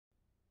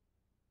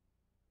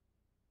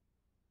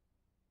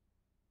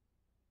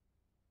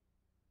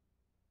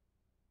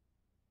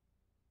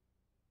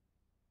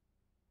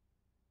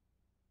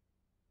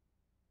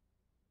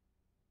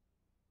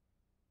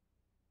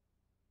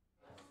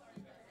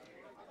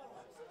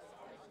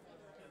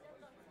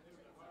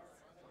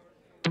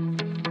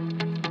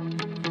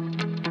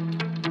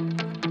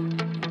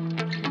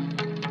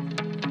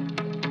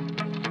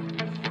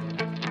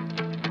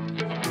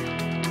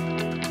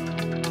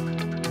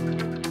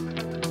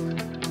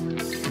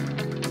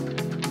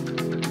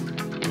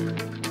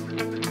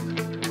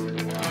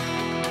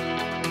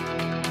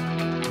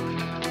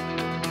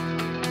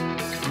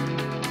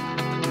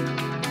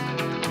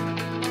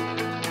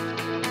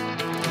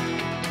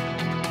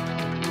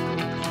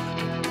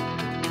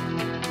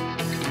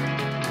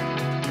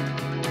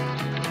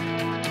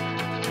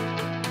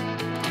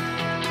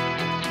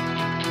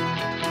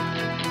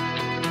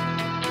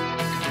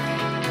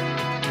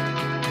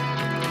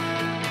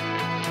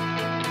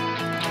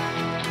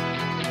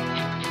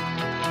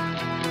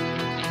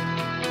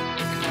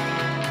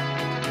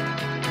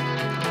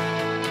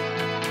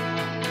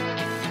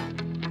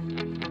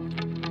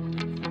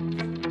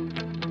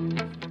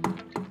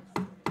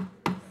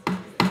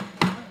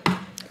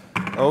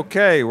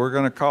Okay, we're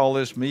going to call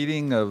this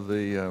meeting of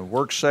the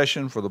work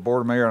session for the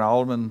Board of Mayor and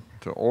Aldermen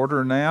to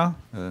order now.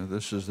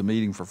 This is the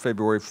meeting for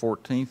February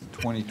 14th,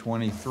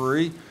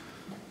 2023.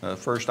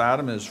 First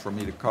item is for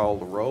me to call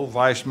the roll.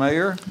 Vice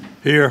Mayor.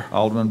 Here.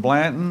 Alderman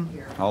Blanton.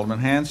 Here. Alderman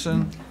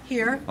Hanson.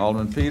 Here.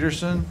 Alderman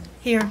Peterson.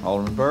 Here.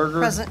 Alderman Berger.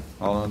 Present.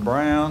 Alderman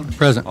Brown.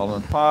 Present.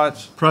 Alderman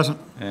Potts. Present.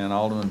 And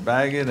Alderman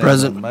Baggett.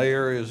 Present. And the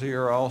mayor is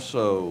here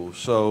also.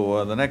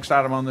 So the next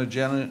item on the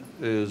agenda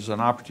is an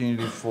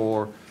opportunity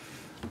for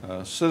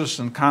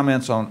citizen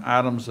comments on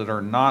items that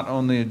are not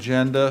on the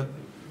agenda.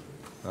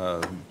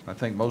 I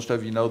think most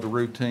of you know the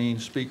routine.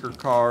 Speaker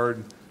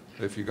card.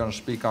 If you're going to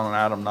speak on an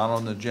item not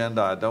on the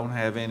agenda, I don't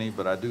have any,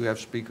 but I do have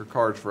speaker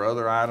cards for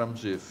other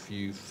items. If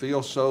you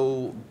feel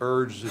so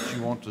urged that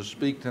you want to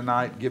speak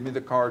tonight, give me the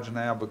cards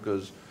now,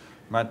 because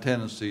my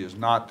tendency is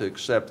not to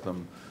accept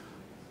them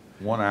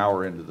 1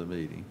 hour into the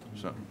meeting.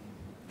 So,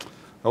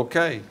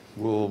 okay,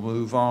 we'll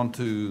move on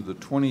to the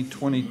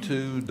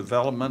 2022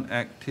 Development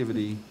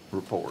Activity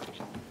Report.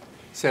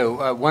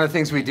 So one of the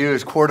things we do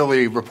is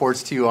quarterly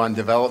reports to you on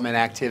development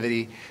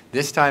activity.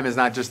 This time is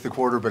not just the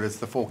quarter, but it's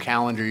the full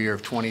calendar year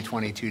of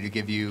 2022 to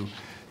give you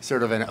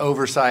sort of an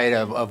oversight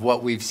of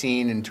what we've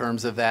seen in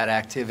terms of that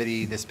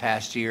activity this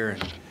past year.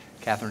 And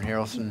Catherine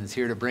Harrelson is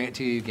here to bring it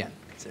to you again.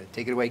 So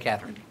take it away,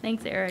 Catherine.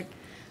 Thanks, Eric.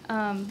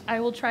 I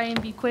will try and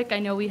be quick. I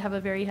know we have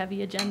a very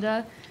heavy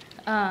agenda.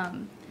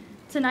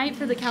 Tonight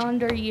for the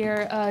calendar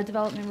year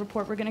development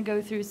report, we're going to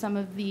go through some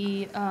of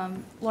the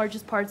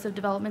largest parts of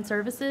development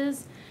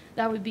services.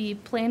 That would be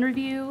plan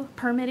review,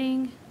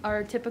 permitting,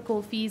 our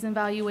typical fees and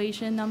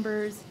valuation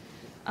numbers,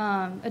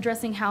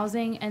 addressing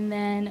housing, and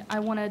then I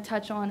want to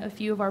touch on a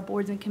few of our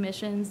boards and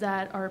commissions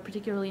that are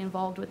particularly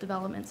involved with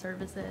development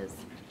services.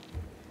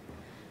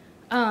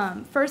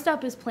 First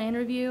up is plan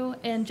review,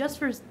 and just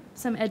for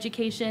some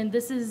education,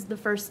 this is the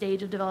first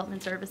stage of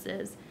development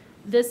services.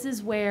 This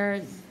is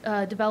where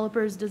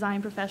developers,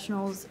 design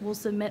professionals will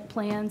submit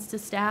plans to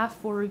staff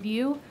for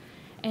review,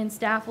 and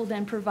staff will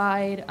then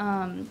provide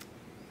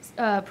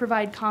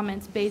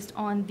comments based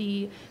on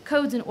the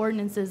codes and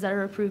ordinances that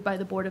are approved by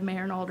the Board of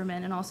Mayor and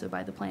Aldermen and also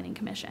by the Planning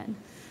Commission.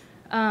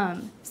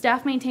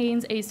 Staff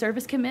maintains a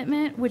service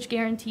commitment which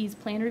guarantees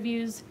plan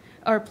reviews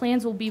or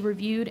plans will be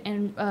reviewed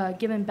and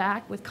given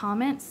back with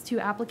comments to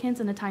applicants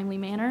in a timely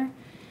manner.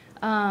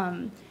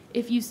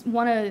 If you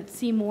want to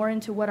see more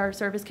into what our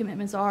service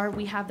commitments are,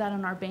 we have that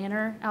on our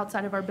banner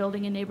outside of our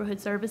Building and Neighborhood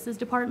Services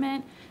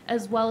Department,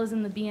 as well as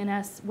in the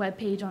BNS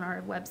webpage on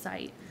our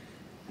website.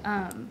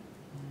 And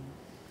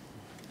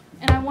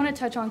I want to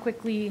touch on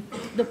quickly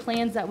the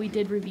plans that we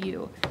did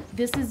review.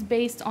 This is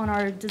based on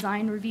our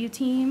design review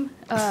team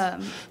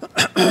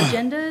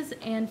agendas,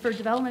 and for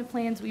development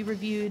plans we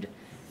reviewed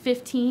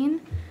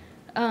 15,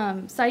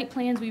 site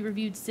plans we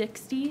reviewed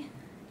 60,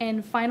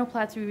 and final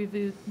plats we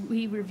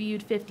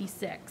reviewed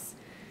 56.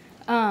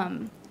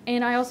 And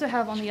I also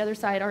have on the other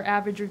side our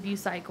average review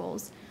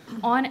cycles.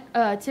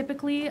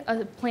 Typically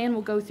a plan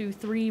will go through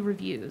 3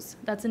 reviews.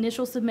 That's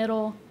initial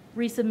submittal,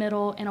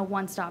 resubmittal, and a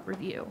one-stop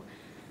review.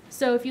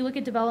 So if you look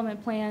at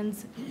development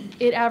plans,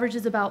 it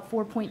averages about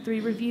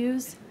 4.3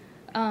 reviews.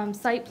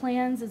 Site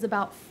plans is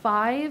about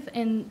 5,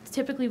 and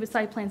typically with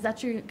site plans,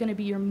 that's going to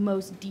be your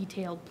most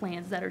detailed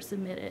plans that are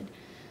submitted.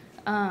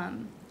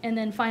 And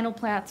then final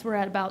plats, we're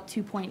at about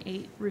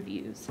 2.8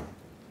 reviews.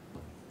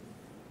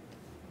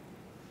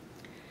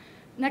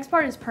 Next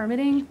part is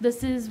permitting.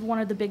 This is one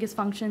of the biggest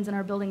functions in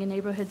our Building and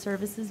Neighborhood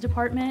Services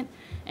Department,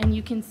 and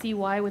you can see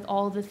why with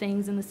all the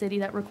things in the city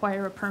that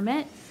require a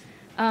permit.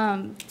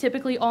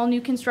 Typically all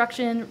new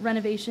construction,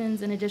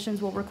 renovations, and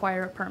additions will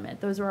require a permit.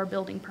 Those are our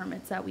building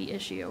permits that we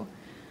issue.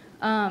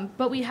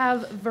 But we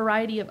have a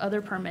variety of other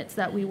permits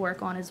that we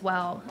work on as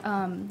well.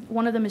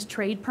 One of them is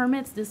trade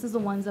permits. This is the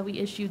ones that we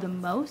issue the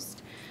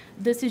most.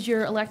 This is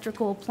your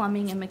electrical,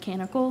 plumbing, and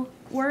mechanical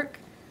work.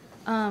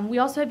 We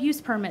also have use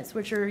permits,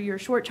 which are your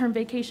short-term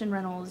vacation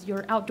rentals,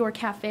 your outdoor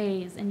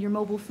cafes, and your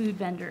mobile food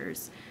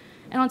vendors.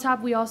 And on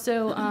top, we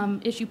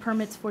also issue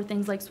permits for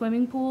things like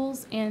swimming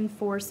pools and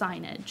for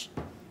signage.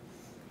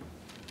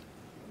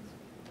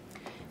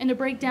 And to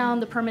break down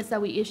the permits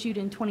that we issued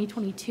in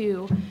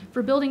 2022,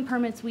 for building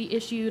permits, we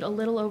issued a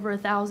little over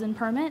 1,000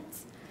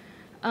 permits.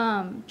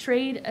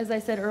 Trade, as I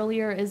said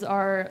earlier, is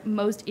our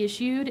most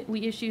issued.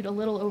 We issued a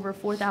little over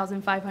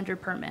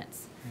 4,500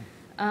 permits.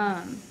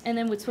 And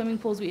then with swimming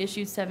pools, we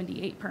issued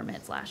 78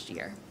 permits last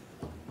year.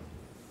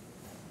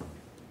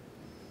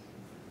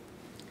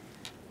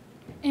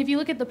 And if you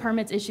look at the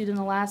permits issued in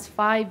the last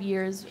 5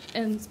 years,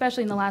 and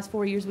especially in the last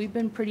 4 years, we've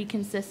been pretty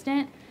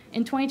consistent.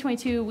 In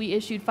 2022, we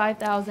issued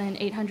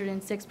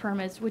 5,806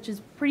 permits, which is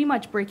pretty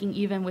much breaking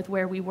even with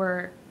where we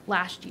were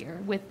last year,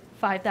 with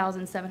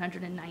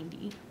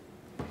 5,790.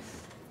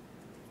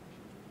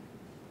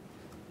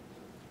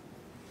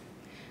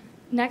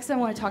 Next, I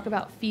want to talk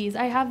about fees.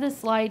 I have this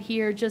slide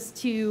here just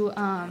to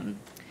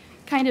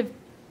kind of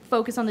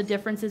focus on the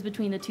differences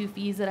between the two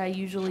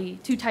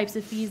types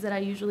of fees that I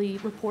usually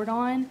report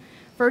on.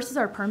 First is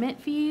our permit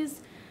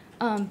fees.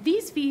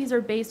 These fees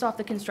are based off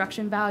the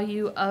construction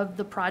value of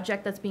the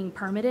project that's being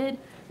permitted.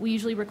 We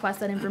usually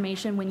request that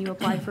information when you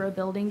apply for a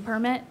building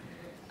permit.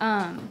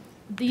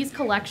 These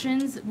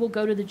collections will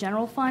go to the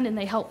general fund and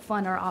they help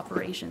fund our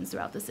operations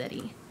throughout the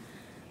city.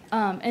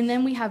 And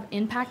then we have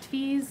impact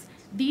fees.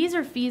 These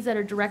are fees that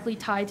are directly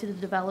tied to the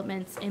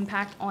development's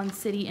impact on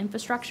city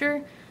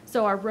infrastructure.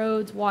 So our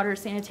roads, water,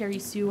 sanitary,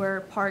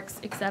 sewer, parks,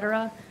 et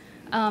cetera.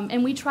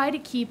 And we try to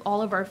keep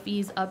all of our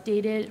fees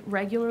updated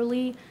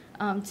regularly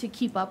to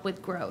keep up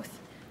with growth.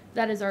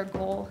 That is our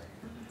goal.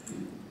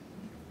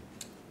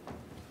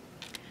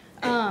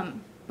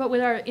 But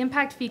with our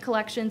impact fee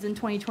collections in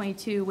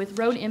 2022, with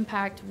road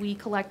impact, we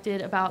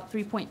collected about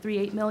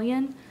 $3.38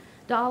 million.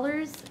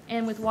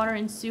 And with water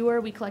and sewer,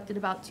 we collected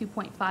about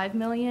 $2.5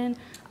 million.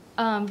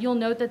 You'll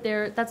note that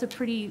that's a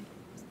pretty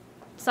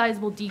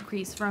sizable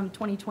decrease from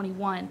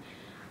 2021.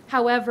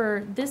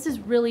 However, this is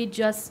really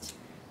just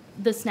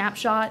the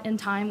snapshot in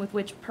time with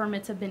which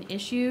permits have been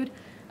issued.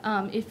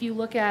 If you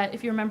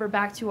remember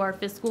back to our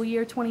fiscal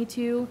year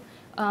 22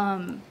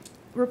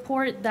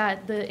 report,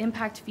 that the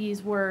impact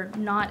fees were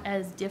not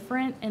as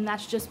different, and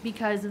that's just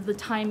because of the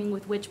timing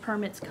with which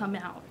permits come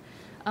out.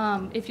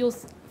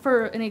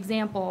 For an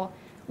example,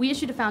 we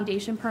issued a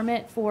foundation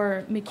permit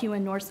for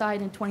McEwen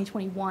Northside in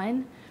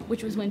 2021,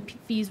 which was when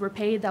fees were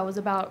paid. That was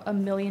about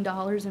 $1 million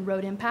in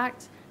road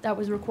impact. That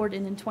was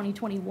recorded in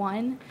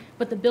 2021,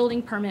 but the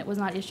building permit was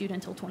not issued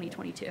until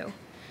 2022.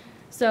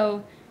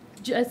 So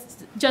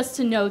just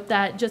to note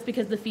that just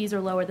because the fees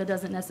are lower, that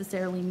doesn't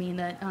necessarily mean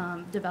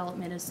that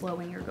development is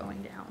slowing or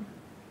going down.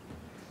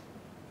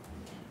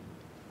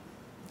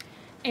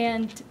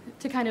 And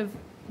to kind of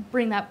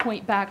bring that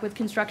point back with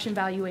construction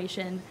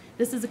valuation,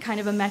 this is a kind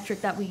of a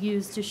metric that we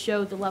use to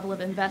show the level of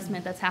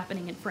investment that's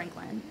happening in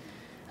Franklin.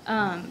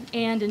 And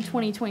in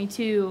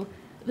 2022,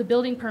 the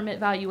building permit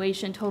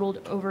valuation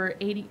totaled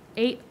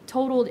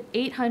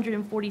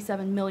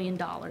 $847 million,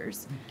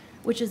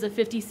 which is a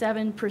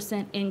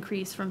 57%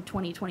 increase from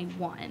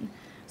 2021.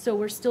 So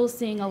we're still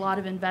seeing a lot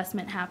of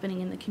investment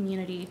happening in the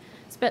community,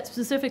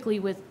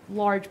 specifically with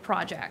large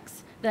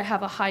projects that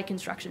have a high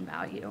construction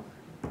value.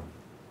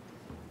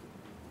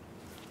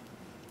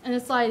 And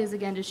this slide is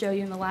again to show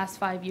you in the last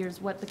 5 years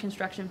what the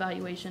construction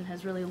valuation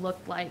has really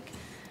looked like.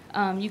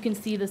 You can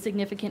see the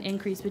significant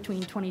increase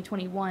between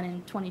 2021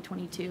 and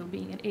 2022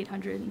 being at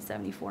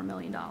 $874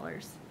 million.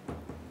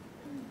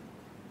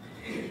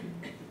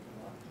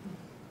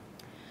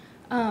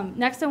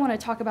 Next, I want to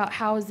talk about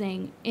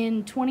housing.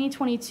 In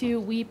 2022,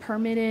 we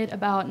permitted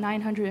about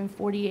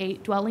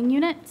 948 dwelling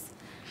units.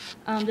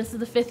 This is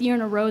the 5th year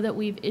in a row that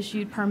we've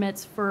issued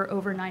permits for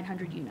over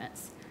 900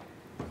 units.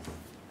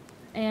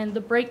 And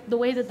the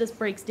way that this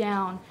breaks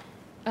down,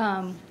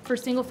 for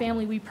single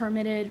family, we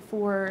permitted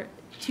for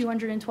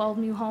 212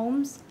 new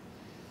homes,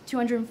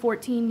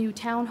 214 new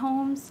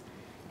townhomes,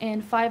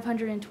 and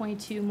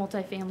 522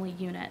 multifamily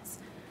units.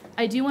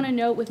 I do want to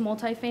note with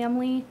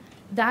multifamily,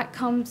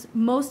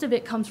 most of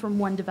it comes from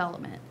one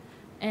development,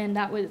 and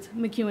that was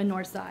McEwen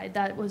Northside.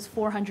 That was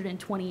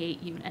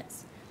 428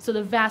 units. So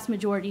the vast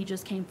majority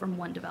just came from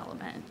one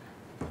development.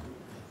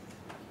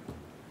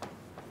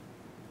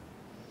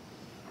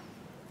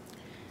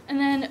 And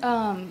then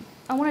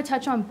I want to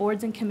touch on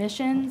boards and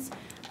commissions.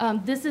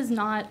 This is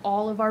not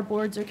all of our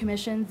boards or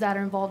commissions that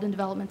are involved in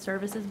development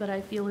services, but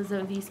I feel as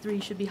though these 3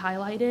 should be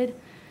highlighted.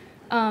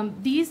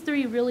 These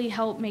 3 really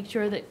help make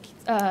sure that,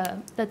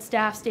 that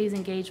staff stays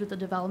engaged with the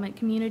development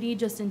community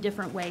just in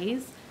different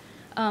ways.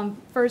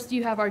 First,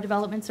 you have our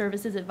Development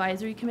Services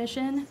Advisory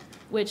Commission,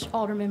 which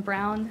Alderman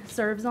Brown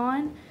serves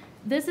on.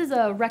 This is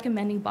a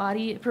recommending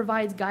body. It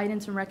provides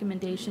guidance and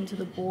recommendation to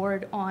the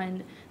board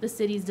on the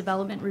city's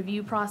development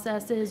review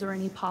processes or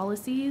any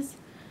policies.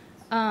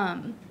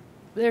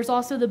 There's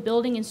also the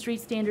Building and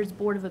Street Standards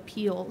Board of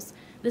Appeals.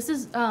 This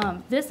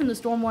and the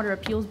Stormwater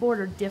Appeals Board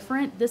are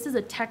different. This is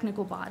a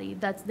technical body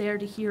that's there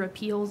to hear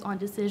appeals on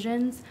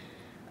decisions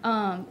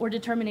or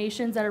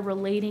determinations that are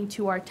relating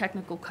to our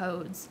technical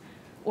codes,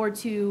 or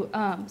to,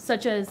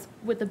 such as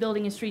with the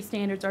Building and Street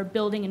Standards, our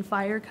building and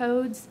fire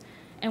codes,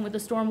 and with the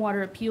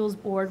Stormwater Appeals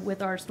Board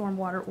with our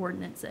stormwater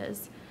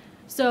ordinances.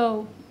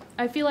 So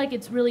I feel like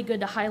it's really good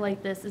to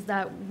highlight this, is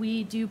that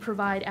we do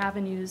provide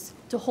avenues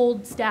to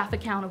hold staff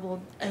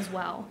accountable as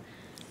well.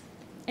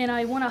 And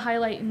I want to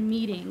highlight in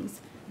meetings.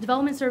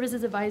 Development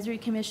Services Advisory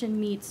Commission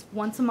meets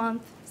once a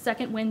month,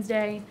 second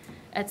Wednesday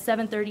at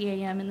 7:30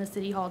 a.m. in the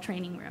City Hall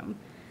training room.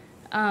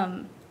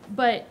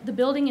 But the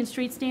Building and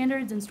Street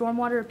Standards and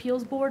Stormwater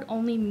Appeals Board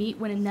only meet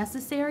when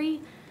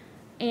necessary.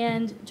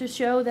 And to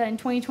show that in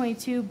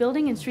 2022,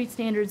 Building and Street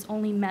Standards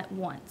only met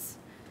once.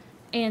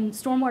 And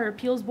Stormwater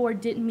Appeals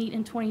Board didn't meet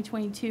in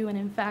 2022, and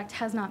in fact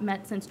has not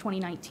met since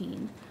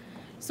 2019.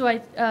 So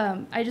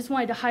I just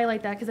wanted to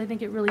highlight that because I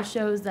think it really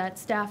shows that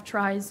staff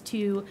tries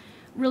to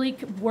really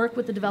work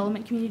with the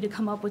development community to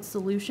come up with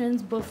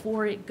solutions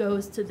before it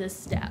goes to this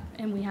step,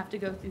 and we have to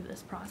go through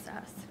this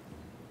process.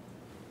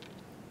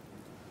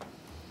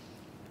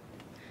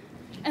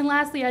 And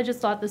lastly, I just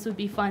thought this would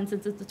be fun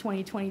since it's the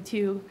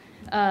 2022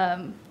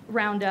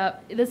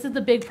 roundup. This is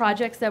the big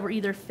projects that were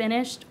either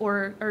finished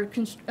or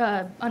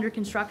under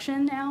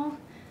construction now.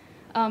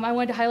 I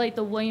wanted to highlight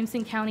the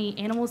Williamson County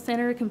Animal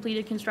Center,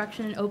 completed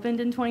construction and opened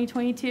in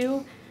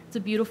 2022. It's a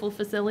beautiful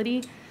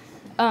facility.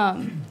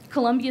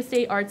 Columbia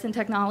State Arts and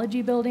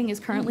Technology Building is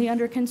currently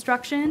under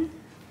construction.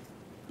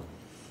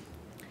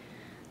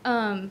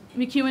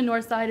 McEwen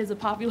Northside is a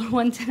popular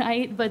one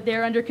tonight, but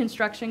they're under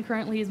construction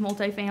currently as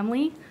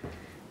multifamily.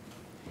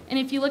 And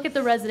if you look at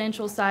the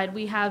residential side,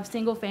 we have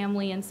single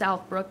family in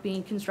Southbrook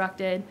being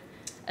constructed,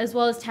 as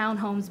well as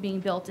townhomes being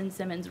built in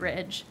Simmons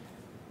Ridge.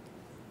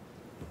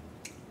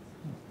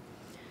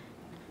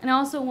 And I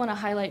also want to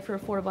highlight for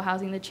affordable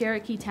housing, the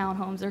Cherokee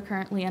townhomes are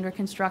currently under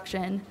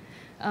construction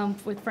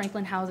with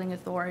Franklin Housing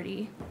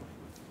Authority.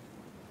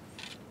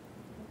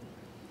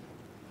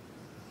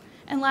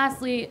 And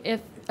lastly,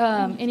 if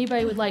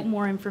anybody would like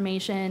more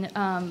information,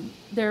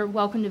 they're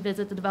welcome to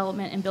visit the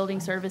Development and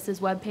Building Services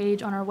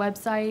webpage on our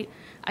website.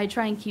 I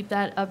try and keep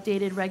that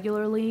updated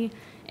regularly.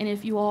 And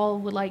if you all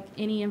would like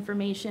any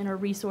information or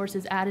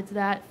resources added to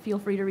that, feel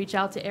free to reach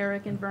out to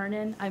Eric and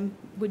Vernon. I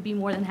would be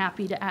more than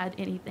happy to add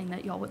anything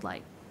that y'all would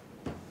like.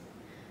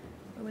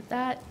 But with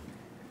that,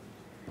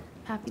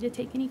 happy to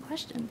take any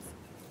questions.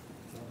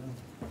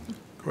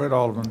 Go ahead,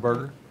 Alderman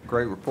Berger.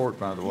 Great report,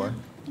 by the way.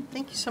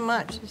 Thank you so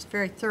much. It's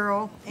very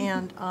thorough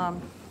and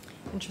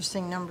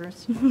interesting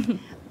numbers.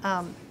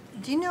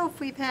 Do you know if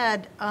we've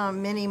had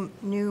many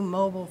new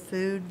mobile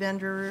food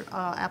vendor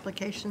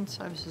applications?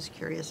 I was just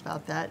curious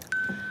about that.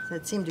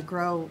 It seemed to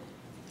grow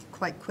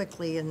quite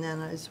quickly, and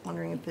then I was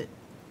wondering if it...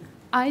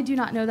 I do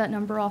not know that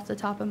number off the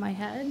top of my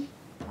head.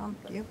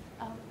 You?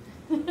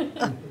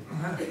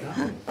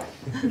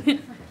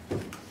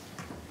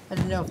 I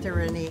didn't know if there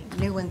were any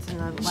new ones in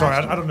the last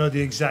Sorry, year. I don't know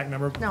the exact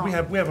number. No. We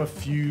have a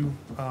few,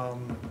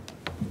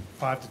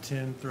 5 to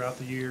 10 throughout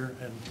the year,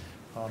 and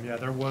yeah,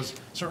 there was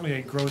certainly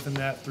a growth in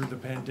that through the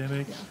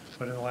pandemic,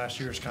 but in the last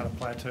year it's kind of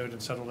plateaued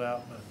and settled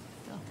out. But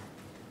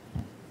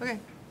Okay.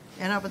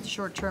 And how about the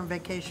short-term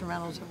vacation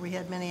rentals? Have we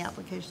had many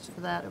applications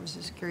for that? I was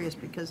just curious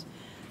because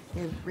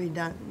you've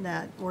redone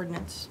that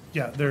ordinance.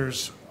 yeah,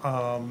 there's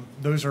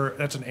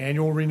that's an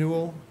annual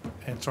renewal,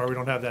 and sorry we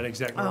don't have that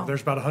exact number. Oh.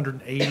 There's about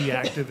 180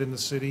 active in the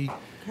city,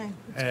 Okay,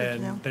 that's good to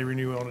know. and they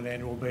renew on an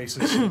annual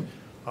basis.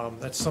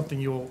 That's something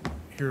you'll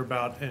hear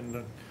about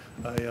in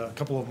a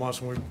couple of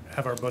months when we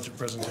have our budget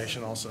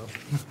presentation also.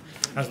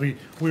 As we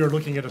are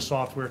looking at a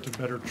software to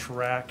better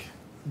track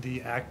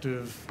the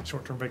active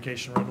short-term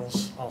vacation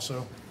rentals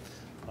also.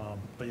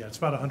 But yeah, it's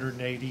about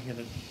 180, and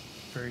it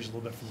varies a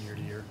little bit from year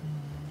to year.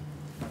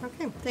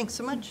 Okay, thanks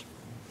so much.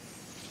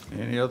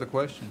 Any other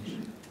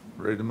questions?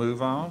 Ready to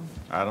move on?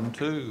 Item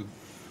 2,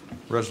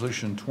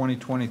 Resolution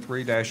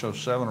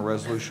 2023-07, a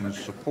resolution to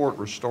support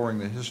restoring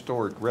the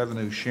historic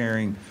revenue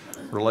sharing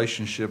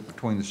relationship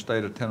between the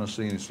state of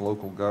Tennessee and its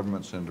local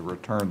governments, and to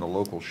return the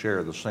local share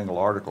of the single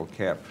article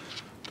cap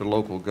to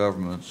local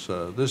governments.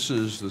 This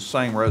is the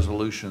same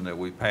resolution that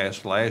we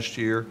passed last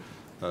year.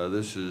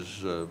 This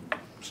is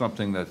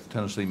something that the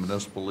Tennessee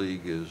Municipal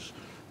League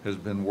has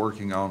been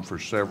working on for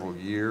several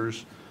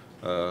years.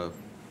 I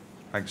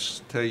can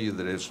tell you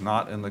that it's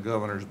not in the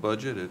governor's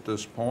budget at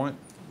this point.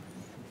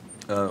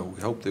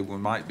 We hope that we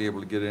might be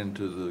able to get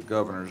into the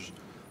governor's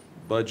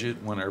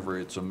budget whenever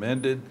it's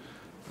amended.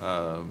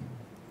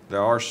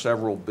 There are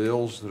several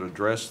bills that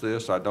address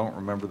this. I don't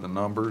remember the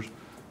numbers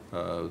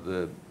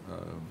that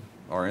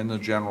are in the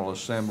General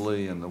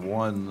Assembly, and the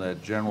one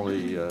that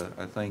generally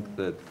I think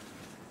that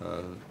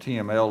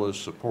TML is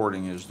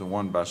supporting is the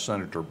one by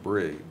Senator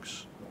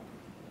Briggs.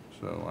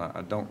 So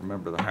I don't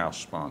remember the House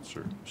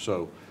sponsor.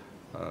 So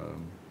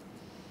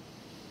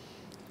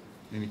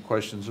any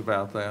questions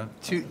about that?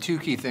 Two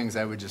key things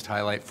I would just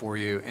highlight for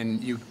you,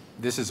 and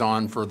this is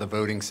on for the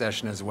voting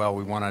session as well.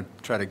 We want to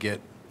try to get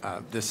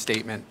this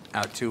statement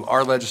out to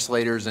our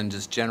legislators and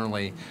just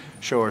generally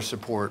show our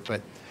support.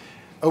 But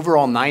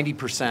overall,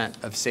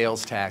 90% of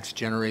sales tax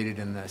generated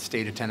in the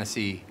state of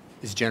Tennessee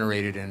is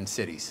generated in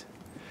cities.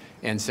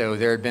 And so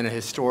there had been a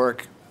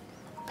historic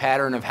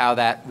pattern of how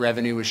that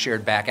revenue was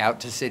shared back out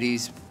to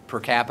cities per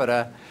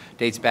capita,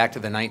 dates back to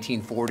the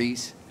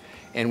 1940s.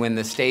 And when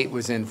the state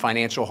was in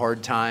financial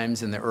hard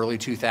times in the early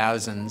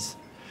 2000s,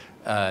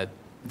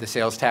 the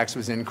sales tax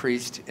was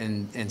increased,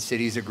 and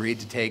cities agreed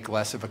to take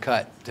less of a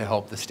cut to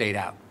help the state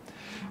out.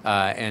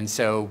 And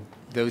so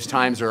those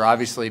times are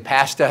obviously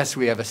past us.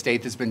 We have a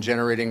state that's been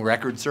generating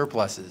record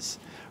surpluses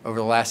over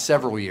the last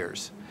several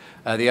years.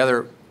 The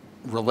other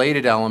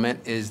related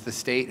element is the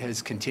state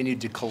has continued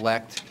to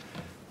collect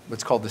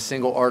what's called the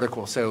single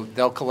article. So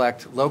they'll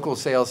collect local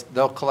sales,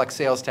 they'll collect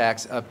sales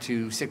tax up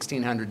to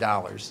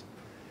 $1,600.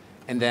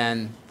 And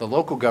then the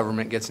local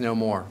government gets no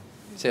more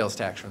sales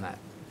tax from that.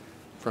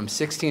 From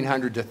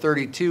 $1,600 to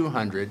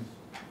 $3,200,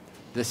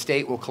 the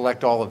state will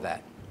collect all of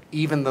that.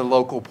 Even the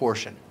local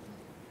portion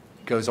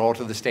goes all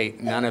to the state,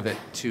 none of it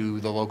to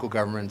the local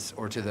governments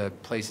or to the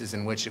places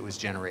in which it was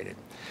generated.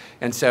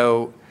 And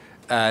so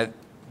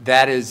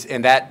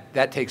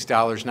that takes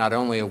dollars not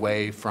only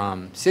away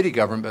from city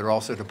government, but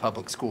also to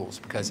public schools,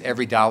 because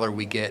every dollar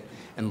we get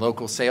in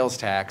local sales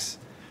tax,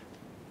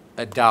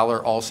 a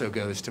dollar also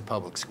goes to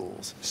public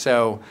schools.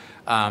 So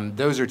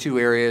those are two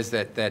areas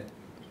that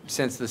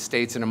since the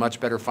state's in a much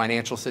better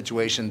financial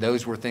situation,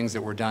 those were things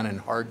that were done in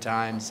hard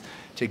times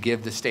to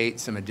give the state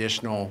some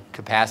additional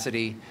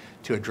capacity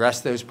to address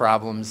those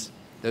problems.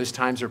 Those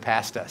times are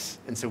past us,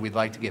 and so we'd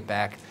like to get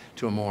back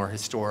to a more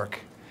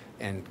historic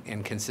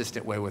and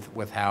consistent way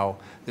with how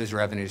those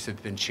revenues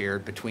have been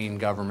shared between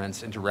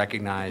governments, and to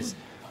recognize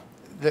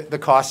the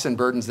costs and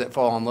burdens that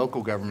fall on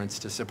local governments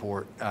to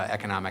support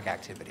economic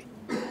activity.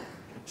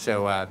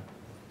 So I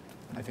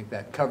think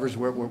that covers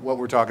what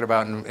we're talking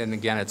about, and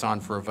again, it's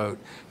on for a vote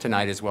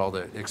tonight as well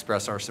to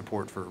express our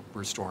support for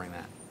restoring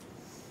that.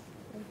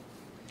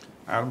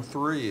 Item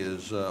 3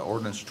 is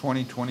ordinance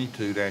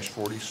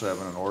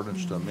 2022-47, an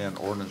ordinance to amend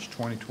ordinance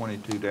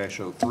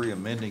 2022-03,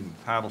 amending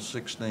Title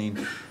 16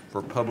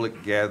 for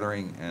public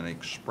gathering and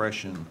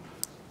expression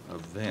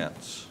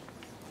events.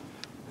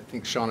 I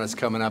think Shauna's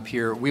coming up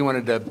here. We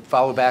wanted to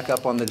follow back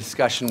up on the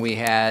discussion we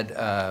had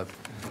a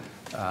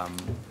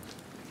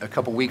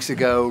couple weeks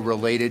ago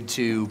related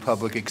to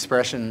public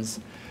expressions.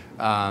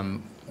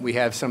 We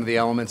have some of the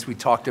elements we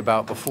talked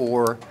about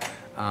before.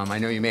 I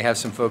know you may have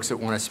some folks that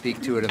want to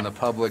speak to it in the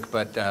public,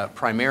 but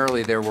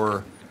primarily there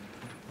were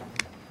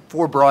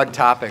 4 broad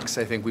topics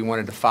I think we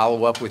wanted to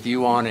follow up with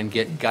you on and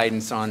get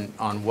guidance on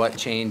what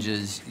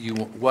changes,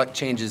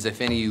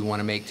 if any, you want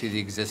to make to the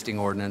existing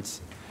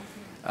ordinance.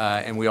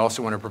 And we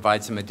also want to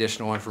provide some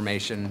additional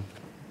information.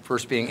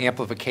 First being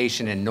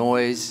amplification and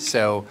noise.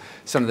 So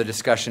some of the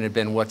discussion had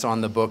been what's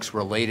on the books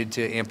related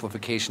to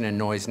amplification and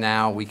noise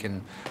now. We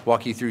can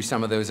walk you through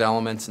some of those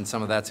elements, and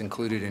some of that's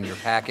included in your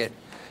packet,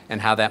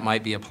 and how that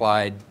might be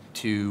applied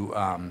to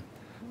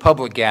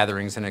public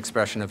gatherings and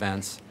expression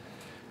events.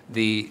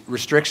 The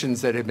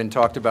restrictions that have been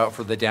talked about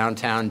for the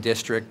downtown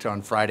district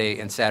on Friday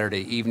and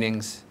Saturday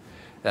evenings,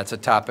 that's a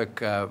topic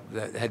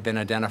that had been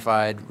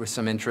identified with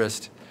some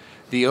interest.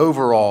 The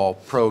overall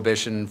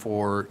prohibition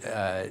for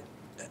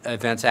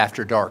events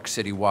after dark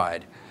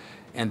citywide.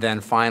 And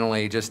then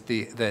finally, just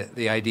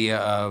the idea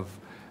of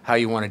how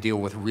you want to deal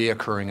with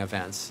reoccurring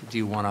events. Do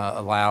you want to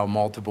allow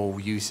multiple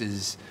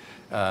uses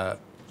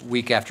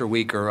week after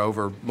week or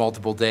over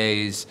multiple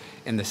days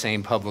in the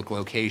same public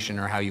location,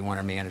 or how you want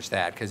to manage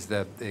that? Because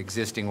the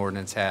existing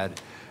ordinance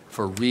had,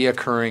 for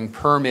reoccurring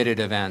permitted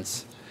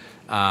events,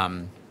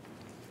 a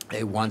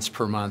once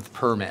per month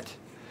permit.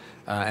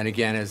 And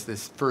again, as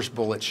this first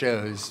bullet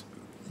shows,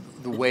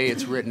 the way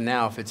it's written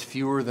now, if it's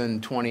fewer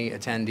than 20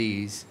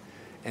 attendees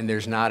and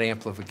there's not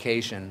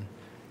amplification,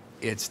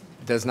 it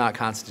does not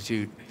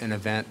constitute an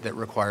event that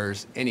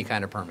requires any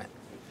kind of permit.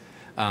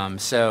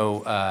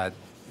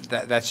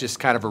 That's just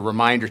kind of a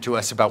reminder to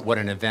us about what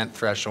an event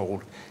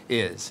threshold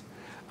is.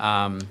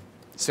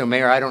 So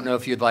Mayor, I don't know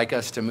if you'd like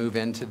us to move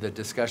into the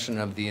discussion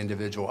of the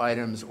individual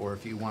items, or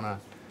if you want to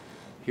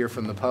hear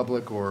from the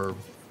public, or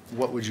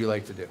what would you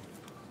like to do?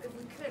 If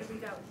we could,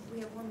 we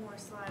have one more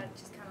slide,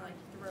 just kind of like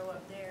throw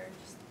up there,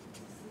 just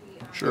to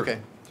see. Sure. Okay.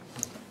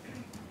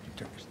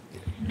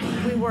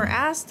 We were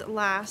asked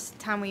last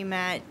time we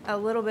met a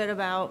little bit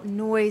about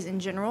noise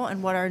in general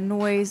and what our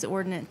noise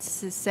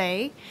ordinances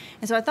say.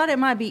 And so I thought it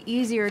might be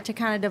easier to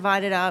kind of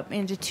divide it up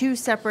into 2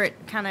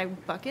 separate kind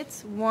of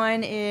buckets.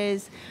 One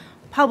is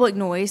public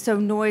noise, so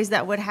noise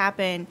that would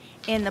happen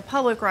in the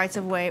public rights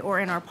of way or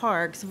in our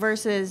parks,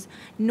 versus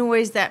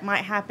noise that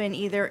might happen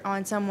either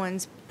on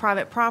someone's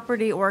private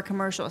property or a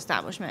commercial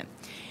establishment.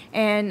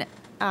 And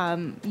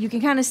you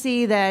can kind of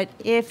see that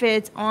if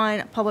it's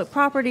on public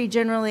property,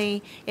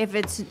 generally, if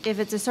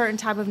it's a certain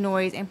type of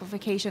noise,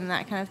 amplification, and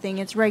that kind of thing,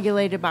 it's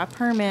regulated by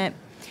permit.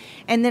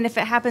 And then if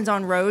it happens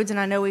on roads, and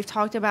I know we've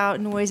talked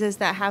about noises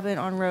that happen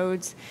on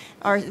roads,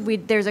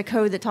 there's a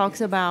code that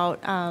talks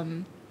about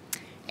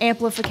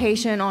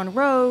amplification on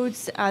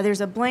roads.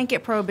 There's a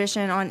blanket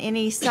prohibition on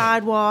any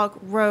sidewalk,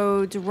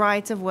 roads,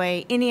 rights of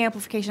way. Any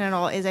amplification at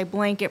all is a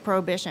blanket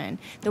prohibition.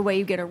 The way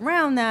you get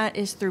around that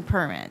is through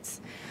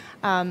permits.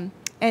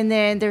 And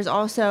then there's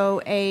also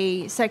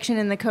a section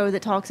in the code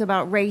that talks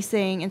about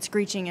racing and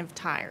screeching of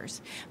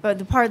tires. But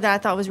the part that I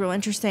thought was real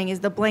interesting is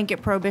the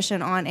blanket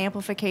prohibition on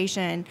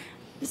amplification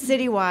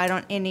citywide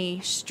on any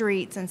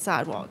streets and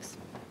sidewalks.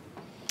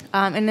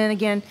 And then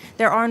again,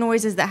 there are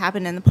noises that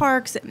happen in the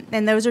parks,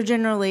 and those are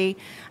generally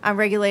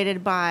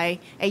regulated by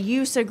a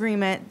use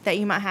agreement that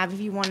you might have if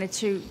you wanted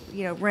to,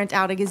 rent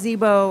out a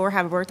gazebo or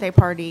have a birthday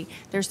party.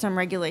 There's some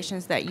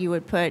regulations that you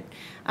would put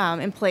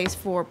in place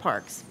for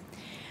parks.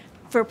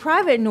 For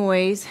private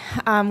noise,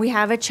 we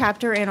have a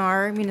chapter in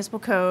our municipal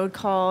code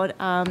called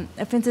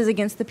Offenses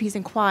Against the Peace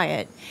and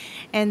Quiet,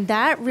 and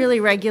that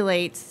really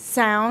regulates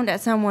sound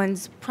at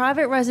someone's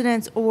private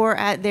residence or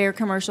at their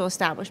commercial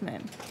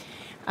establishment.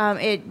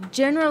 It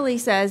generally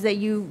says that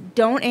you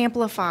don't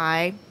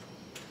amplify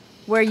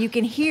where you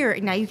can hear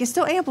it. Now, you can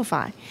still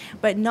amplify,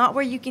 but not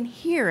where you can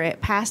hear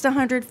it past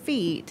 100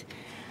 feet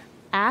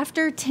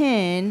after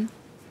 10,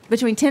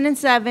 between 10 and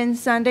 7,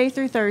 Sunday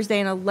through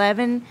Thursday, and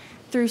 11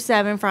 through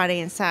 7 Friday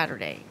and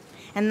Saturday.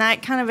 And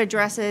that kind of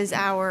addresses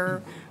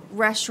our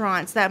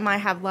restaurants that might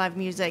have live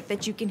music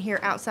that you can hear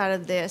outside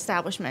of the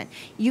establishment.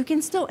 You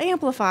can still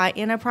amplify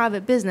in a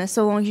private business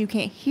so long as you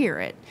can't hear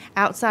it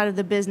outside of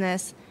the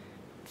business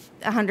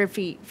 100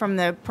 feet from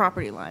the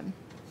property line.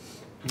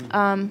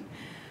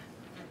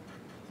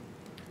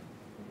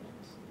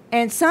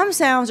 And some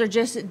sounds are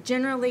just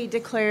generally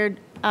declared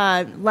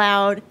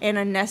loud and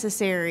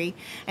unnecessary,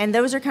 and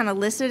those are kind of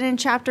listed in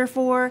Chapter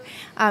 4.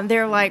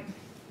 They're like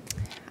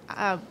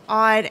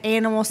odd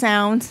animal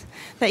sounds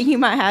that you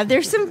might have.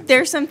 There's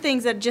some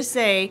things that just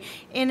say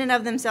in and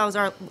of themselves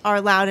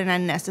are loud and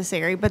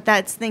unnecessary, but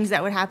that's things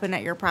that would happen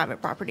at your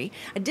private property.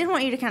 I did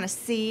want you to kind of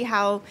see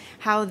how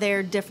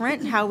they're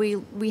different, how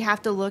we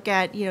have to look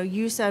at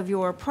use of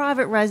your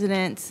private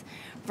residence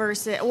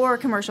versus or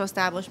commercial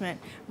establishment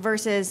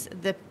versus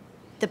the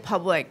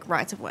public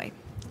rights of way.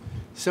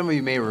 Some of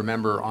you may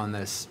remember on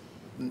this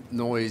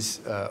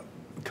noise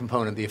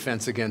component, the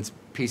offense against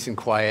peace and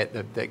quiet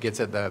that gets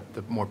at the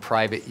more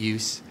private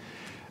use.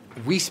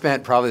 We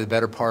spent probably the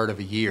better part of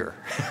a year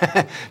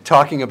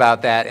talking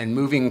about that and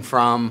moving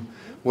from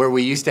where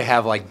we used to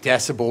have like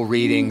decibel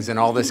readings and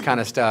all this kind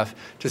of stuff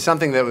to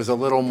something that was a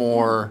little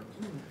more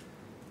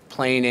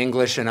plain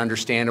English and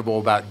understandable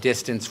about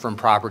distance from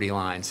property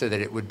lines, so that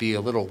it would be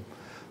a little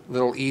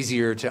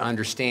easier to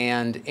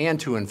understand and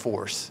to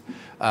enforce,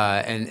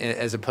 and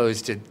as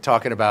opposed to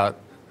talking about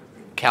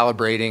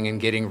calibrating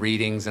and getting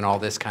readings and all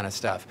this kind of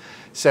stuff.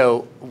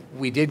 So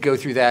we did go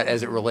through that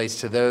as it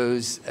relates to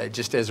those,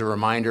 just as a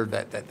reminder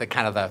that the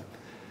kind of the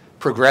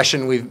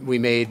progression we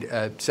made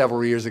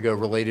several years ago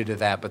related to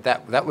that. But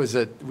that was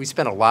we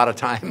spent a lot of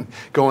time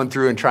going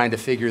through and trying to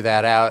figure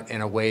that out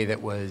in a way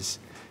that was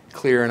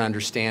clear and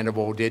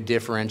understandable, did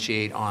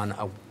differentiate on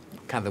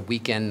kind of the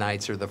weekend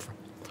nights or the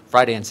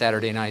Friday and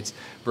Saturday nights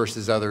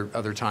versus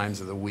other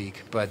times of the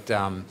week. But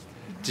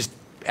just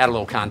add a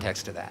little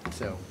context to that.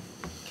 So,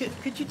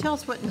 Could you tell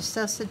us what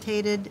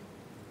necessitated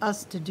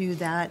us to do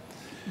that?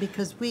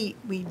 Because we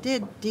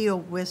did deal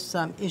with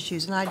some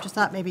issues, and I just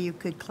thought maybe you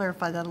could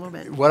clarify that a little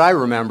bit. what I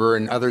remember,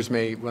 and others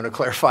may want to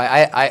clarify,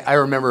 I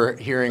remember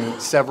hearing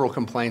several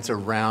complaints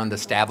around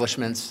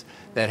establishments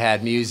that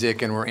had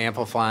music and were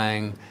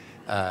amplifying,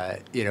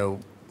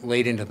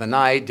 late into the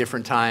night,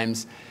 different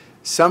times.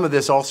 Some of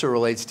this also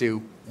relates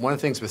to, one of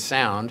the things with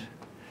sound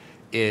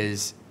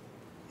is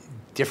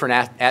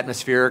different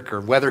atmospheric or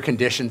weather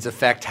conditions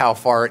affect how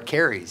far it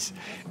carries.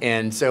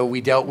 And so we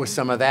dealt with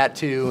some of that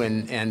too,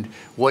 and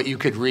what you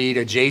could read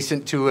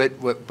adjacent to it,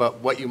 but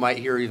what you might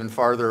hear even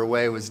farther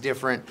away was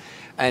different.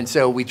 And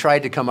so we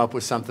tried to come up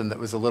with something that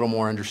was a little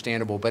more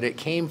understandable, but it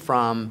came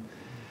from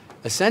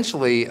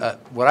essentially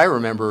what I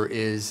remember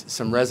is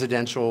some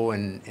residential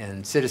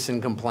and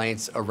citizen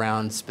complaints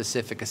around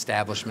specific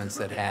establishments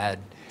that had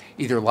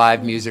either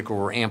live music or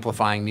were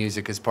amplifying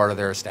music as part of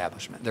their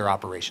establishment, their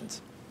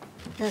operations.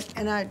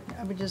 And I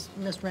would just,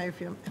 Mr. Mayor,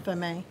 if I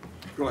may.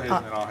 Go ahead,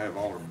 and then I'll have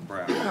Alderman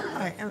Brown.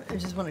 I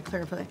just want to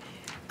clarify.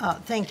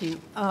 Thank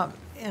you.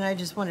 And I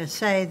just want to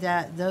say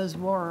that those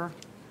were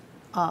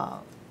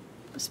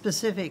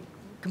specific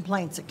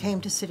complaints that came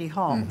to City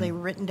Hall. Mm-hmm. They were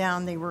written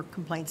down. They were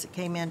complaints that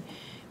came in.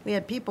 We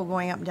had people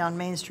going up and down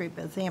Main Street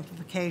with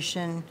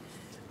amplification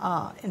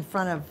in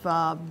front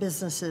of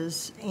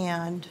businesses,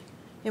 and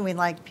we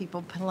like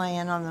people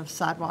playing on the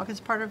sidewalk. It's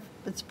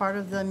part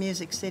of the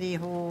Music City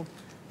whole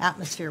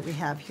atmosphere we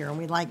have here, and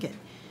we like it.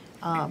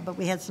 But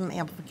we had some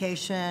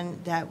amplification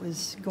that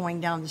was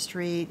going down the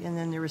street, and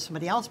then there was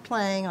somebody else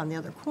playing on the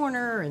other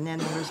corner, and then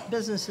there was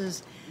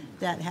businesses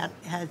that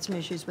had some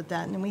issues with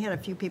that. And then we had a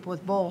few people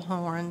with bull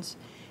horns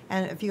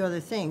and a few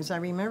other things. I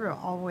remember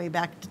all the way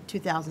back to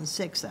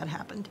 2006 that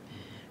happened.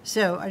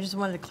 So I just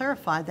wanted to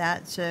clarify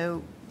that,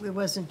 so it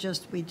wasn't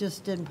just, we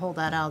just didn't pull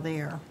that out of the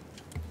air.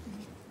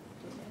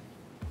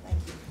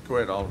 Go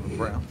ahead, Alderman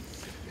Brown.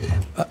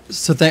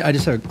 I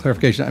just have a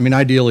clarification. I mean,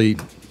 ideally,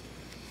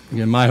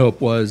 again, my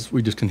hope was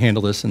we just can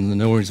handle this in the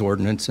noise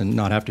ordinance and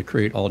not have to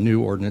create all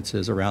new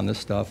ordinances around this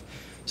stuff.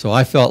 So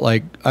I felt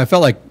like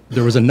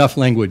there was enough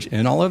language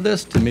in all of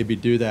this to maybe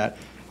do that.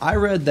 I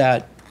read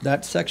that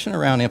section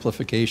around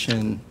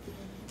amplification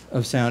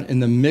of sound in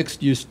the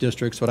mixed-use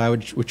districts,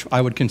 which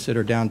I would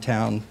consider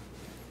downtown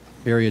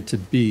area to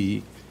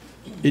be.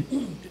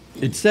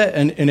 It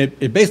said, and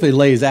it basically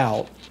lays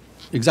out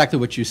exactly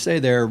what you say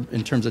there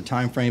in terms of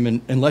time frame,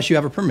 and unless you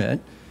have a permit.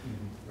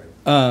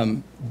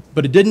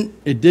 But it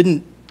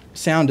didn't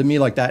sound to me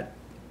like that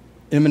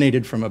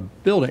emanated from a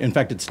building. In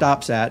fact, it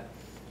stops at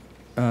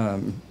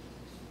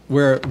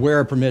where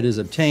a permit is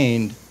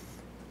obtained,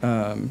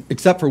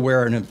 except for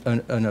where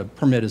a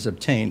permit is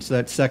obtained. So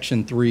that's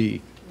section 3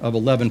 of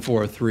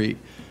 11403.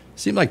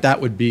 Seemed like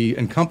that would be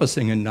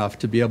encompassing enough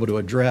to be able to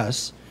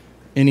address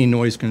any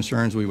noise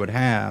concerns we would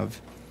have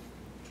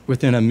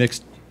within a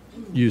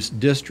mixed-use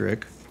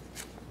district.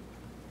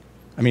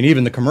 I mean,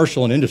 even the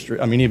commercial and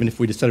industry, I mean, even if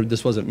we decided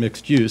this wasn't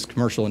mixed use,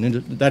 commercial and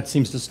industry, that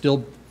seems to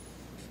still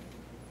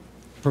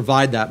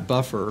provide that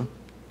buffer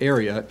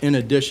area in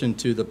addition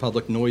to the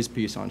public noise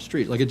piece on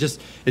street. Like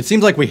it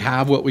seems like we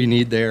have what we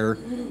need there.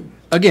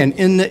 Again,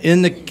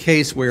 in the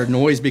case where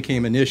noise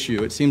became an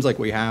issue, it seems like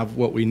we have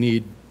what we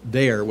need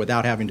there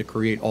without having to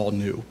create all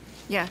new.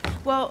 Yeah,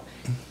 well,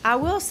 I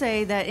will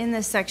say that in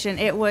this section,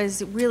 it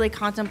was really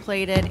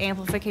contemplated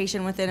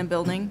amplification within a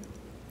building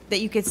that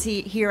you could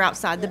see here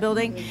outside the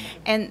building.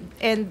 And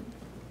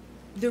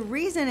the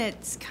reason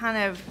it's kind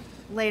of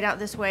laid out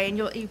this way, and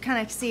you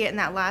kind of see it in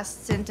that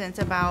last sentence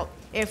about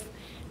if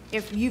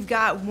you've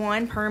got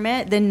one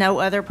permit, then no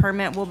other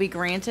permit will be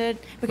granted,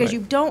 because Right. you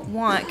don't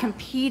want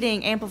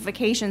competing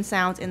amplification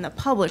sounds in the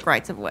public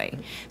rights of way.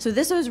 So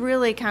this was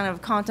really kind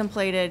of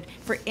contemplated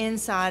for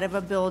inside of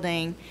a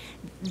building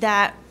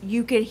that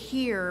you could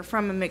hear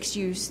from a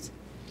mixed-use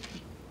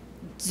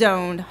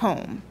zoned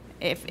home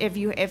if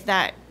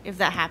that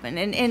happened.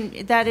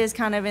 And that is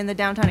kind of in the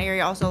downtown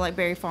area also, like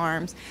Berry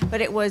Farms,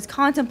 but it was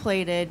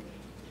contemplated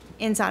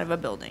inside of a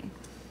building.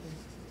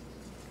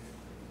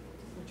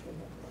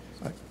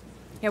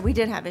 Yeah, we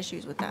did have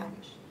issues with that.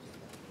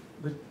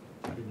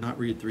 I did not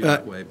read through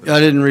that way.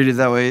 I didn't read it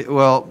that way.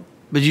 Well,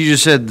 but you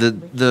just said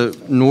that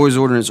the noise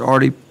ordinance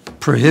already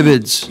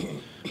prohibits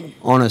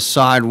on a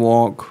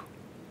sidewalk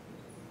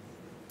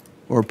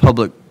or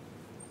public.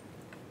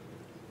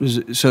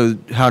 So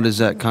how does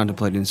that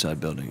contemplate inside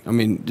building? I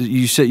mean,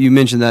 you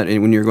mentioned that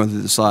when you were going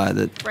through the slide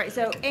that. Right,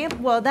 so,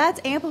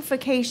 that's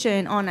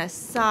amplification on a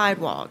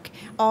sidewalk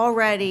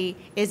already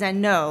is a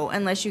no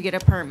unless you get a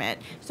permit.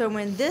 So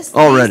when this.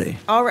 Already.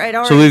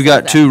 Already. So we've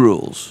got says two that.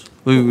 rules.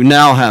 We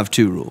now have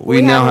two rules.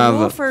 We now have a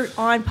have rule for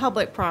on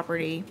public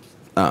property.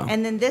 Oh.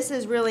 And then this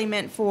is really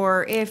meant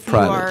for if you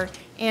Private. are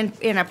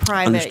in a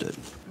private Understood.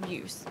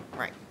 use,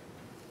 right.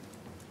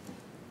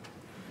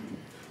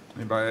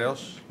 Anybody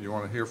else? You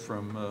want to hear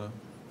from the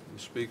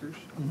speakers?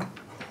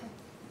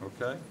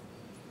 Okay.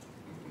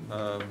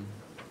 We're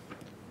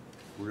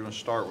going to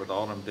start with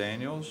Autumn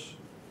Daniels,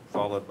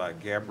 followed by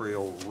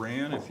Gabrielle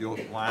Wren, if you'll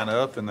line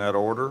up in that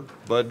order.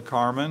 Bud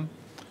Carmen,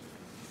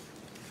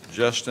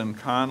 Justin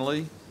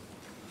Conley.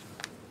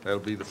 That'll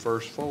be the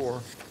first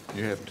four.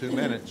 You have 2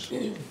 minutes.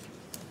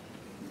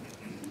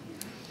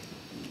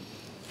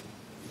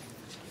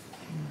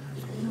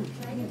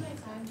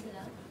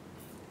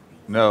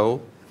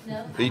 No.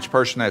 No? Each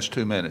person has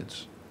 2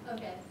 minutes. Okay.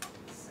 Okay.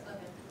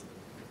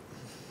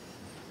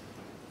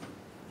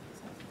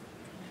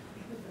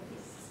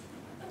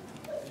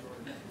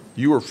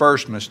 You were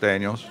first, Miss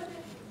Daniels.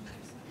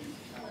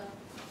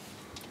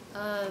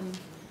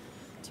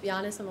 To be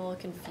honest, I'm a little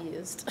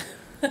confused.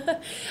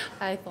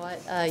 I thought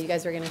you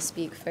guys were going to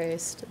speak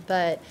first,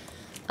 but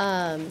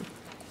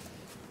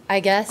I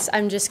guess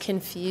I'm just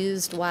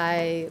confused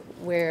why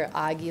we're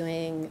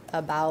arguing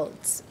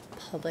about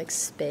public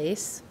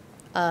space.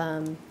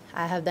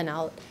 I have been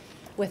out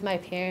with my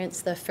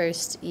parents the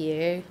first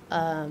year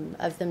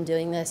of them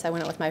doing this. I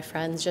went out with my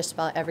friends just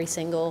about every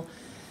single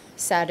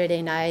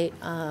Saturday night,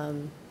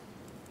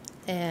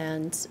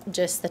 and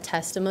just the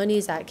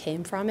testimonies that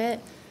came from it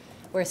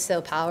were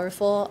so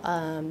powerful.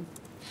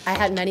 I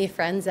had many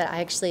friends that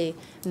I actually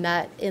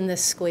met in the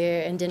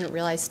square and didn't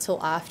realize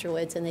till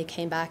afterwards, and they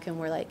came back and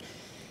were like,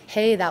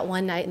 hey, that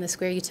one night in the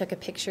square you took a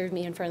picture of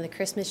me in front of the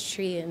Christmas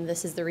tree, and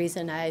this is the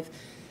reason I've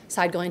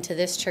started going to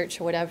this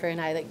church or whatever,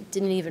 and I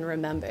didn't even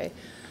remember.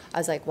 I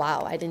was like,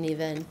 wow, I didn't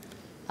even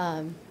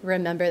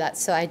remember that.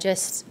 So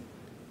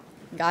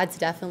God's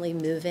definitely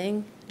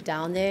moving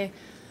down there.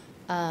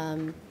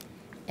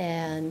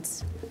 And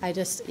I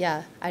just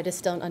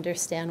don't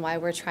understand why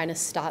we're trying to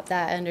stop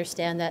that. I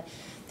understand that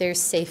there's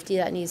safety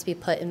that needs to be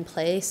put in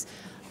place.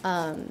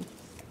 But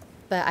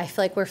I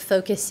feel like we're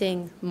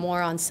focusing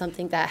more on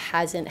something that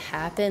hasn't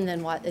happened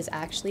than what is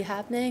actually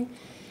happening.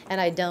 And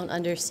I don't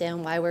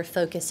understand why we're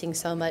focusing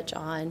so much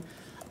on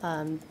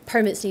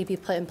permits need to be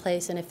put in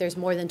place. And if there's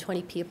more than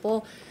 20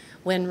 people,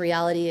 when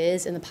reality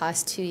is in the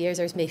past 2 years,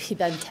 there's maybe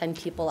been 10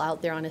 people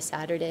out there on a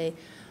Saturday.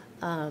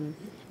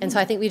 And so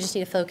I think we just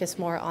need to focus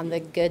more on the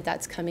good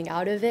that's coming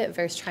out of it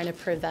versus trying to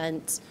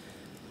prevent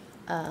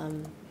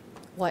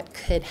what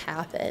could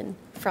happen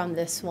from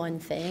this one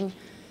thing.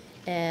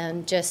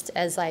 And just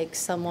as like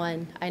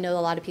someone, I know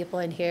a lot of people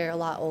in here are a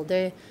lot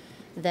older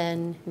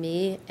than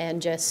me,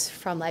 and just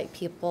from like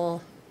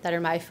people that are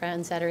my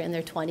friends that are in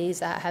their 20s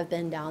that have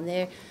been down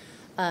there,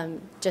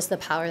 just the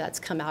power that's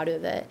come out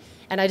of it.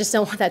 And I just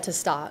don't want that to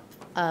stop.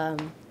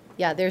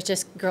 There's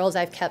just girls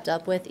I've kept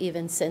up with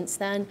even since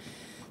then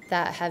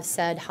that have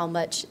said how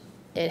much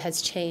it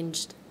has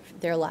changed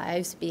their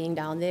lives being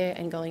down there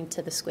and going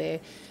to the square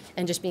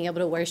and just being able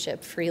to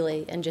worship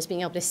freely and just being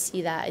able to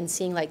see that and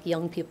seeing like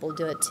young people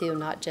do it too,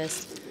 not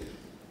just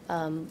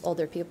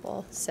older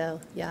people.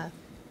 So yeah,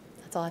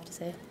 that's all I have to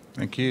say.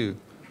 Thank you.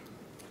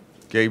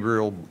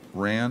 Gabriel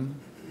Wren.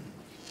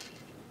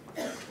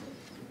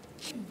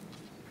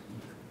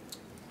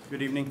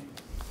 Good evening.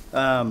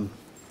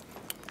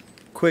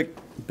 Quick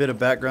bit of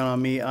background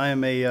on me. I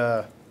am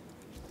a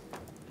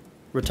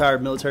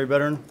retired military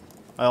veteran.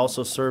 I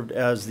also served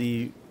as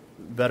the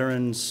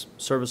Veterans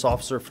Service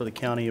Officer for the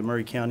county of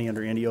Murray County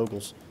under Andy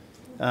Ogles.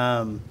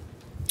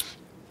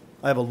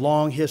 I have a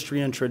long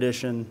history and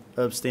tradition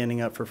of standing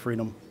up for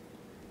freedom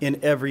in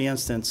every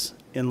instance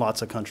in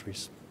lots of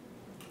countries.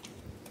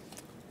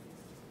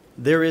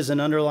 There is an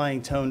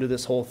underlying tone to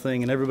this whole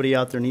thing, and everybody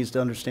out there needs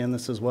to understand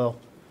this as well.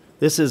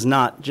 This is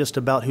not just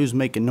about who's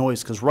making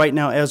noise, because right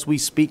now, as we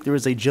speak, there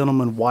is a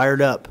gentleman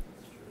wired up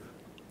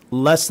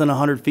less than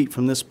 100 feet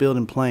from this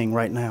building playing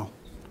right now.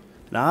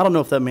 Now, I don't know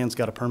if that man's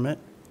got a permit.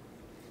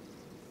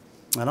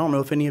 I don't know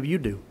if any of you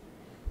do.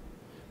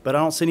 But I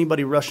don't see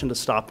anybody rushing to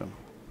stop him.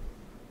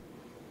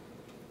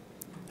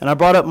 And I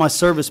brought up my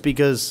service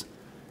because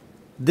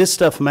this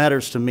stuff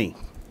matters to me.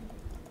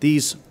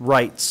 These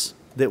rights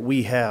that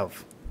we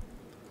have.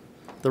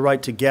 The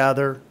right to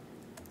gather,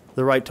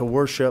 the right to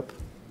worship.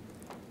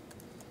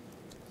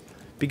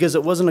 Because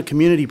it wasn't a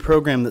community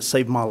program that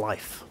saved my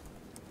life.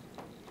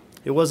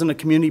 It wasn't a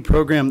community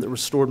program that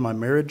restored my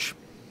marriage.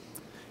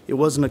 It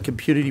wasn't a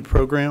community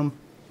program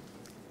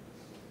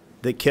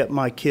that kept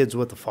my kids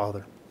with the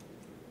Father.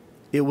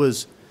 It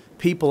was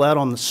people out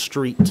on the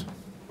street,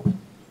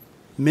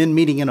 men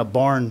meeting in a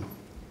barn,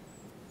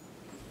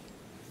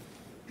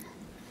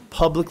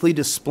 publicly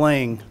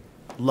displaying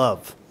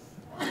love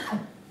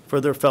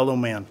for their fellow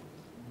man.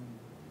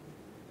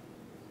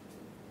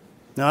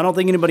 Now, I don't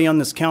think anybody on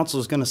this council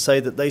is going to say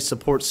that they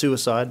support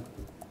suicide,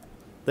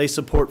 they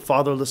support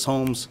fatherless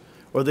homes,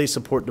 or they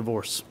support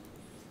divorce.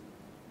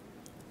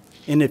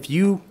 And if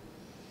you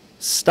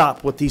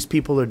stop what these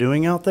people are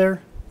doing out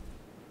there,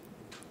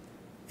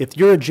 if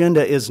your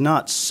agenda is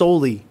not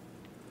solely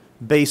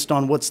based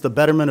on what's the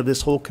betterment of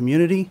this whole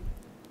community,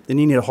 then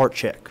you need a heart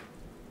check.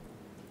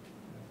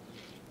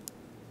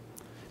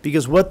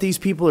 Because what these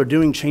people are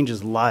doing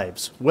changes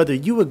lives, whether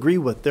you agree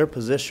with their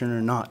position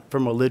or not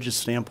from a religious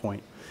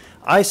standpoint.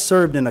 I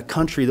served in a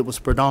country that was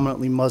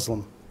predominantly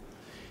Muslim.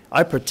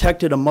 I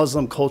protected a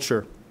Muslim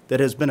culture that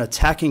has been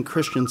attacking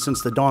Christians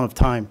since the dawn of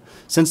time,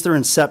 since their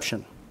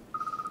inception.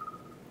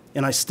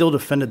 And I still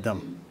defended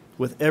them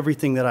with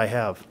everything that I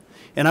have.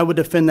 And I would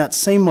defend that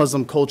same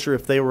Muslim culture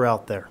if they were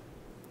out there.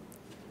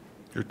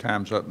 Your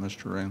time's up,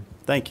 Mr. Wren.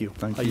 Thank you.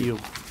 Thank I you.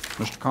 yield.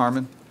 Mr.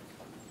 Carmen?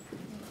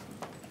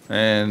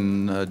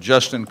 And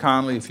Justin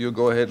Conley, if you'll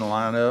go ahead and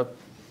line up,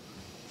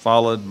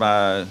 followed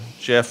by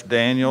Jeff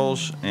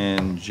Daniels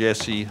and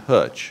Jesse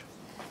Hutch.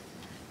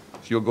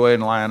 If you'll go ahead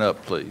and line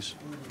up, please.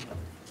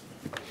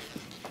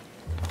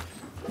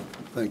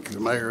 Thank you,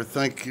 Mayor.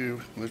 Thank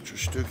you, Mr.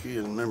 Stuckey,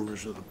 and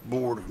members of the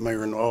Board of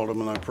Mayor and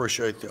Alderman. I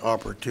appreciate the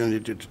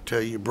opportunity to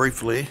tell you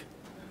briefly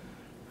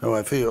how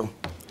I feel.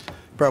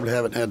 Probably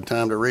haven't had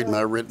time to read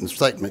my written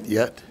statement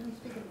yet.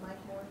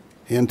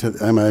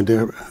 Am I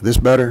this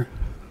better?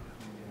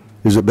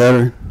 Is it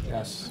better?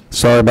 Yes.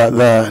 Sorry about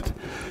that.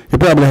 You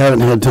probably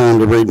haven't had time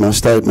to read my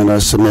statement I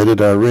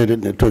submitted. I read it,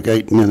 and it took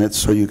 8 minutes,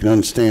 so you can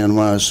understand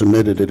why I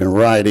submitted it in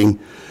writing,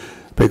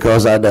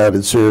 because I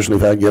doubted seriously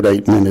if I'd get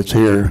 8 minutes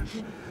here.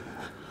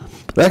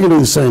 But I can do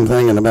the same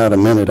thing in about a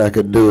minute I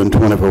could do in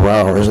 24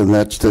 hours, and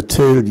that's to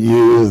tell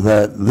you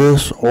that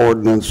this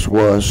ordinance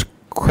was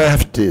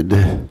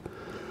crafted,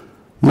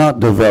 not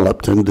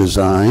developed and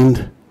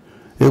designed.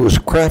 It was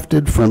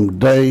crafted from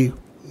day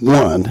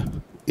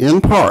one, in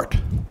part,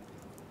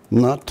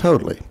 not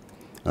totally.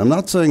 I'm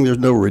not saying there's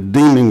no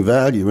redeeming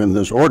value in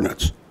this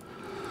ordinance,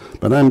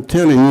 but I'm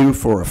telling you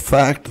for a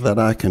fact that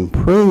I can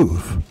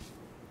prove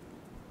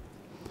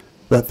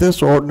that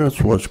this ordinance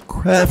was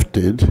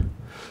crafted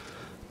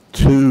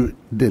to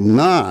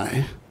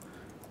deny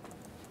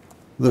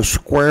the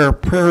square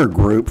prayer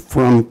group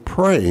from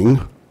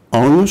praying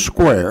on the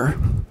square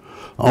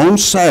on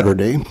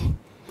Saturday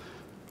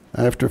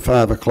after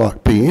 5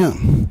 o'clock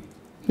p.m.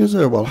 You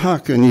say, well, how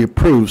can you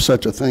prove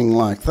such a thing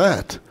like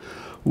that?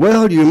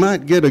 Well, you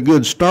might get a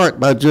good start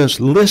by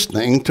just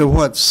listening to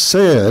what's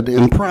said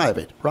in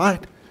private,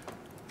 right?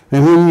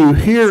 And when you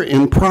hear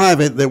in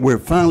private that we're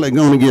finally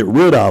going to get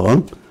rid of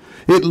them,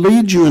 it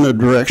leads you in a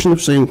direction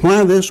of seeing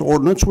why this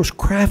ordinance was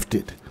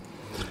crafted.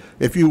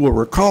 If you will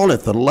recall,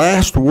 at the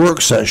last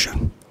work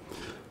session,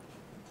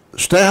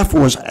 staff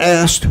was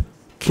asked,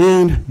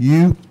 can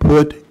you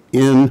put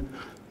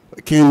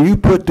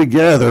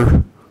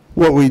together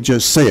what we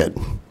just said?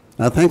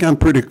 I think I'm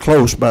pretty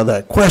close by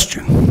that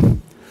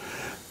question.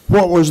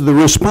 What was the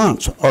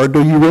response, or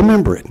do you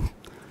remember it?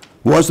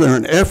 Was there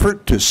an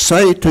effort to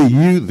say to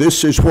you,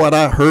 this is what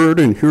I heard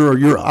and here are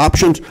your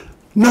options?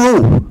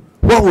 No.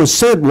 What was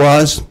said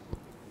was,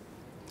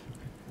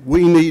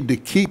 we need to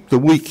keep the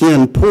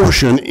weekend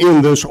portion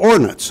in this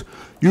ordinance.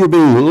 You're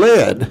being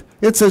led.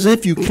 It's as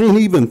if you can't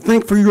even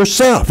think for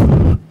yourself.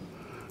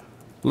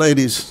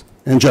 Ladies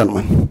and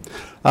gentlemen,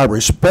 I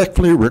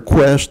respectfully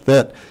request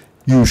that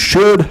you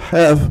should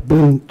have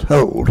been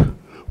told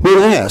when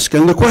asked,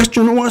 and the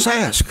question was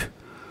asked,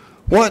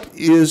 what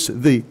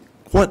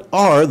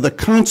are the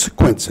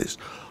consequences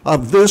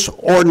of this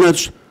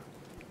ordinance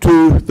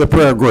to the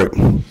prayer group?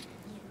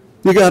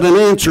 You got an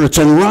answer. It's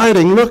in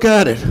writing. Look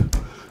at it.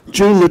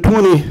 June the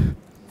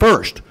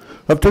 21st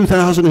of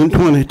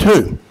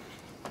 2022.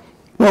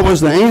 What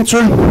was the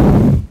answer?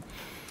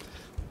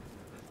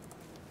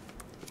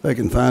 They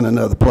can find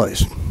another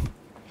place.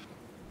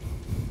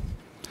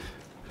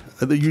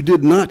 you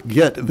did not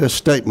get this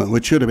statement,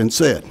 which should have been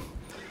said.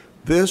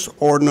 This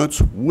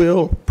ordinance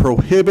will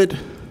prohibit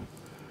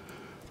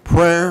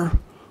prayer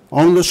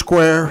on the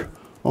square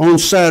on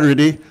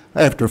Saturday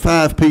after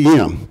 5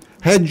 p.m.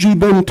 Had you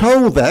been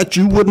told that,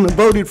 you wouldn't have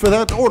voted for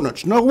that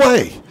ordinance. No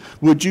way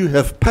would you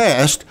have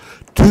passed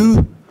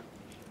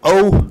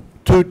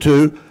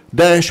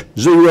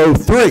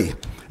 2022-03,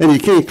 and you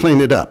can't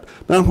clean it up.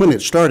 Now, when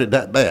it started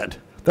that bad,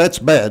 that's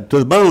bad. To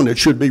the bone, it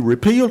should be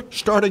repealed,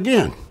 start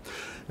again.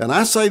 And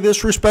I say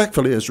this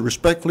respectfully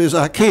as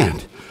I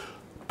can.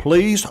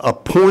 Please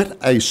appoint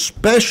a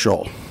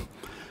special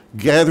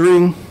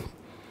gathering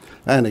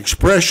and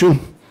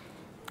expression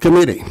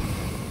committee.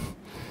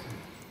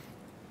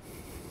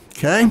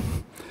 Okay?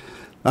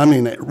 I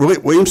mean,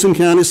 Williamson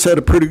County set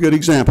a pretty good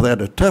example. They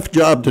had a tough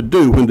job to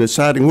do when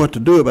deciding what to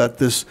do about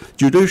this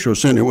judicial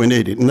center we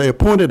needed. And they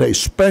appointed a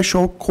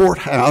special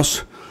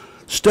courthouse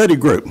study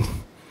group.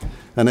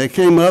 And they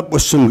came up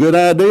with some good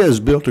ideas,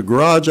 built a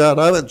garage out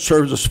of it,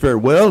 serves us very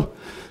well.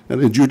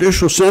 And the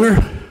judicial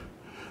center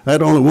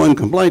had only one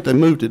complaint. They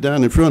moved it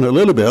down in front of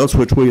Little Bells,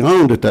 which we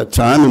owned at that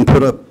time, and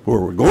put up,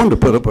 or were going to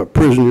put up, a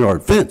prison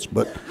yard fence,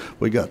 but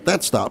we got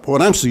that stopped.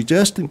 What I'm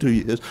suggesting to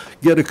you is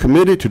get a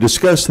committee to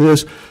discuss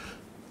this.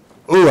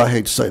 Oh, I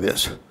hate to say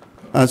this.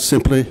 I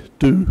simply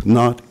do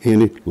not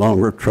any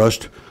longer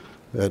trust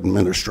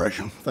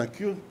administration. Thank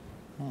you.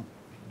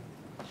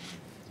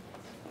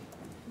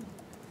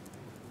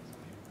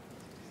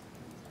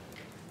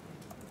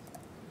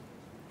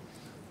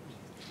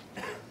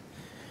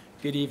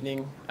 Good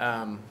evening.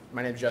 My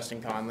name is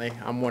Justin Conley.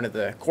 I'm one of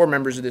the core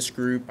members of this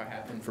group. I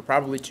have been for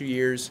probably 2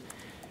 years.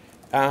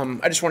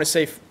 I just want to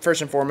say,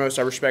 first and foremost,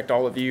 I respect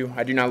all of you.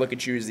 I do not look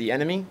at you as the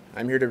enemy.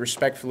 I'm here to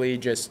respectfully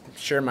just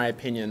share my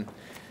opinion,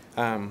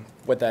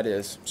 what that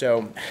is.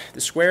 So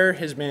the square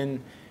has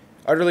been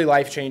utterly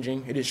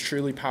life-changing. It is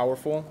truly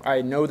powerful.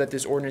 I know that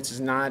this ordinance is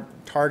not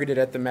targeted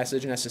at the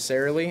message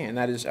necessarily, and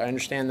that is, I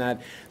understand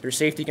that there's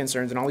safety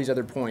concerns and all these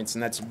other points,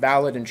 and that's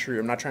valid and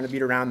true. I'm not trying to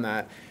beat around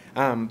that.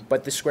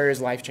 But the square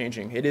is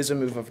life-changing. It is a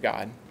move of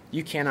God.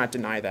 You cannot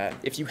deny that.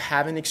 If you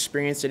haven't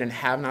experienced it and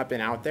have not been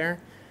out there,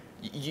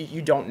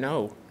 you don't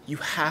know. You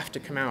have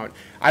to come out.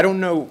 I don't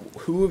know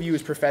who of you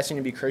is professing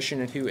to be Christian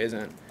and who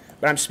isn't,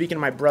 but I'm speaking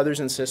to my brothers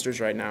and sisters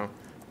right now.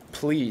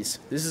 Please,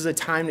 this is a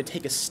time to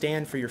take a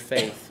stand for your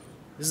faith.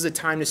 This is a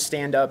time to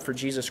stand up for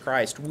Jesus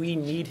Christ. We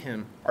need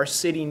him. Our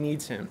city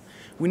needs him.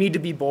 We need to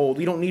be bold.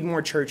 We don't need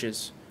more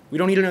churches. We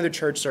don't need another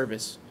church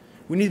service.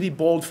 We need to be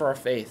bold for our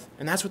faith,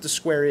 and that's what the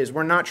square is.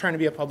 We're not trying to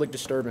be a public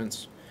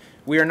disturbance.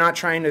 We are not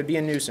trying to be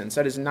a nuisance.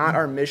 That is not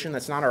our mission.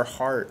 That's not our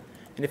heart.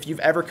 And if you've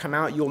ever come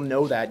out, you'll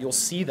know that. You'll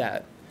see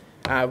that.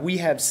 We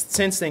have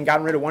since then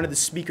gotten rid of one of the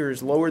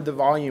speakers, lowered the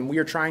volume. We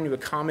are trying to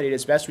accommodate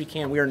as best we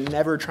can. We are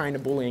never trying to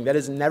bullying. That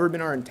has never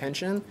been our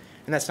intention,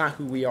 and that's not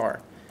who we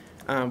are.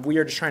 We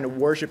are just trying to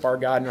worship our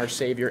God and our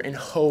Savior and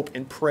hope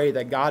and pray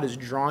that God is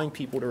drawing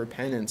people to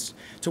repentance,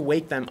 to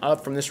wake them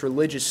up from this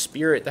religious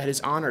spirit that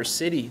is on our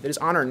city, that is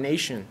on our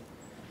nation.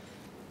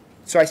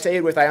 So I say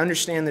it with, I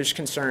understand there's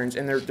concerns,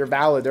 and they're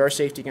valid, there are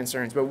safety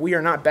concerns, but we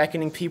are not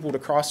beckoning people to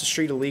cross the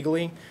street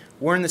illegally.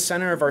 We're in the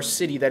center of our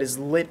city that is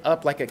lit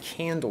up like a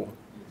candle.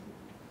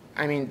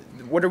 I mean,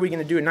 what are we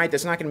going to do at night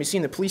that's not going to be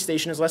seen? The police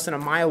station is less than a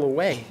mile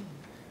away.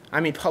 I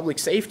mean, public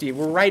safety,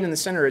 we're right in the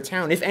center of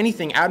town. If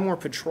anything, add more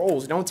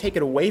patrols. Don't take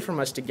it away from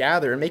us to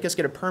gather and make us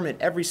get a permit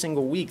every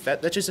single week.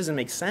 That just doesn't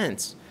make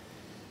sense.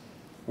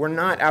 We're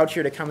not out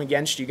here to come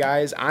against you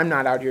guys. I'm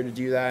not out here to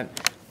do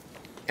that.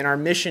 And our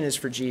mission is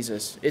for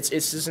Jesus. It's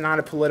just not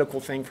a political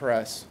thing for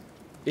us.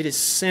 It is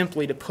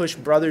simply to push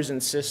brothers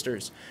and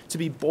sisters to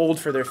be bold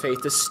for their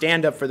faith, to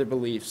stand up for their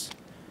beliefs,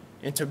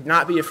 and to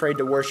not be afraid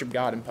to worship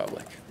God in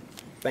public.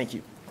 Thank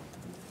you.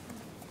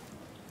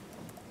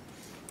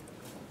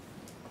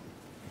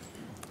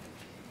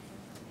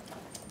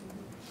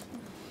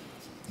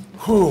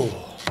 Whew.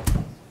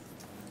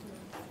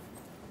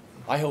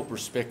 I hope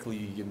respectfully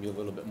you give me a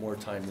little bit more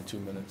time than 2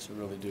 minutes, I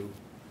really do.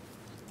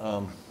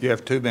 You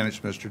have 2 minutes,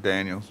 Mr.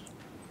 Daniels.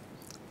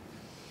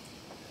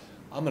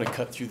 I'm going to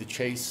cut through the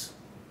chase.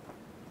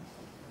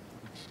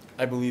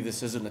 I believe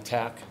this is an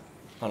attack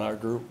on our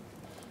group.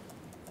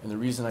 And the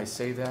reason I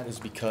say that is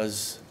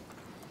because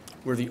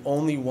we're the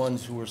only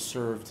ones who were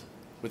served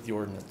with the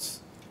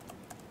ordinance,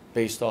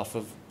 based off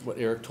of what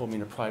Eric told me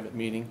in a private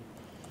meeting.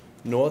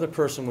 No other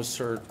person was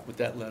served with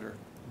that letter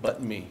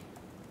but me.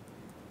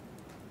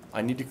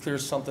 I need to clear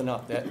something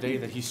up. That day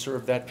that he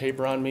served that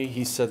paper on me,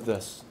 he said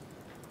this: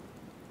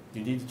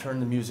 "You need to turn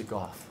the music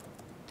off."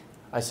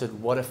 I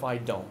said, "What if I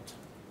don't?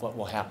 What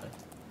will happen?"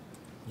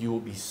 "You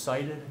will be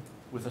cited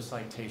with a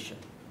citation."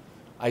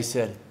 I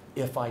said,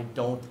 "If I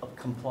don't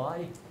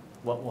comply,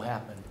 what will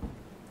happen?"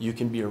 "You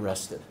can be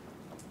arrested."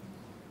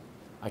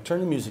 I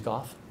turned the music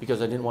off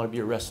because I didn't want to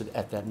be arrested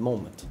at that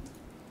moment.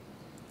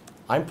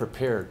 I'm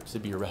prepared to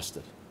be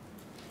arrested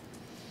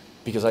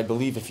because I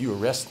believe if you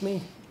arrest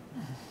me,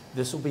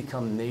 this will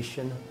become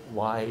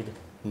nationwide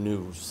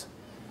news.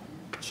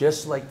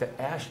 Just like the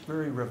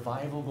Ashbury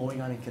revival going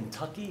on in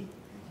Kentucky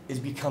is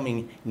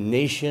becoming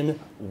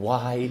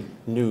nationwide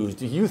news.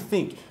 Do you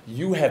think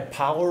you have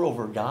power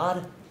over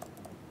God?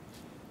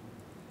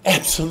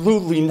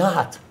 Absolutely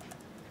not.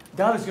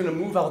 God is going to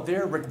move out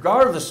there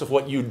regardless of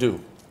what you do,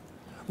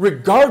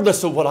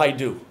 regardless of what I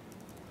do.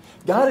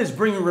 God is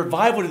bringing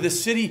revival to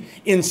this city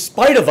in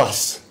spite of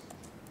us,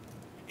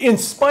 in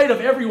spite of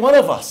every one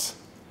of us.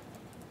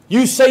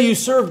 You say you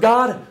serve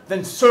God,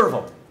 then serve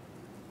Him.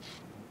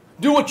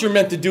 Do what you're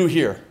meant to do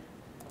here.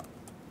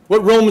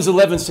 What Romans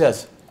 11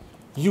 says,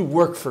 you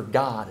work for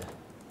God,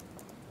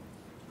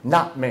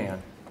 not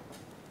man.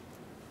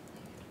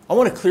 I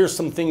want to clear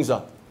some things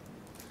up.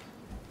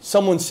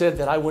 Someone said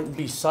that I wouldn't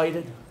be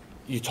cited.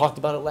 You talked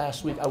about it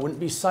last week. I wouldn't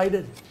be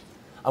cited.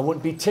 I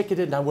wouldn't be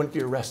ticketed, and I wouldn't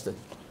be arrested.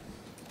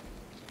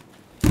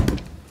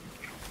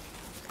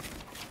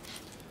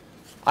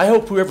 I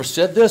hope whoever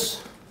said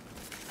this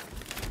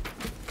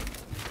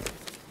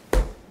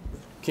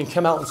can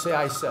come out and say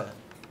I said it.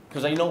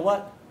 Because you know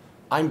what?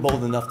 I'm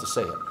bold enough to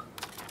say it.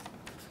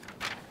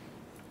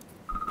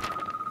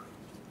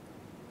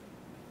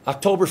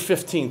 October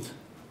 15th,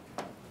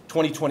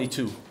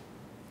 2022.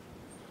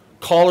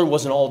 Caller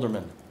was an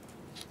alderman.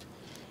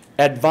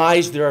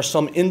 Advised there are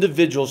some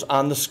individuals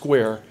on the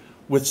square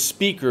with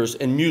speakers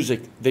and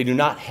music. They do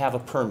not have a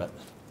permit.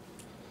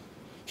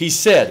 He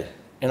said,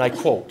 and I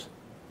quote,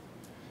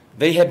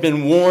 "They have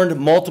been warned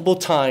multiple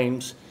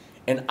times,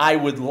 and I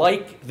would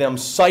like them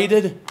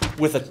cited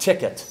with a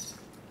ticket."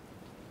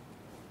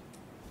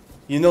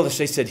 You notice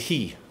they said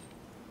he.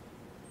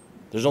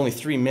 There's only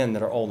 3 men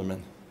that are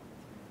aldermen.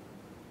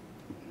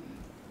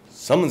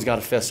 Someone's got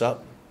to fess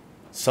up.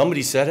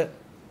 Somebody said it.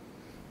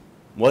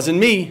 Wasn't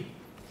me.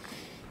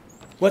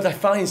 What I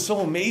find so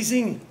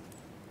amazing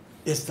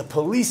is the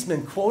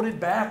policeman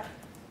quoted back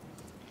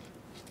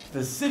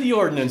the city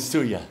ordinance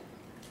to you,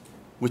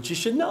 which you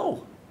should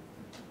know.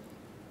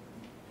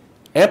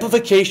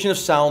 Amplification of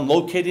sound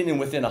located in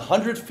within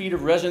 100 feet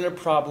of resident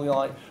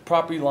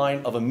property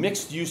line of a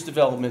mixed-use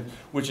development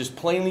which is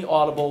plainly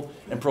audible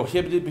and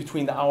prohibited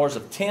between the hours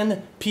of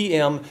 10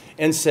 p.m.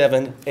 and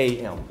 7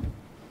 a.m.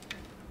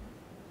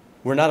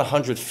 We're not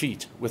 100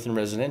 feet within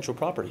residential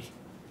property.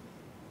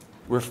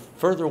 We're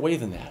further away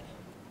than that.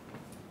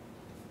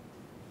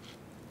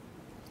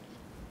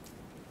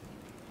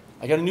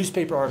 I got a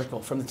newspaper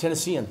article from the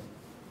Tennessean.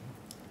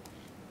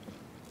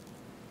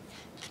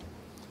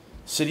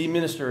 City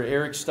Minister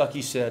Eric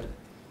Stuckey said,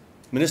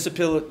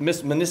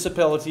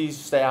 municipality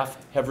staff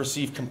have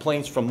received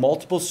complaints from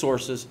multiple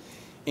sources,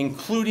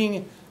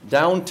 including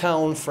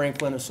Downtown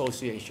Franklin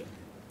Association.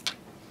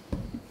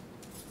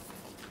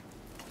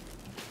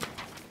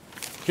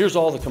 Here's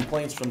all the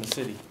complaints from the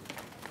city.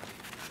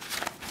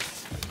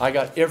 I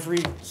got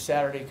every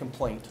Saturday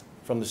complaint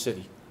from the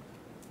city.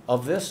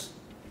 Of this,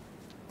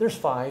 there's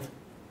 5.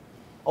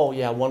 Oh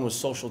yeah, one was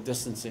social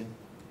distancing.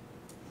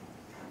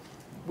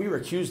 We were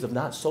accused of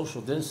not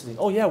social distancing.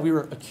 Oh yeah, we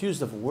were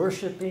accused of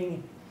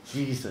worshiping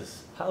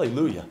Jesus.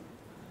 Hallelujah.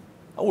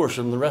 I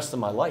worship him the rest of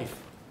my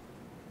life.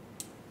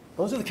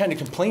 Those are the kind of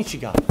complaints you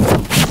got.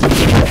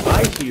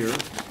 I hear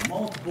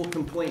multiple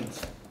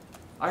complaints.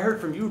 I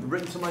heard from you,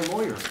 written to my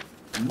lawyer.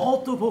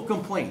 Multiple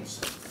complaints.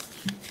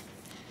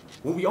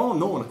 Well, we all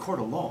know in a court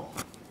of law,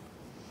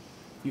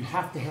 you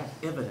have to have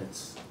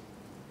evidence.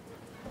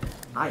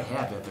 I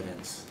have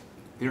evidence.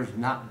 There's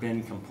not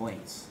been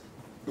complaints.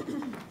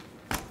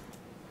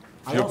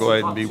 You'll go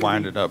ahead and be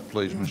winded up,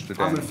 please, Mr. Daniels.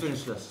 I'm going to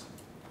finish this.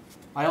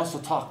 I also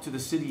talked to the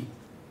city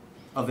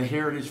of the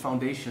Heritage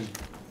Foundation,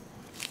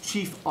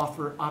 Chief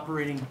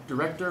Operating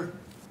Director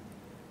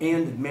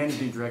and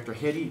Managing Director,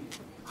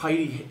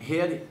 Heidi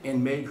Head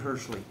and Meg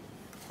Hershey.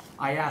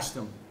 I asked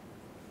them,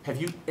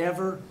 have you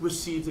ever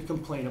received a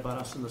complaint about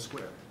us in the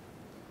square?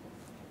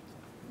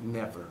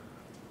 Never. It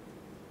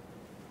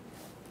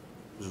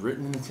was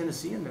written in the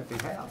Tennessean that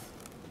they have.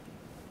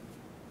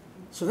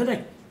 So then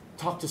I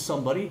talked to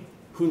somebody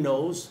who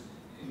knows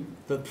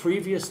the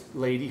previous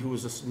lady who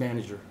was a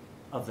manager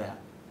of that.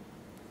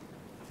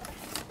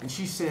 And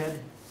she said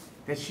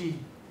that she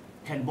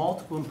had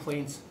multiple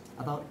complaints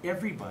about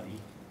everybody,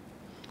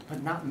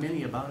 but not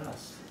many about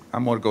us.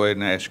 I'm going to go ahead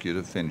and ask you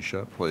to finish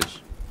up, please.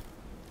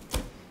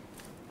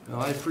 Now,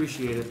 I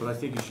appreciate it, but I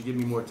think you should give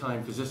me more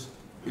time because this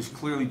has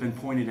clearly been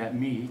pointed at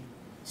me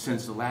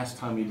since the last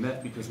time we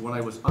met, because when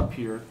I was up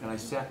here and I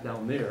sat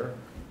down there,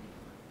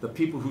 the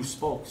people who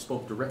spoke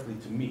directly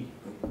to me.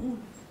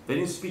 They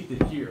didn't speak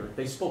to here,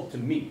 they spoke to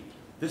me.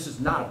 This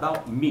is not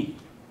about me.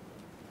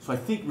 So I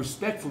think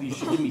respectfully you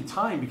should give me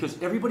time,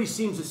 because everybody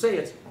seems to say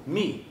it's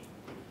me.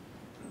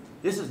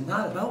 This is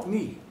not about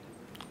me.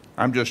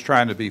 I'm just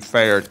trying to be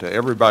fair to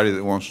everybody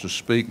that wants to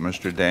speak,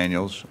 Mr.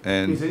 Daniels,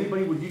 and Is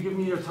anybody, would you give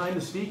me your time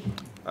to speak?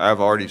 I've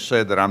already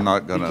said that I'm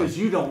not going Because to.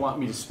 you don't want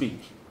me to speak.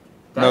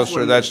 No, That's sir,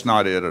 what it that's is.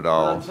 not it at And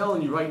all. I'm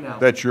telling you right now.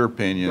 That's your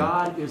opinion.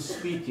 God is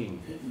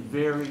speaking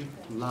very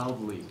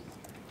loudly.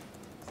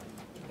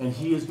 And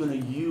he is going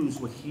to use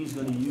what he's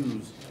going to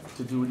use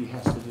to do what he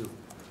has to do.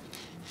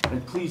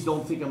 And please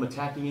don't think I'm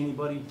attacking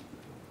anybody,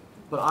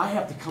 but I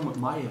have to come with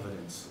my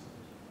evidence.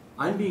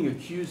 I'm being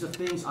accused of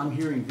things. I'm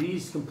hearing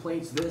these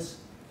complaints, this.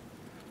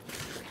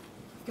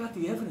 You've got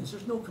the evidence,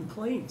 there's no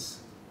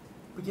complaints.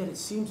 But yet it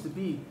seems to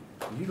be,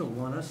 you don't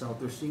want us out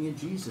there singing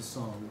Jesus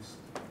songs.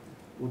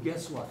 Well,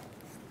 guess what?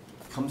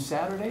 Come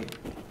Saturday,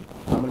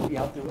 I'm going to be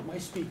out there with my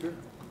speaker,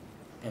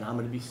 and I'm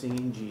going to be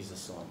singing Jesus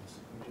songs,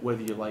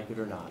 whether you like it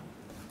or not.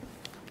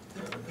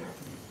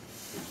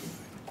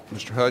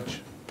 Mr.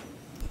 Hutch?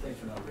 Thanks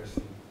for not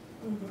listening.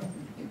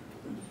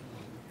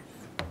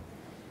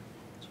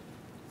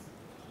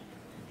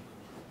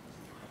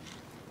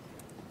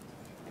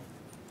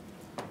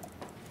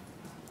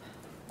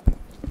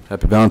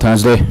 Happy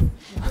Valentine's Day.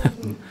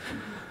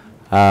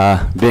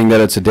 Being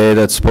that it's a day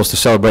that's supposed to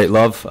celebrate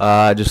love,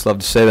 I just love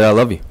to say that I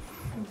love you.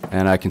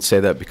 And I can say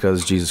that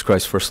because Jesus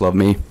Christ first loved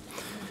me.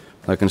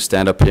 I'm not going to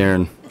stand up here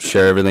and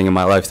share everything in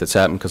my life that's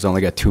happened because I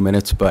only got 2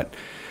 minutes, but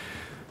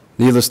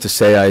needless to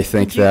say, I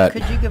think that...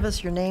 Could you give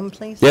us your name,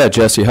 please? Yeah,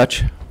 Jesse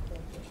Hutch.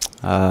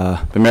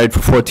 Been married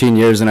for 14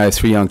 years and I have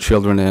 3 young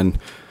children, and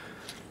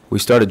we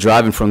started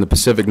driving from the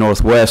Pacific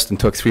Northwest and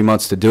took 3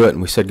 months to do it.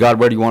 And we said, God,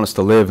 where do you want us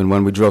to live? And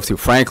when we drove through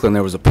Franklin,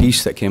 there was a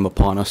peace that came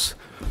upon us.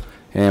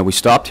 And we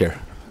stopped here.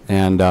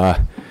 And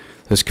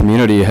this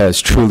community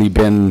has truly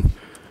been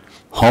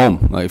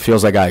home. Like, it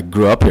feels like I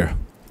grew up here,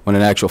 when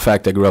in actual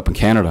fact I grew up in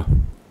Canada.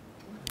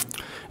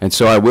 And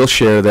so I will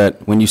share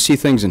that when you see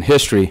things in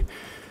history,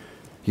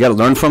 you got to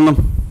learn from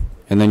them.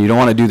 And then you don't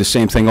want to do the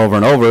same thing over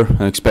and over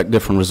and expect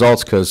different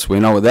results, because we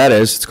know what that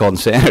is. It's called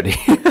insanity.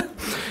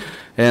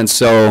 And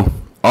so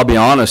I'll be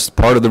honest,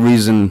 part of the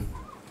reason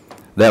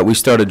that we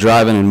started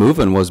driving and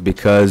moving was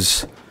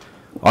because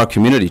our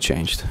community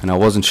changed, and I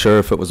wasn't sure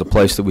if it was a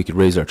place that we could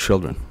raise our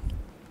children.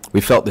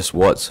 We felt this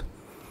was,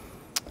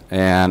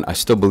 and I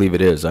still believe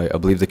it is. I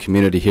believe the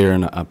community here,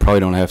 and I probably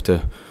don't have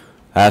to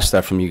ask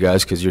that from you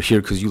guys because you're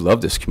here because you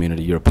love this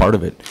community. You're a part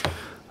of it.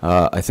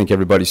 I think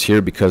everybody's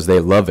here because they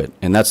love it,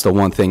 and that's the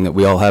one thing that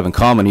we all have in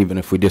common, even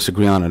if we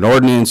disagree on an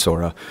ordinance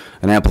or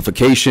an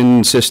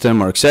amplification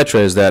system or et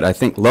cetera, is that I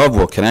think love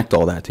will connect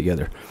all that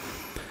together.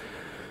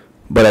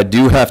 But I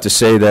do have to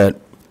say that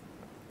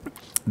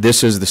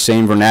this is the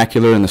same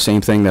vernacular and the same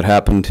thing that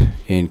happened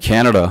in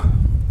Canada,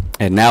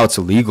 and now it's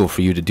illegal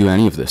for you to do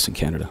any of this in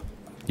Canada.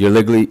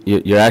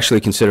 You're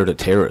actually considered a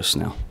terrorist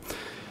now.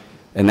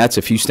 And that's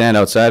if you stand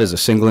outside as a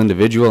single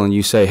individual and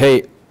you say,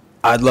 hey,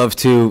 I'd love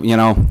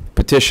to,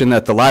 petition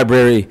that the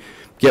library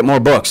get more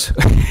books.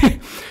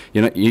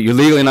 You're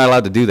legally not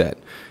allowed to do that.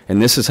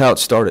 And this is how it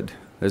started.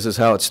 This is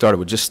how it started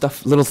with just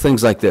little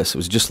things like this. It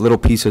was just little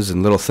pieces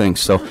and little things.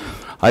 So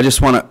I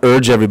just want to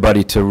urge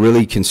everybody to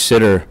really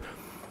consider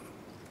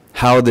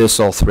how this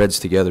all threads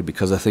together,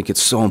 because I think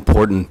it's so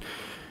important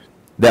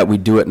that we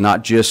do it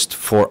not just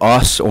for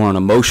us or an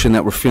emotion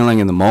that we're feeling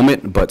in the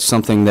moment, but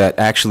something that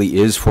actually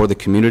is for the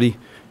community.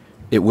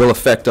 It will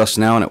affect us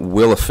now, and it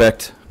will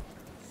affect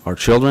our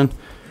children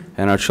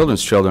and our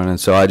children's children. And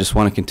so I just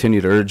want to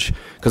continue to urge,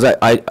 because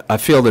I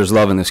feel there's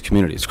love in this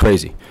community. It's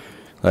crazy.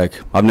 Like,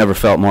 I've never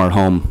felt more at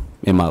home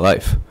in my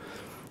life.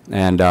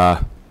 And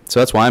so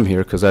that's why I'm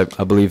here, because I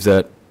believe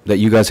that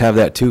you guys have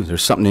that too.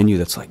 There's something in you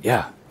that's like,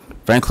 yeah,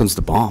 Franklin's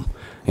the bomb.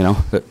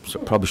 So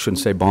probably shouldn't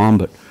say bomb,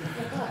 but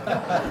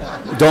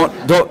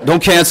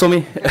don't cancel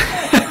me.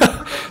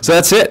 So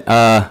that's it.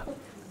 I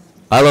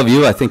love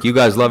you. I think you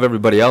guys love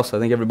everybody else. I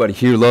think everybody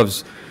here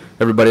loves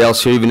everybody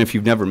else here, even if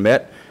you've never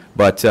met.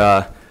 But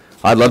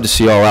I'd love to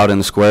see you all out in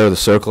the square or the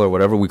circle or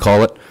whatever we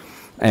call it,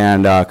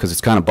 and because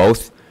it's kind of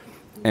both.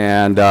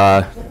 And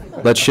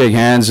let's shake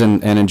hands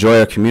and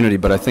enjoy our community.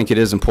 But I think it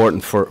is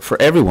important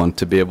for everyone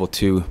to be able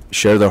to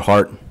share their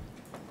heart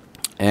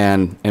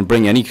and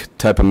bring any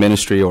type of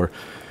ministry or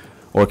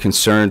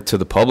concern to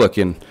the public.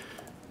 And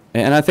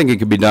I think it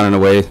could be done in a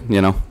way,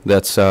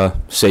 that's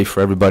safe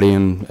for everybody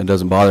and it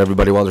doesn't bother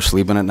everybody while they're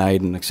sleeping at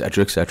night, and et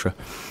cetera, et cetera.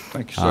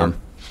 Thank you, sir.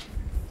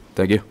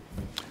 Thank you.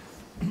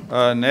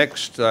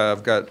 Next,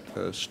 I've got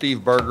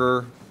Steve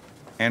Berger,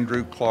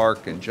 Andrew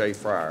Clark, and Jay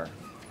Fryer.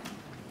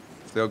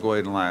 If they'll go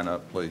ahead and line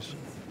up, please.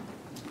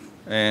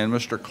 And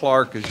Mr.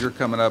 Clark, as you're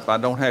coming up, I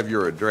don't have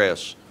your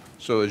address,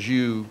 so as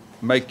you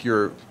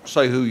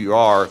say who you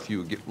are, if you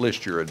would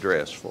list your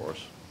address for us.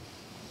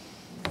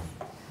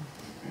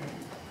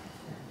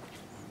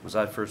 Was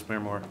I first, Mayor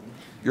Moore?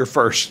 You're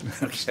first.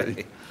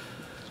 Okay.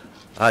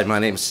 Hi, my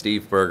name's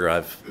Steve Berger.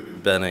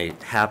 I've been a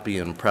happy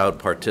and proud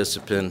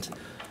participant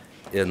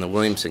in the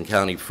Williamson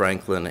County,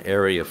 Franklin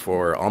area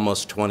for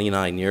almost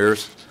 29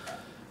 years.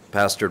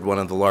 Pastored one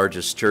of the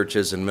largest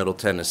churches in Middle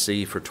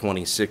Tennessee for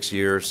 26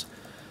 years.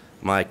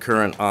 My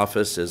current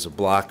office is a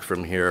block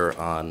from here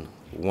on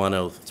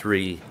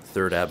 103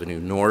 3rd Avenue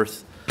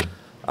North.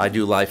 I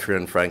do life here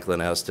in Franklin,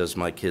 as does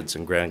my kids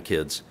and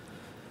grandkids.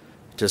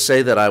 To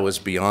say that I was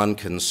beyond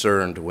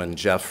concerned when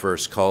Jeff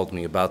first called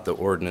me about the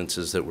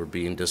ordinances that were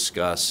being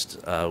discussed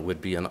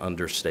would be an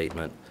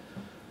understatement.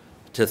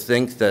 To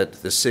think that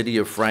the city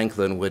of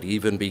Franklin would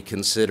even be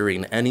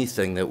considering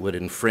anything that would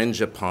infringe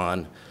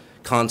upon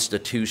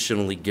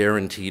constitutionally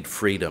guaranteed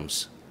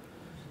freedoms.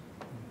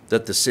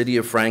 That the city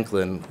of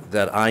Franklin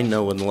that I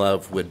know and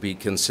love would be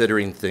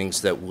considering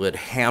things that would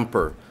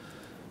hamper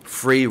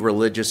free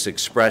religious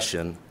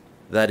expression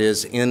that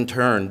is in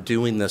turn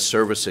doing this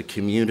service a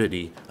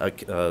community,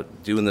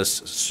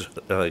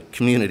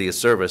 community a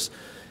service,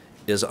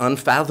 is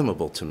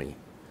unfathomable to me.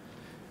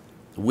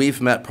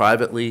 We've met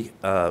privately.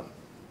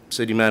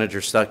 City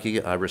Manager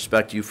Stuckey, I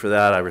respect you for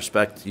that. I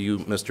respect you,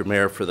 Mr.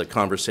 Mayor, for the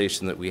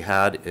conversation that we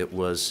had. It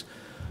was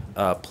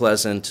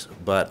pleasant,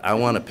 but I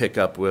want to pick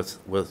up with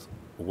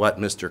what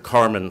Mr.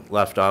 Carmen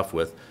left off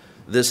with.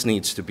 This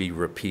needs to be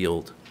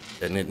repealed,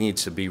 and it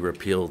needs to be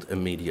repealed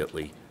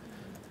immediately.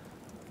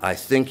 I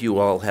think you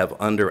all have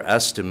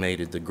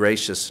underestimated the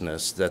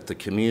graciousness that the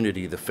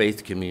community, the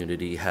faith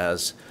community,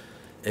 has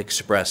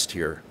expressed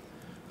here.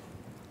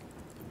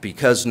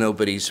 Because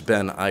nobody's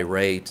been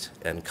irate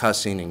and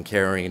cussing and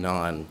carrying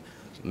on,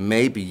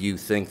 maybe you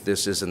think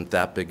this isn't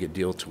that big a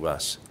deal to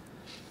us.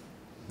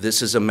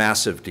 This is a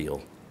massive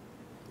deal.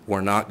 We're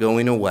not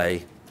going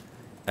away,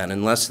 and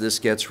unless this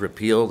gets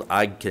repealed,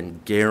 I can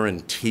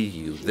guarantee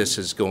you this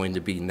is going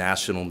to be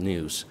national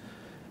news.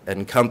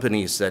 And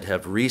companies that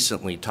have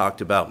recently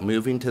talked about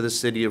moving to the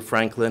city of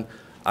Franklin,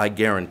 I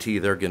guarantee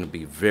they're going to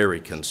be very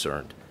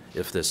concerned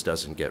if this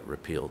doesn't get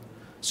repealed.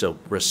 So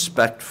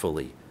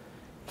respectfully,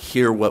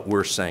 hear what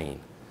we're saying.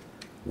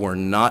 We're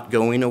not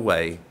going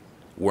away.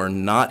 We're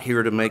not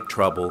here to make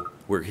trouble.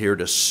 We're here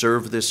to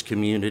serve this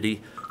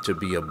community, to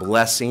be a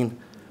blessing,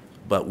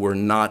 but we're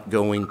not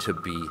going to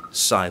be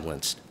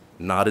silenced.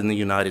 Not in the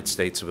United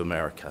States of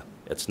America.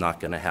 It's not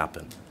going to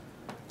happen.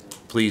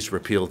 Please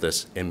repeal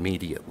this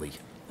immediately.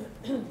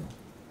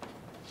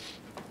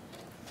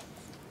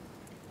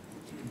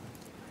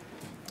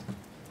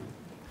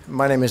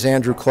 My name is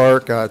Andrew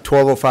Clark,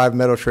 1205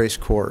 Meadow Trace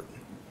Court,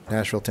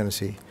 Nashville,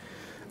 Tennessee.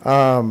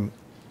 I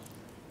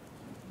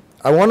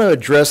want to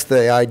address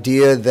the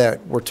idea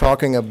that we're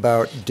talking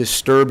about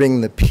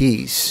disturbing the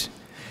peace.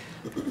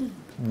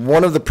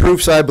 One of the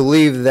proofs I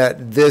believe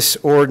that this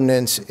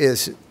ordinance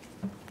is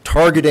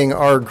targeting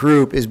our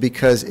group is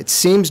because it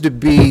seems to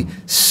be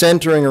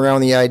centering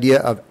around the idea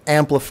of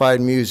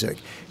amplified music.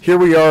 Here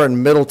we are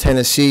in Middle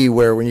Tennessee,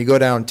 where when you go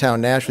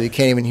downtown Nashville, you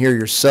can't even hear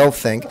yourself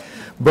think.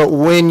 But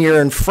when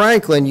you're in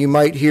Franklin, you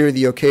might hear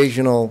the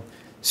occasional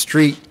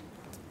street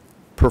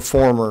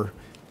performer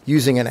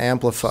using an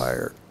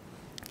amplifier.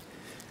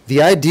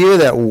 The idea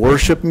that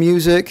worship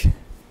music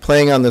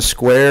playing on the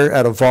square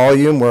at a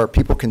volume where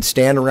people can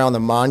stand around the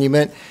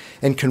monument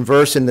and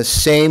converse in the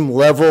same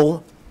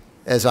level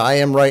as I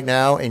am right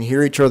now and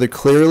hear each other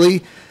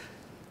clearly,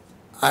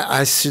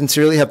 I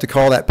sincerely have to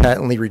call that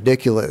patently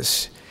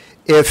ridiculous.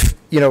 If,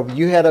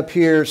 you had up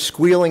here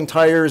squealing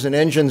tires and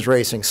engines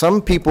racing,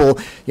 some people,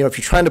 if you're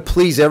trying to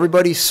please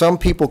everybody, some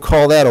people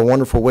call that a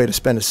wonderful way to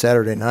spend a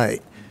Saturday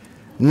night.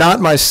 Not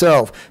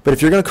myself, but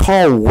if you're going to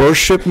call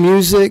worship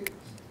music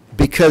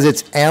because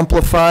it's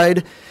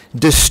amplified,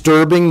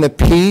 disturbing the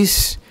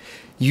peace,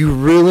 you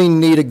really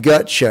need a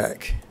gut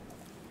check,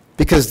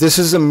 because this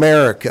is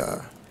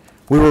America.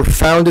 We were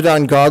founded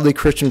on godly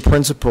Christian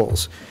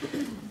principles.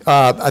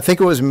 I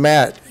think it was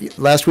Matt,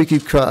 last week you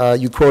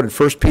quoted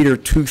 1 Peter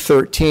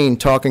 2:13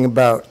 talking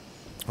about,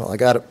 well, I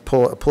got it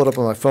pull it up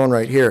on my phone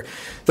right here.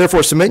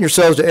 Therefore, submit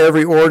yourselves to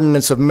every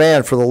ordinance of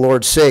man for the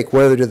Lord's sake,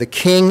 whether to the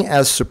king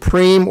as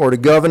supreme or to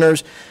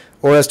governors,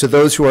 or as to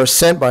those who are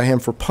sent by him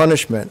for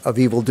punishment of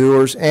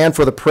evildoers and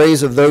for the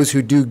praise of those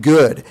who do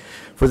good.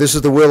 For this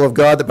is the will of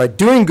God, that by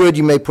doing good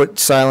you may put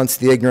silence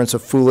the ignorance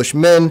of foolish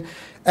men,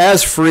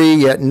 as free,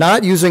 yet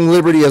not using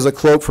liberty as a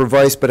cloak for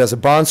vice, but as a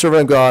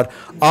bondservant of God.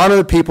 Honor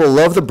the people,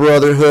 love the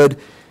brotherhood,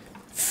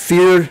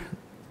 fear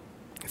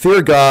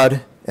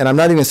God, and I'm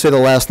not even going to say the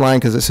last line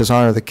because it says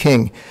honor the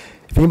king.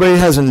 If anybody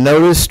hasn't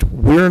noticed,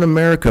 we're in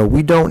America.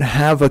 We don't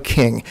have a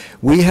king.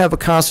 We have a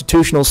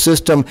constitutional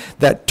system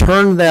that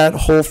turned that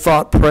whole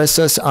thought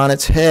process on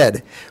its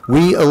head.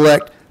 We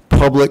elect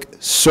public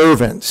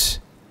servants.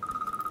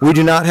 We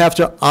do not have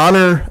to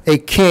honor a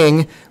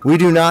king. We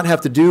do not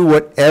have to do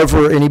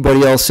whatever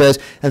anybody else says.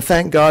 And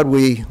thank God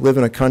we live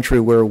in a country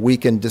where we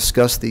can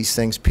discuss these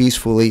things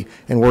peacefully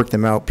and work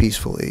them out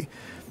peacefully.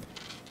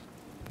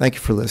 Thank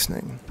you for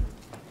listening.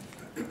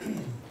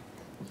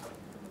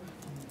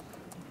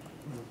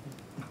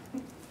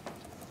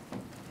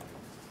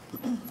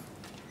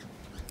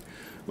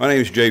 My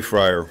name is Jay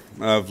Fryer.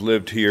 I've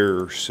lived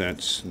here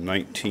since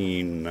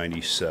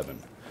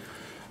 1997.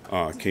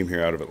 Came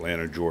here out of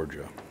Atlanta,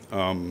 Georgia.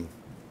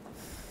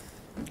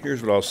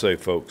 Here's what I'll say,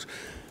 folks.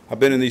 I've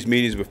been in these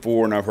meetings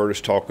before, and I've heard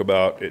us talk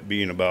about it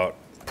being about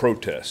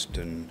protest,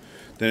 and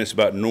then it's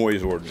about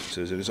noise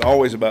ordinances, and it's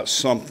always about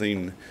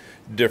something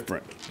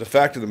different. The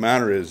fact of the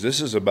matter is,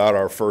 this is about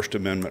our First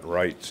Amendment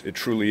rights. It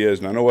truly is,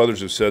 and I know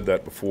others have said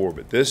that before,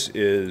 but this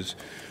is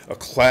a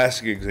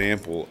classic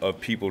example of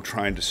people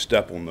trying to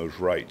step on those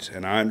rights.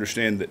 And I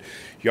understand that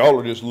y'all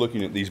are just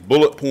looking at these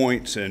bullet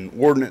points and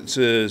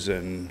ordinances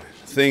and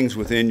things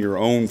within your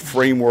own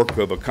framework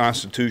of a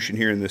constitution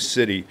here in this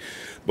city,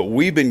 but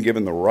we've been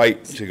given the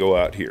right to go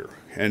out here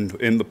and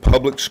in the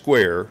public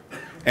square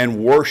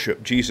and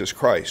worship Jesus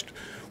Christ.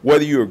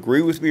 Whether you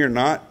agree with me or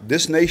not,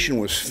 this nation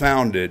was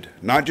founded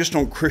not just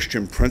on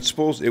Christian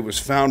principles, it was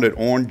founded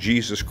on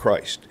Jesus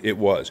Christ. It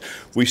was.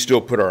 We still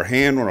put our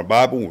hand on a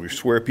Bible when we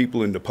swear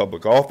people into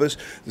public office.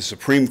 The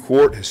Supreme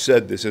Court has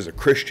said this is a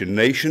Christian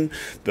nation.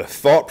 The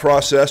thought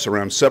process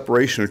around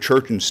separation of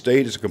church and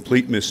state is a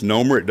complete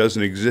misnomer. It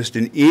doesn't exist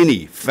in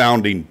any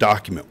founding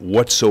document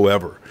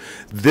whatsoever.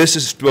 This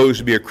is supposed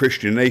to be a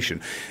Christian nation.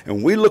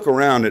 And we look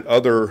around at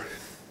other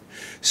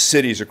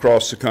cities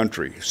across the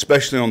country,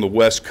 especially on the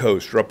West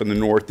Coast or up in the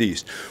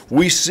Northeast.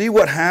 We see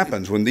what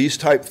happens when these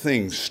type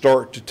things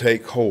start to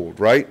take hold,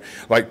 right?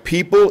 Like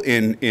people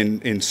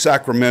in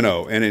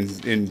Sacramento and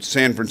in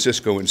San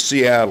Francisco and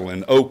Seattle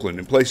and Oakland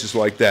and places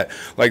like that,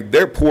 like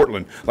they're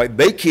Portland, like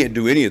they can't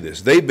do any of this.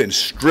 They've been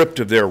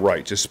stripped of their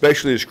rights,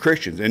 especially as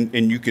Christians.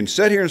 And you can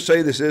sit here and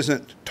say this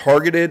isn't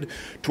targeted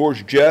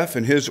towards Jeff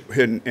and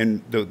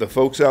the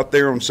folks out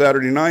there on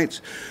Saturday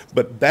nights,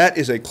 but that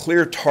is a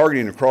clear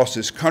targeting across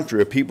this country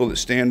of people that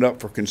stand up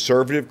for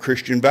conservative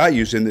Christian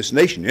values in this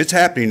nation. It's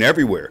happening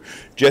everywhere.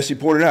 Jesse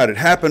pointed out it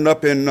happened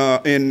up in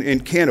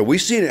Canada.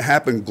 We've seen it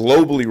happen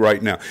globally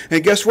right now.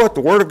 And guess what?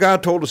 The Word of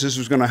God told us this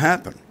was going to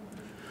happen.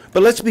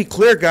 But let's be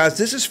clear, guys,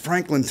 this is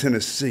Franklin,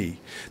 Tennessee.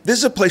 This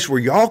is a place where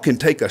y'all can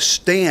take a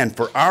stand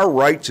for our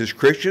rights as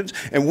Christians,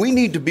 and we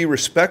need to be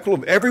respectful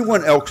of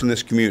everyone else in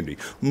this community.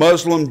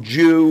 Muslim,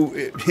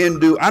 Jew,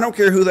 Hindu, I don't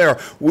care who they are.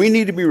 We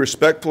need to be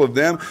respectful of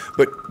them,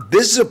 but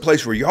this is a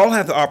place where y'all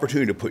have the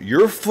opportunity to put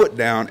your foot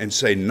down and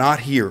say,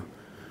 not here.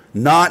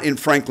 Not in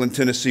Franklin,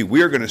 Tennessee.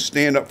 We are going to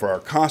stand up for our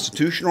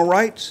constitutional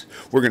rights.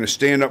 We're going to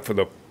stand up for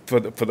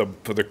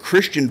the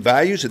Christian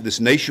values that this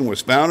nation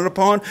was founded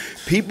upon.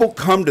 People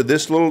come to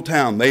this little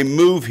town. They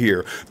move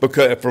here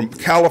because from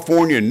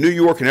California and New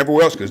York and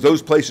everywhere else, because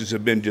those places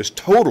have been just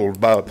totaled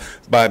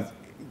by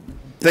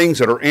things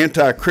that are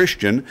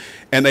anti-Christian,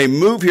 and they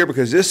move here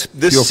because this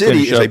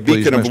city is a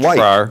beacon of light.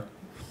 Pryor.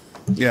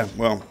 Yeah,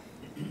 well,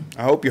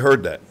 I hope you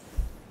heard that.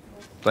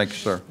 Thank you,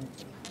 sir.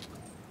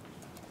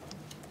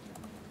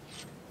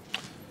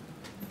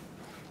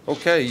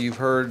 Okay, you've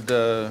heard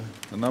a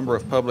number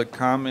of public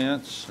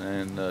comments,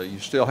 and you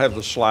still have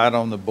the slide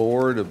on the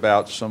board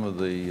about some of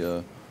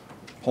the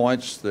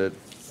points that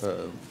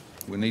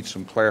we need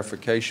some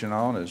clarification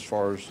on as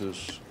far as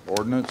this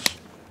ordinance.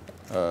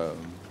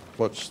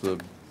 What's the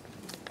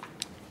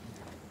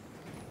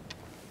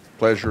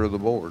pleasure of the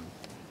board?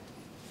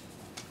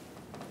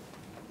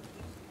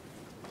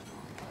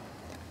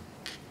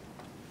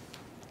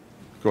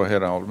 Go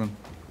ahead, Alderman.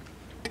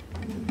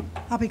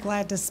 I'll be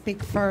glad to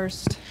speak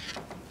first.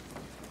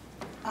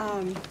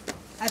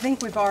 I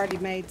think we've already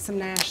made some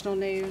national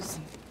news.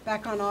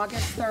 Back on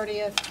August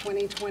 30th,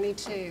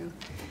 2022,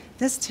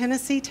 this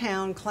Tennessee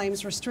town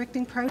claims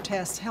restricting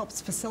protests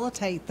helps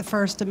facilitate the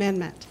First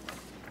Amendment.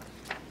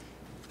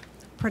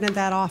 Printed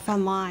that off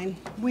online.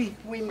 We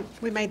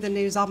made the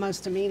news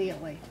almost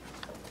immediately.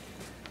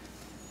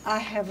 I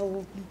have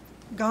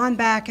gone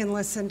back and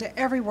listened to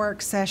every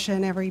work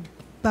session, every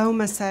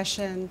BOMA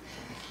session,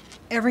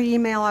 every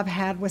email I've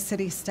had with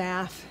city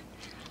staff.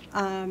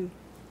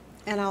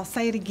 And I'll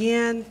say it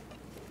again,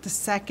 the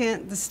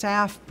second the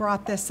staff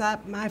brought this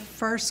up, my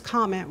first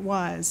comment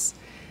was,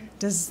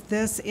 does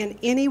this in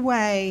any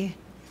way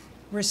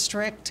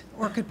restrict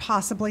or could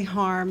possibly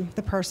harm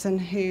the person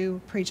who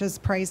preaches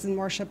praise and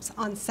worships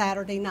on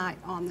Saturday night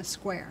on the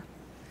square?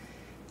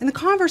 And the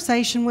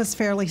conversation was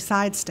fairly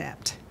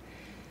sidestepped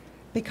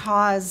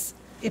because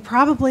it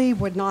probably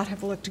would not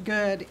have looked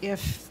good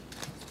if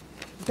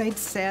they'd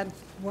said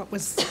what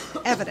was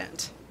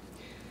evident.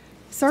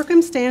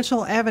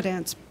 Circumstantial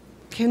evidence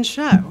can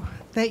show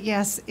that,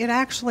 yes, it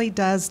actually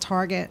does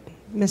target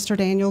Mr.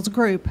 Daniels'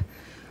 group.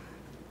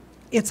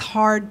 It's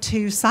hard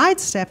to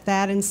sidestep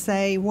that and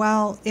say,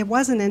 well, it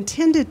wasn't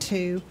intended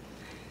to,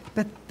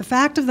 but the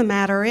fact of the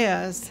matter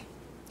is,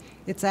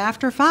 it's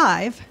after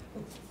 5,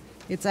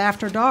 it's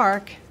after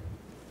dark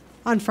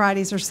on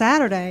Fridays or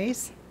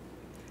Saturdays,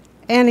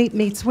 and it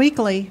meets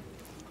weekly,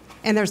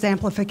 and there's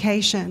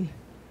amplification.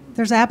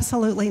 There's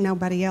absolutely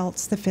nobody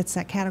else that fits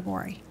that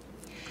category.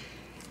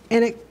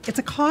 And it's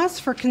a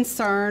cause for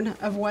concern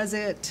of, was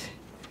it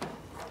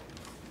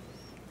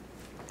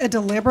a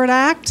deliberate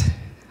act?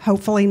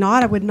 Hopefully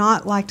not. I would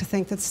not like to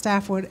think that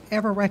staff would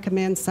ever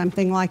recommend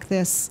something like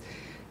this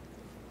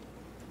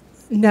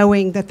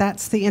knowing that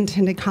that's the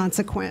intended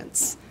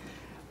consequence.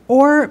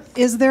 Or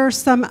is there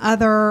some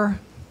other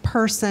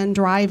person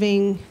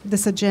driving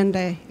this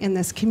agenda in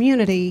this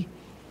community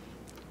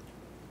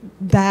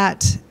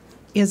that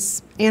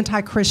is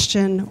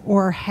anti-Christian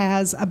or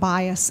has a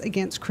bias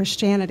against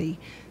Christianity?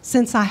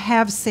 Since I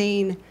have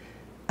seen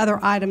other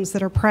items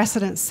that are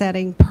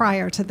precedent-setting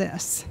prior to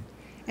this.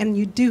 And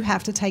you do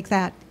have to take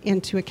that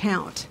into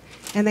account.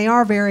 And they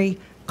are very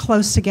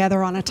close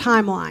together on a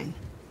timeline.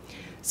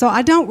 So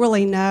I don't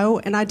really know,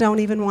 and I don't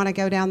even want to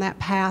go down that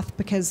path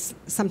because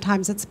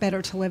sometimes it's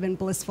better to live in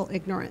blissful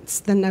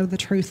ignorance than know the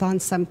truth on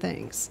some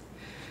things.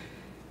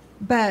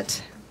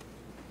 But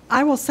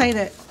I will say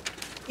that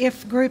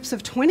if groups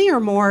of 20 or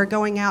more are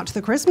going out to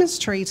the Christmas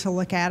tree to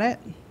look at it,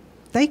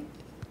 they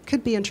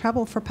could be in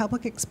trouble for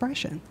public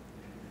expression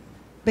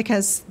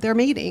because they're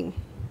meeting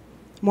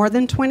more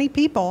than 20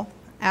 people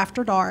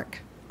after dark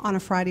on a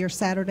Friday or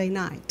Saturday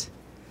night.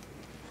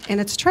 And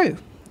it's true.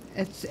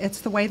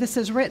 It's the way this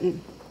is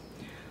written.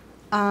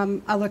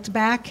 I looked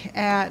back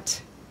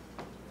at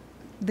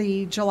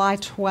the July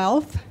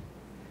 12th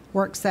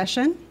work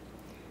session.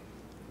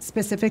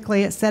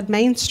 Specifically, it said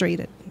Main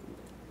Street.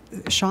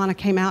 Shauna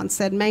came out and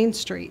said Main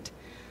Street.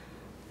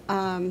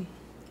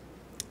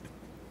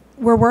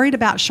 We're worried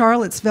about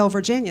Charlottesville,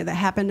 Virginia, that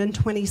happened in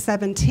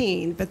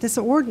 2017, but this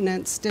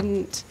ordinance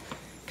didn't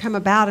come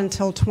about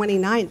until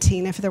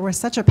 2019. If there was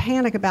such a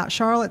panic about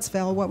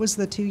Charlottesville, what was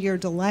the 2-year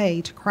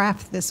delay to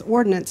craft this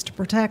ordinance to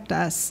protect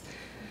us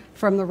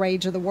from the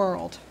rage of the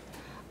world?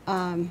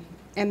 And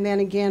then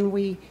again,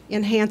 we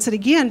enhance it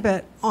again,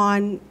 but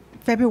on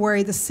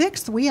February the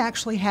 6th, we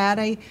actually had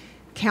a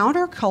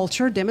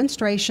counterculture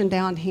demonstration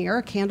down here,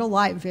 a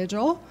candlelight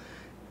vigil,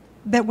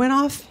 that went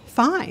off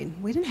fine.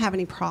 We didn't have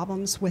any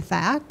problems with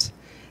that.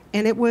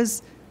 And it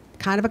was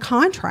kind of a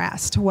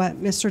contrast to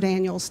what Mr.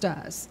 Daniels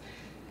does.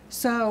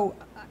 So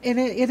it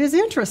is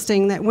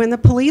interesting that when the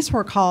police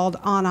were called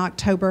on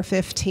October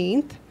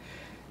 15th,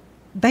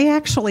 they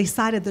actually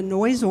cited the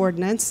noise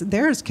ordinance.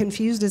 They're as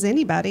confused as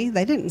anybody.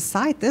 They didn't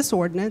cite this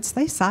ordinance.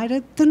 They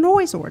cited the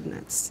noise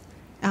ordinance.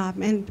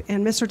 And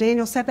Mr.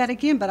 Daniels said that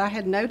again, but I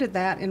had noted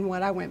that in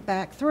what I went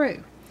back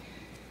through.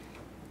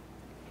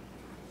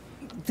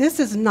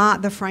 This is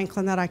not the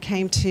Franklin that I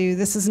came to.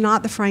 This is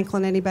not the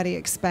Franklin anybody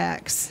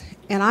expects.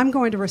 And I'm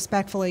going to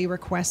respectfully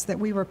request that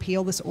we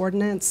repeal this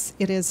ordinance.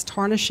 It is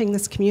tarnishing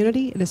this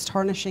community. It is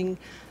tarnishing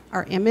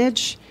our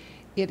image.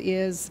 It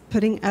is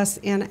putting us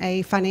in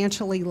a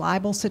financially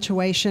liable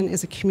situation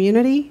as a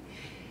community.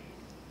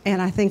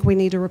 And I think we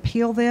need to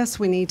repeal this.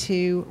 We need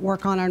to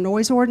work on our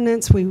noise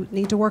ordinance. We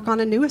need to work on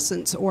a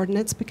nuisance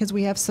ordinance because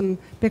we have some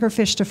bigger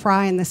fish to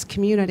fry in this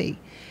community.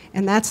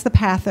 And that's the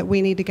path that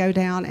we need to go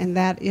down, and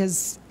that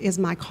is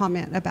my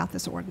comment about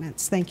this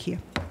ordinance. Thank you.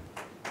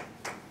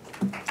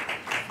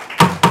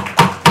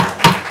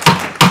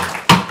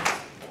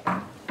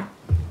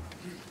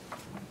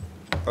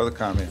 Other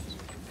comments?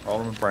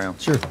 Alderman Brown.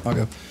 Sure, I'll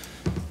go.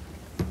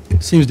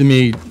 It seems to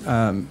me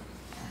that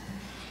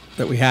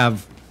we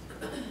have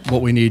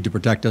what we need to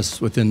protect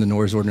us within the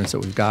noise ordinance that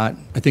we've got.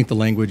 I think the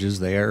language is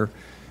there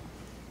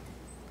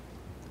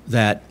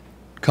that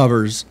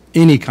covers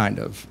any kind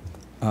of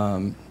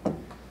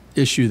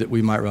issue that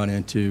we might run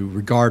into,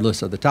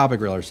 regardless of the topic,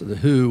 regardless of the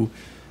who.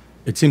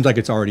 It seems like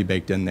it's already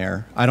baked in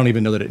there. I don't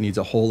even know that it needs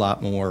a whole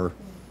lot more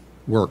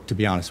work, to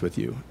be honest with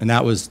you. And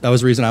that was the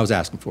reason I was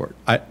asking for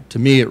it. To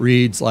me, it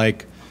reads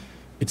like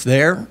it's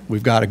there.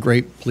 We've got a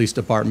great police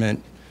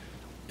department.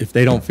 If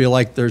they don't feel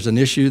like there's an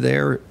issue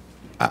there,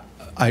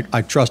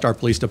 I trust our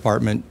police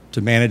department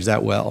to manage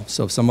that well.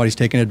 So if somebody's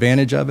taking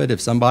advantage of it,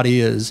 if somebody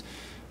is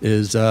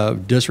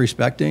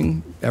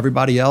disrespecting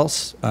everybody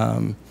else,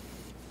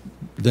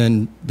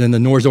 then the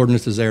noise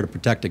ordinance is there to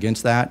protect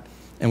against that,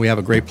 and we have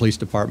a great police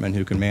department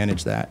who can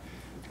manage that.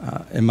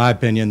 In my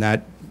opinion,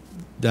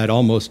 that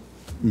almost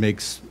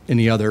makes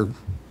any other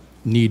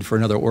need for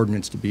another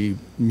ordinance to be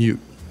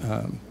mute,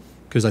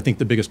 because I think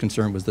the biggest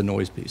concern was the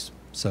noise piece.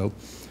 So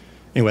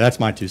anyway, that's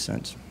my 2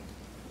 cents.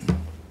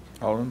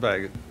 Alderman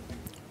Baggett.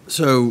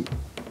 So,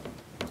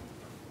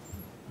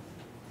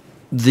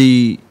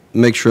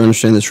 make sure I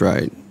understand this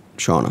right,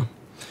 Shauna.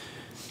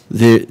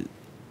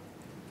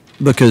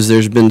 Because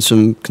there's been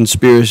some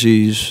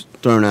conspiracies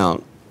thrown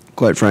out,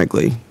 quite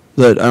frankly,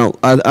 that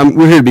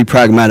we're here to be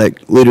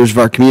pragmatic leaders of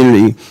our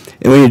community,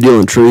 and we need to deal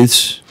in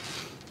truths,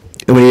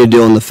 and we need to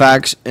deal in the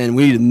facts, and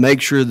we need to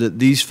make sure that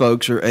these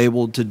folks are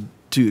able to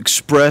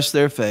express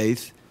their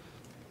faith,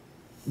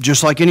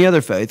 just like any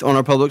other faith, on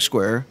our public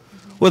square,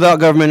 without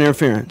government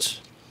interference.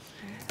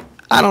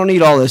 I don't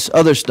need all this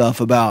other stuff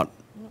about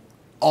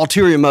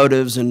ulterior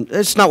motives, and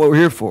it's not what we're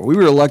here for. We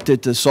were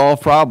elected to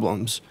solve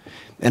problems,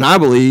 and I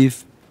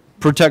believe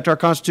protect our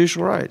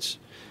constitutional rights.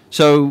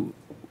 So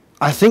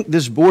I think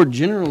this board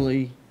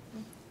generally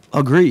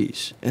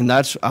agrees, and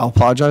I'll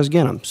apologize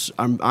again.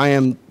 I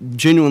am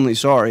genuinely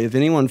sorry if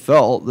anyone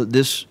felt that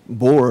this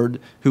board,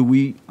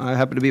 who I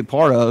happen to be a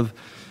part of,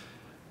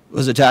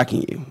 was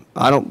attacking you.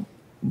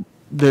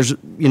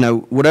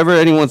 Whatever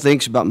anyone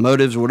thinks about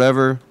motives or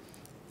whatever,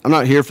 I'm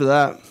not here for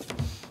that,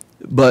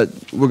 but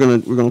we're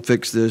gonna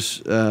fix this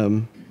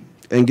and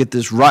get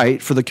this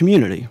right for the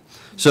community.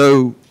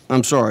 So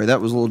I'm sorry, that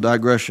was a little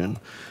digression.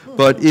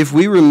 But if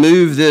we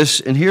remove this,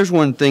 and here's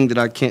one thing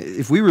that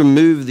if we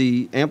remove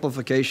the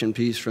amplification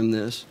piece from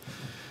this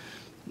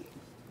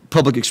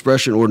public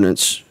expression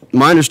ordinance,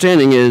 my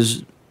understanding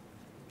is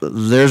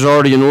there's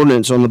already an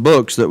ordinance on the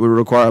books that would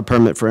require a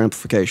permit for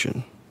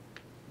amplification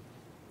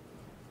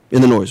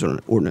in the noise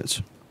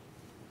ordinance.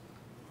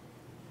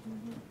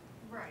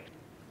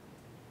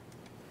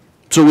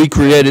 So we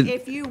created.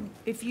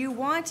 If you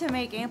want to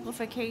make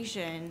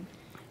amplification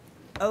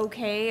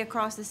okay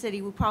across the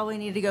city, we probably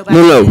need to go back.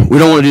 No, we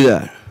don't want to do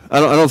that. I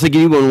don't think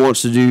anyone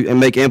wants to do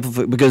and make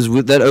amplification, because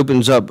that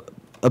opens up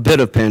a bit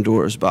of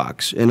Pandora's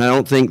box, and I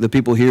don't think the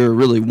people here are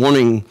really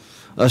wanting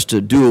us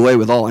to do away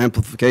with all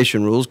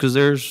amplification rules, because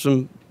there's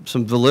some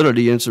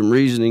validity and some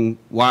reasoning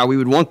why we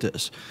would want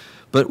this.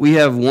 But we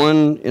have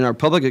one in our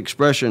public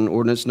expression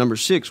ordinance, number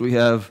 6, we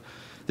have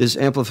this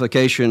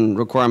amplification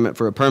requirement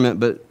for a permit,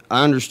 but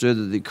I understood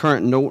that the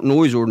current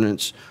noise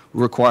ordinance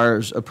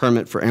requires a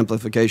permit for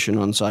amplification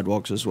on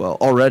sidewalks as well,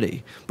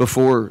 already,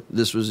 before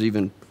this was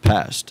even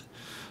passed.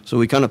 So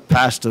we kind of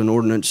passed an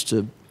ordinance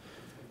to,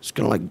 it's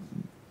kind of like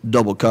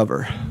double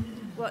cover.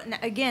 Well,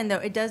 again, though,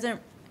 it doesn't,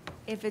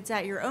 if it's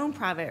at your own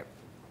private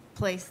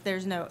place,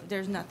 there's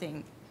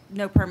nothing,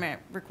 no permit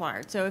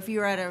required. So if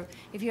you're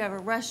if you have a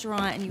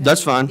restaurant and you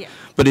That's have, fine. yeah.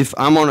 But if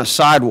I'm on a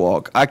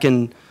sidewalk, I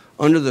can,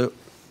 under the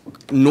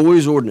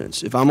noise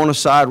ordinance, if I'm on a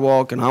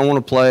sidewalk and I want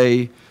to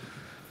play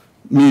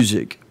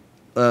music,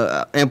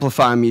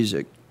 amplify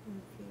music,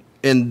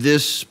 and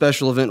this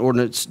special event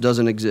ordinance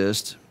doesn't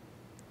exist,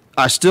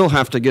 I still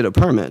have to get a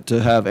permit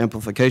to have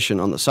amplification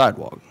on the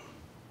sidewalk.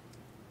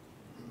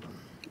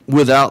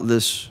 Without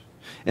this,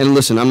 and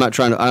listen, I'm not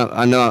trying to,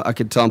 I know I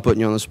could tell I'm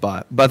putting you on the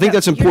spot, but I think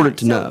that's important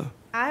to know.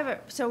 I have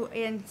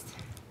and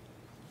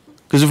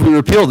Because if we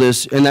repeal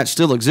this and that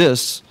still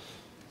exists,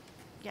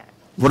 yeah.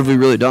 what have we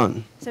really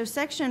done? So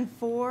section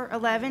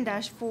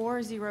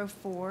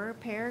 411-404,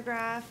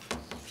 paragraph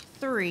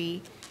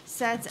 3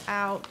 sets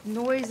out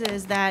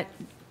noises that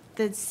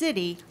the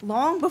city,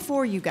 long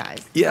before you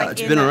guys. Yeah, like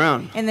it's been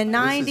around. In the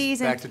 90s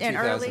back to and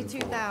early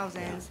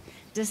 2004. 2000s,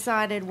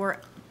 decided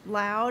were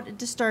loud,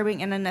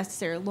 disturbing, and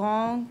unnecessary,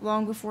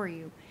 long before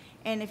you.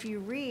 And if you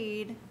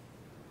read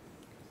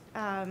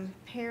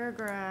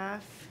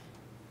paragraph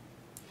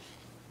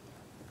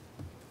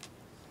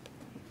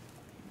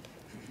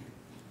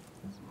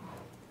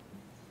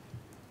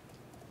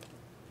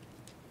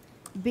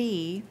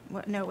B,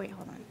 what, no, wait,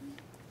 hold on.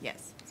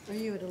 Yes, Are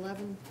you at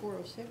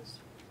 11-406?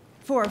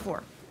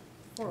 404.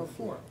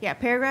 404. Yeah,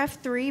 paragraph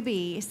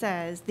 3B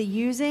says, the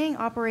using,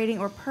 operating,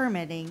 or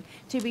permitting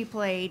to be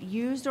played,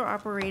 used, or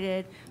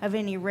operated of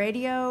any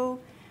radio,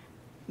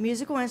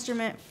 musical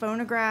instrument,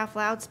 phonograph,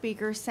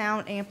 loudspeaker,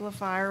 sound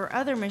amplifier, or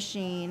other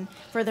machine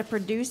for the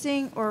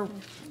producing or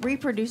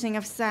reproducing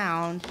of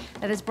sound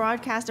that is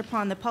broadcast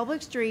upon the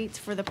public streets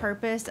for the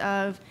purpose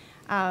of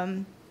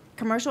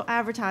commercial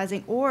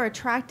advertising or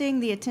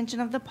attracting the attention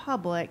of the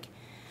public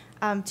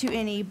to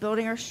any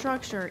building or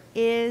structure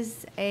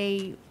is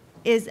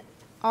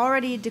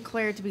already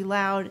declared to be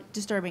loud,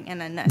 disturbing,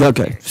 and unnecessary.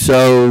 Okay,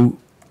 so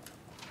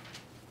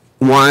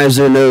why is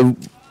there no,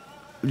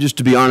 just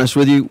to be honest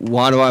with you,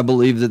 why do I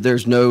believe that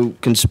there's no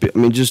I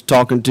mean, just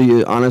talking to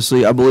you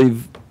honestly, I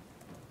believe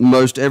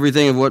most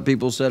everything of what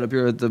people said up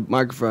here at the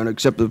microphone,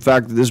 except the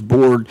fact that this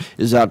board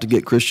is out to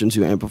get Christians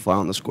who amplify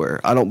on the square.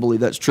 I don't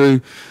believe that's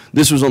true.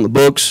 This was on the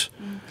books.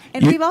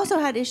 And we've also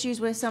had issues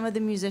with some of the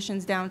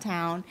musicians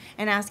downtown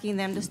and asking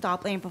them to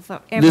stop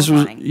amplifying. This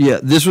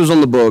was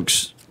on the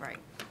books. Right.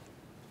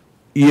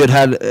 You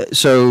had,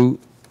 so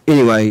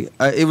anyway,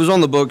 it was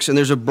on the books, and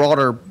there's a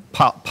broader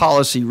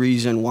policy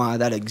reason why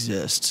that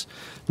exists.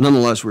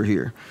 Nonetheless, we're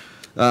here.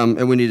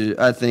 And we need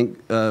to, I think,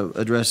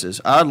 address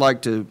this. I'd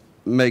like to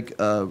make,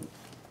 I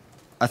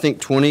think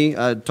 20,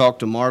 I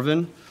talked to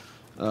Marvin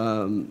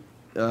the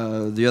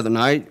other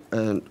night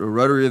at a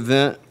Rotary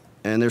event,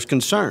 and there's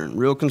concern,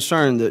 real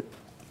concern that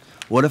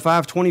what if I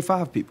have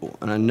 25 people?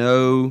 And I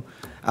know,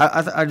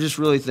 I just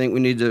really think we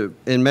need to,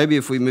 and maybe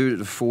if we moved it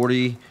to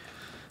 40,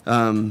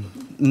 and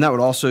that would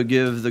also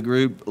give the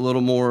group a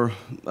little more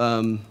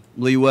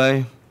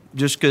leeway,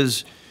 just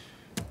because,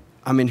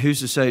 I mean, who's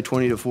to say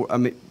 20 to 40? I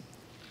mean,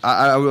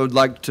 I would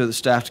like the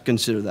staff to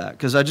consider that,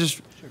 because I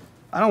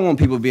don't want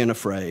people being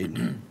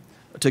afraid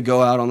to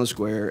go out on the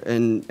square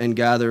and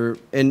gather.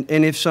 And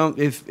if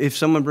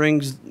someone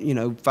brings,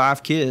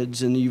 5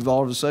 kids and you've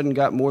all of a sudden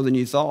got more than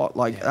you thought,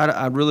 like,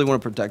 I really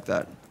want to protect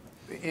that.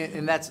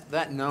 And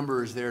that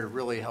number is there to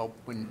really help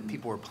when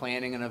people are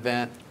planning an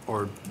event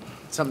or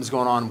something's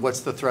going on.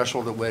 What's the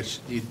threshold at which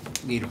you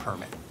need a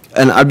permit?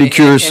 And I'd be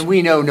curious. And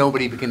we know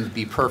nobody can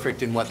be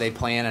perfect in what they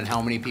plan and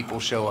how many people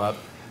show up,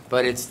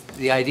 but it's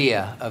the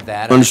idea of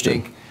that.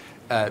 Understood.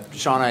 I think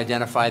Sean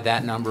identified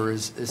that number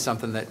as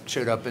something that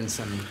showed up in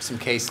some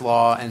case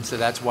law, and so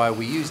that's why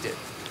we used it.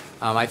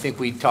 I think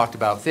we talked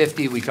about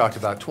 50, we talked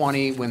about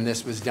 20 when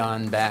this was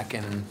done back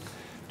in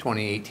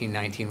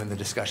 2018-19 when the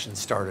discussion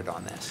started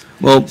on this.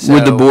 Well,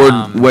 would the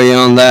board weigh in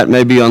on that,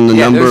 maybe on the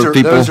number of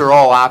people? Those are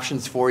all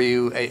options for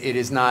you. It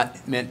is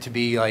not meant to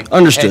be like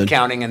Understood. head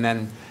counting and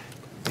then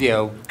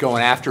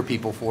going after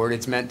people for it.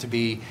 It's meant to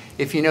be,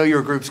 if you know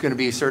your group's going to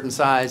be a certain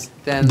size,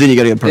 then you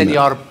got to get a permit. Then you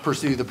ought to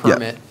pursue the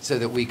permit so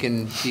that we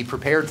can be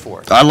prepared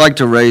for it. I'd like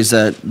to raise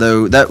that,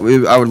 though.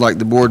 I would like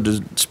the board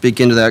to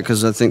speak into that,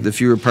 because I think the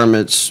fewer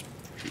permits,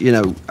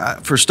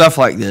 for stuff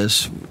like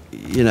this,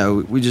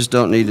 we just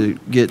don't need to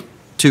get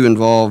too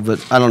involved.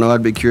 But I don't know.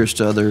 I'd be curious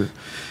to other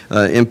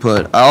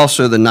input.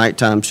 Also, the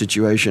nighttime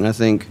situation. I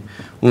think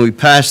when we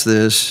pass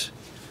this,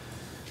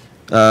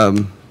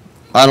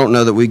 I don't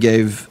know that we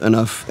gave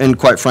enough, and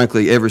quite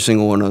frankly, every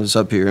single one of us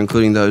up here,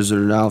 including those that are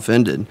now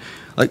offended,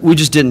 like, we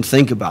just didn't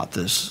think about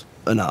this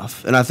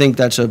enough. And I think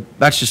that's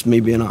just me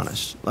being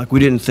honest. Like, we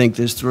didn't think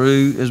this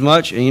through as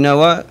much. And you know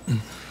what?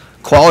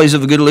 Qualities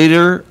of a good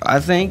leader, I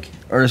think,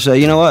 are to say,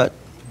 you know what?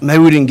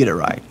 Maybe we didn't get it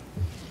right.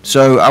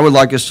 So I would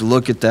like us to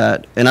look at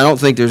that. And I don't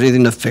think there's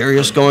anything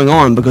nefarious going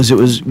on because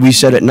we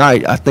said at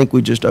night. I think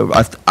we just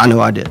I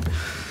know I did.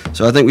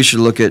 So I think we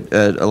should look at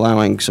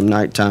allowing some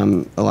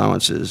nighttime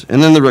allowances.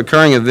 And then the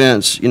recurring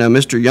events,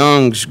 Mr.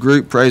 Young's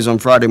group prays on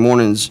Friday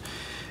mornings,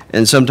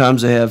 and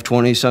sometimes they have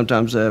 20,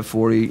 sometimes they have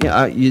 40.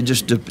 It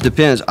just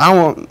depends. I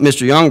don't want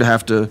Mr. Young to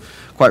have to,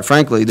 quite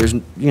frankly,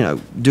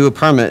 do a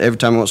permit every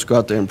time he wants to go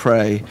out there and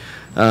pray.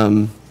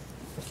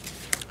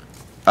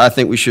 I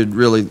think we should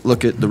really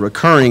look at the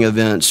recurring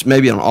events,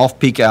 maybe on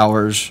off-peak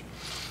hours.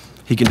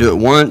 He can do it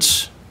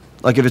once.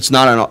 Like if it's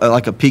not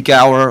like a peak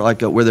hour,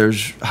 where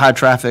there's high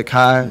traffic,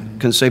 high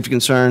safety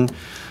concern,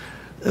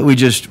 we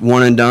just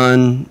one and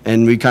done,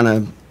 and we kind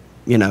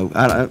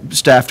of,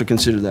 staff to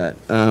consider that.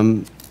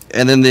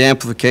 And then the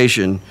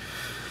amplification.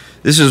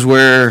 This is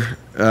where,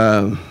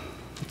 I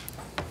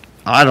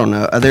don't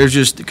know, there's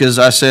just, because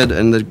I said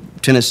in the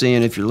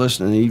Tennessean, if you're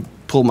listening, he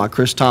pulled my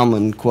Chris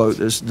Tomlin quote,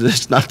 this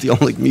is not the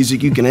only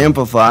music you can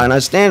amplify, and I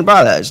stand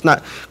by that. It's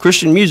not,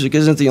 Christian music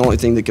isn't the only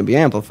thing that can be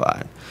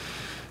amplified.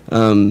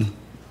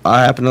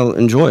 I happen to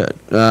enjoy it,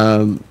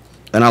 and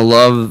I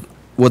love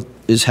what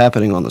is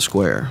happening on the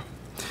square.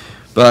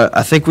 But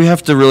I think we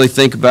have to really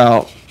think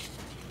about,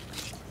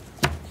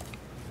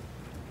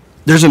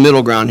 there's a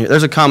middle ground here.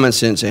 There's a common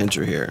sense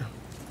answer here.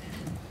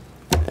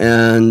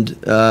 And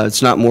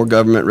it's not more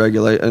government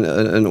regulate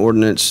an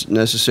ordinance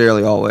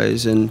necessarily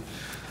always. And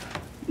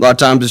a lot of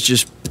times it's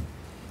just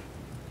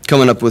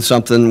coming up with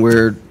something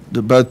where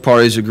both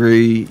parties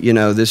agree,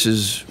 this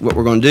is what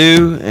we're going to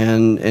do,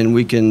 and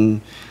we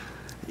can,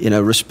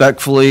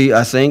 respectfully,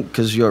 I think,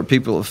 because you're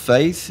people of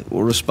faith,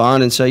 will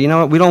respond and say, you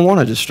know what, we don't want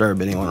to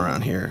disturb anyone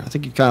around here. I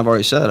think you kind of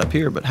already said that up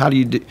here, but how do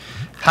you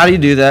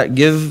do that?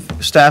 Give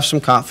staff some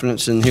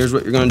confidence, and here's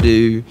what you're going to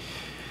do,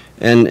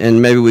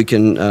 and maybe we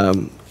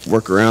can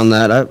work around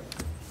that.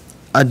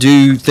 I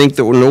do think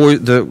that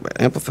the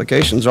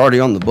amplification's already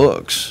on the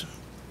books,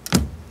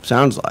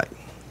 sounds like.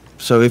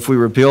 So if we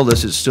repeal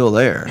this, it's still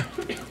there.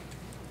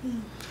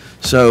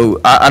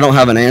 So I don't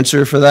have an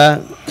answer for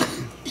that.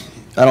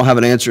 I don't have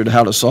an answer to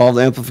how to solve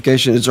the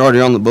amplification. It's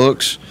already on the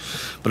books.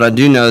 But I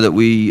do know that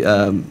we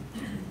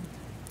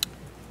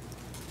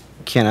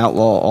can't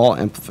outlaw all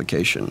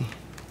amplification.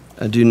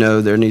 I do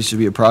know there needs to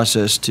be a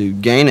process to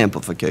gain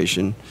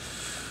amplification.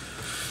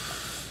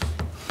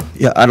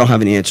 Yeah, I don't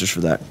have any answers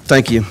for that.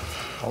 Thank you.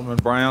 Alderman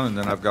Brown, and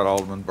then I've got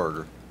Alderman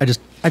Berger. I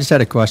just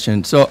had a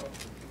question. So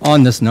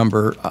on this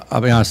number,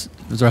 I'll be honest,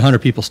 if there are 100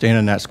 people standing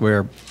in that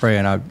square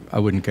praying, I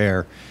wouldn't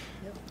care.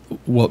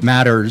 What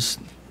matters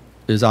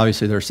is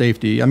obviously their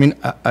safety. I mean,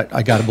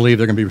 I got to believe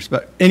they're going to be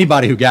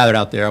anybody who gathered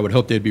out there, I would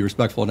hope they'd be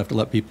respectful enough to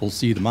let people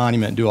see the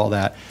monument and do all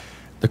that.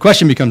 The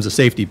question becomes the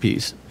safety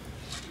piece.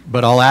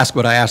 But I'll ask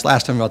what I asked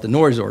last time about the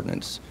noise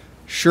ordinance.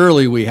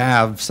 Surely we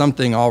have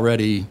something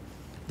already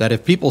that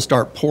if people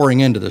start pouring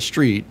into the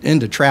street,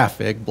 into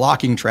traffic,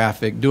 blocking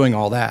traffic, doing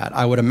all that,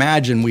 I would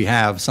imagine we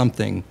have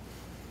something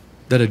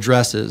that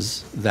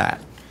addresses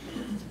that.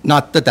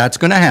 Not that that's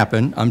going to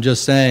happen. I'm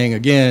just saying,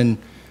 again,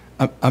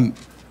 I'm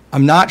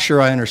not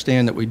sure I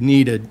understand that we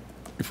needed,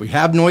 if we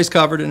have noise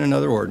covered in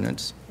another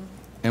ordinance,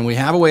 and we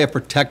have a way of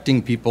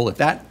protecting people, if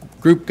that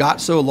group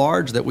got so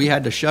large that we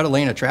had to shut a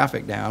lane of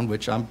traffic down,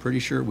 which I'm pretty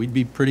sure we'd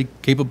be pretty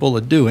capable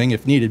of doing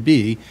if needed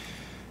be,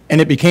 and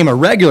it became a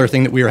regular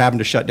thing that we were having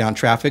to shut down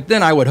traffic,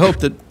 then I would hope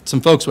that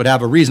some folks would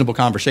have a reasonable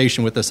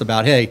conversation with us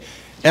about, hey,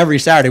 every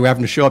Saturday we're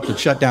having to show up to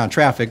shut down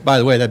traffic. By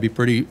the way, that'd be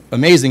pretty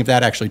amazing if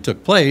that actually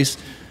took place.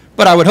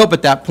 But I would hope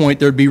at that point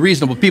there'd be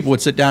reasonable people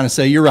would sit down and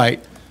say, you're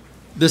right,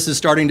 this is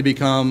starting to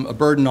become a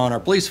burden on our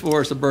police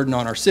force, a burden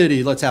on our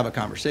city, let's have a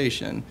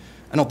conversation.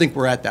 I don't think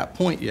we're at that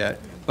point yet,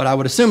 but I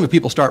would assume if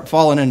people start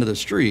falling into the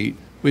street,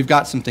 we've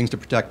got some things to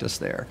protect us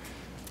there.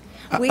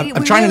 We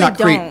I'm trying really to not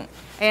create. don't.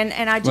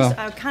 And I just,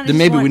 I kind of then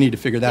maybe we need to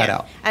figure that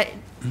out.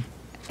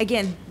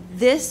 Again,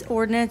 this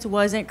ordinance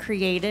wasn't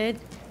created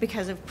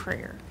because of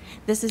prayer.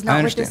 This is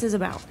not what this is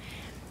about.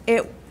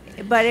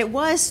 But it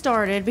was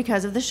started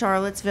because of the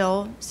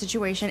Charlottesville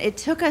situation. It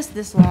took us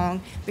this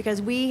long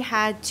because we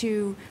had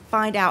to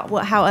find out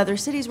how other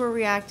cities were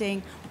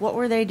reacting, what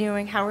were they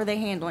doing, how were they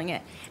handling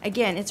it.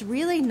 Again, it's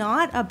really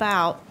not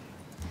about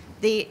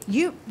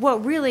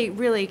what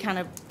really kind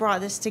of brought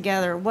this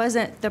together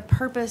wasn't the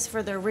purpose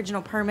for the original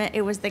permit,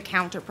 it was the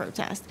counter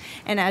protest.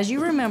 And as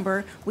you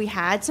remember, we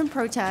had some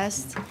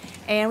protests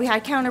and we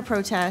had counter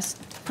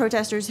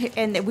protesters,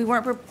 and that we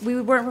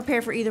weren't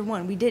prepared for either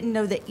one. We didn't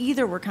know that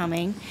either were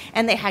coming,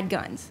 and they had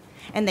guns.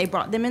 And they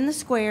brought them in the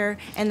square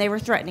and they were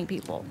threatening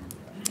people.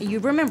 You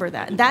remember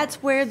that.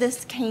 That's where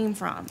this came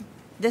from.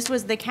 This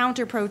was the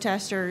counter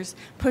protesters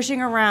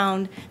pushing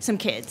around some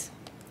kids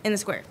in the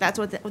square.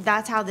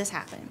 That's how this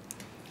happened.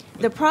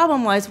 The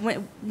problem was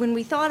when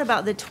we thought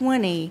about the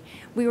 20,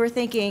 we were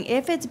thinking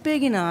if it's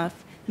big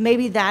enough,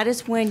 maybe that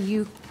is when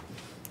you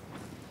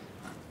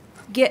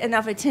get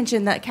enough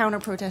attention that counter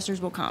protesters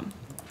will come.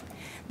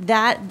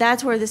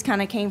 That's where this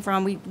kind of came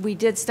from. We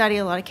did study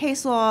a lot of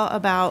case law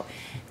about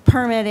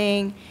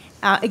permitting.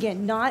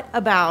 Again, not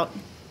about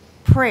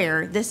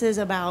prayer. This is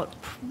about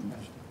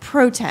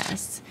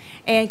protests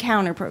and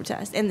counter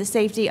protests and the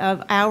safety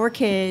of our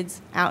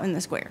kids out in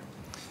the square.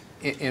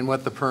 And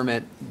what the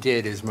permit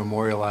did is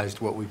memorialized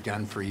what we've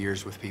done for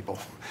years with people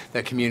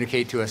that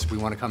communicate to us, we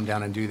want to come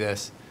down and do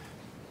this.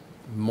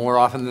 More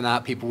often than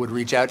not, people would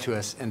reach out to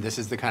us, and this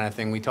is the kind of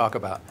thing we talk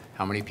about.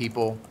 How many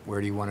people? Where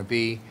do you want to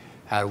be?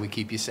 How do we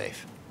keep you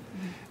safe?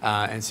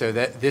 And so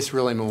this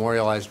really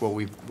memorialized what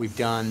we've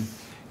done.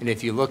 And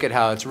if you look at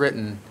how it's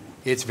written,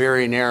 it's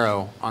very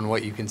narrow on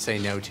what you can say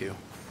no to.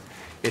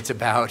 It's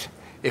about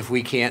if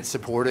we can't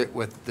support it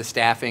with the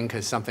staffing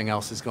because something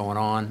else is going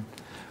on,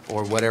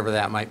 or whatever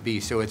that might be.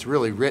 So it's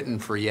really written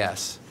for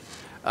yes.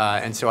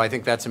 And so I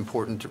think that's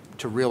important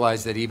to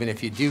realize that even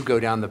if you do go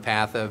down the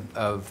path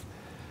of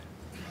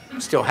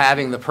still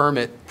having the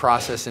permit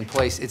process in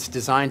place, it's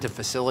designed to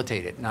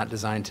facilitate it, not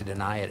designed to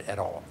deny it at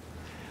all.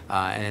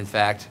 And in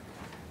fact,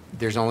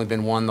 there's only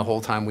been one the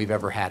whole time we've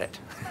ever had it.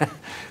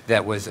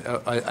 That was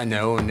a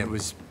no, and it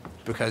was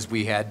because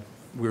we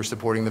were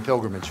supporting the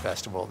Pilgrimage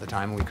Festival at the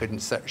time, and we couldn't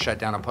shut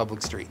down a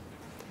public street.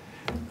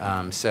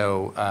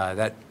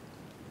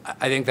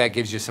 I think that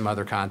gives you some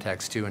other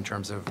context too in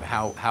terms of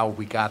how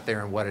we got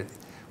there and what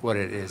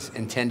it is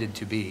intended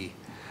to be.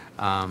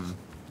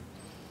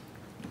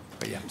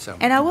 But yeah, so.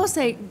 And I will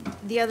say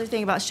the other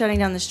thing about shutting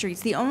down the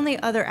streets, the only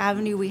other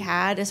avenue we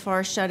had as far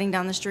as shutting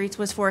down the streets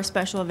was for a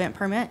special event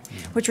permit,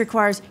 which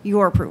requires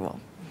your approval.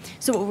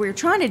 So what we were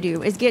trying to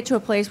do is get to a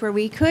place where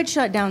we could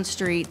shut down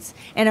streets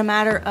in a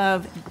matter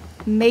of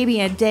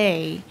maybe a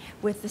day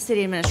with the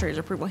city administrator's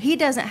approval. He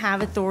doesn't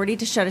have authority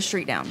to shut a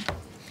street down.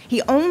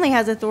 He only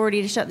has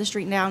authority to shut the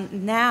street down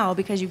now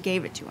because you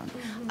gave it to him.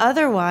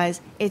 Otherwise,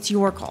 it's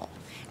your call.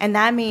 And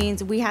that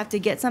means we have to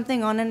get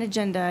something on an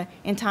agenda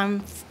in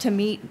time to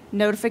meet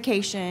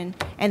notification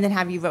and then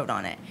have you vote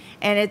on it.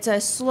 And it's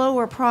a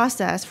slower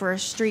process for a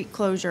street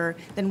closure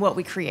than what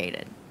we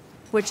created,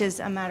 which is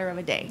a matter of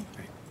a day.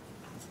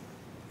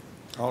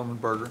 Alderman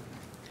Berger.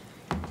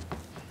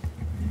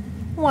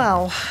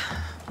 Well,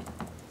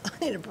 I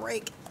need a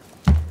break.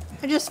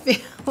 I just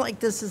feel like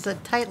this is a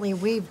tightly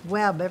weaved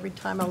web every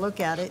time I look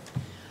at it.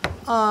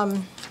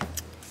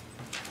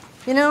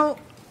 You know,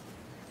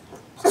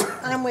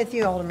 I'm with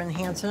you, Alderman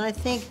Hanson. I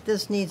think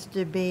this needs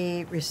to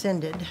be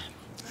rescinded.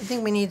 I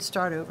think we need to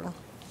start over.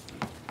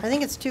 I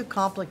think it's too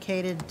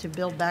complicated to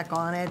build back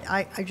on it.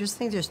 I just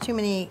think there's too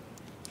many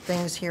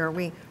things here.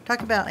 We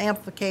talk about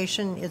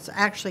amplification. It's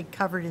actually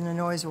covered in the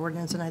noise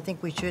ordinance, and I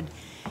think we should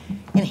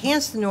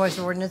enhance the noise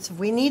ordinance if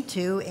we need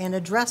to and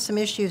address some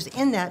issues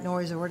in that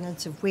noise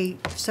ordinance if we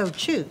so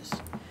choose.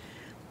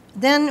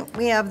 Then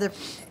we have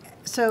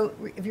so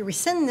if you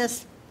rescind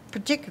this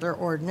particular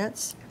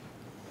ordinance,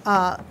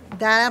 that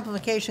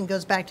amplification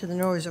goes back to the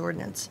noise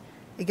ordinance.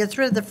 It gets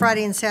rid of the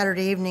Friday and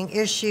Saturday evening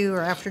issue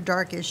or after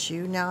dark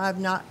issue. Now, I have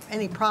not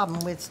any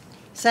problem with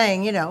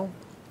saying, you know,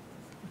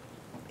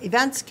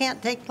 events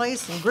can't take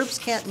place and groups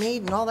can't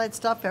meet and all that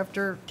stuff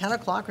after 10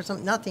 o'clock or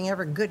something. Nothing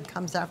ever good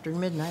comes after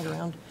midnight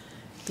around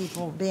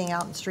people being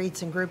out in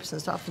streets and groups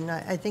and stuff. And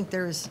I think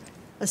there's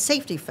a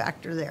safety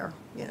factor there,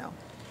 you know.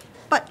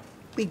 But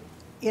we,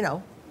 you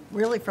know,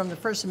 really from the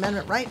First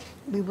Amendment right,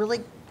 we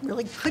really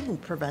couldn't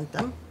prevent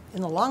them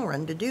in the long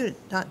run to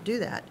not do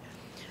that.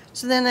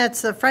 So then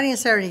that's the Friday and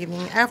Saturday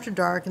evening, after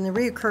dark, and the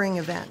reoccurring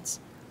events.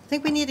 I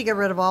think we need to get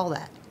rid of all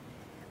that.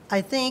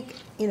 I think,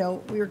 you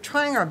know, we were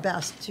trying our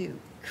best to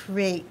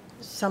create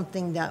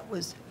something that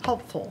was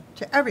helpful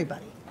to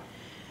everybody.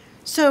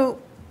 So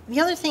the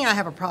other thing I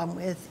have a problem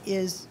with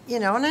is, you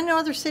know, and I know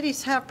other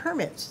cities have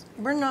permits.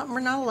 We're not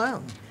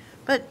alone.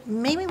 But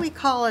maybe we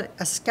call it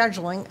a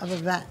scheduling of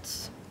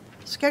events,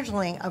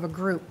 scheduling of a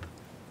group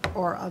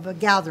or of a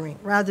gathering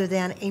rather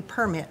than a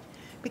permit.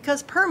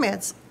 Because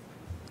permits,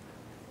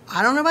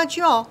 I don't know about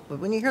y'all, but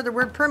when you hear the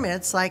word permit,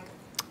 it's like,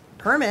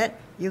 permit,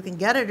 you can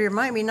get it or you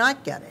might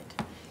not get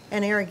it.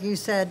 And Eric, you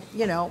said,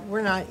 you know,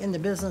 we're not in the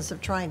business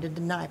of trying to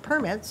deny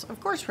permits. Of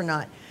course we're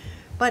not.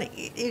 But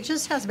it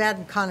just has a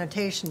bad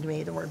connotation to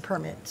me, the word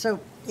permit. So,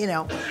 you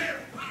know,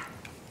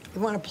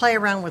 you want to play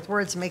around with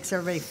words that makes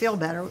everybody feel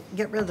better,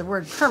 get rid of the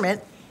word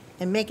permit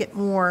and make it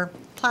more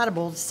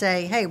palatable to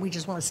say, hey, we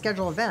just want to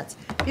schedule events.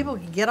 People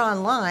can get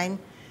online.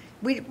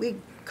 We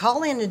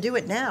call in and do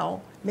it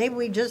now. Maybe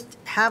we just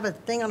have a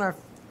thing on our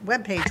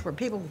webpage where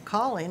people can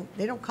call in.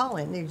 They don't call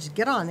in. They just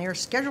get on there,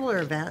 schedule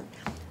their event.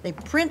 They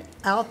print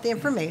out the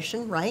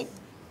information, right?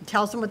 It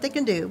tells them what they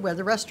can do, where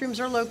the restrooms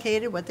are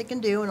located, what they can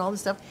do, and all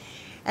this stuff.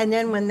 And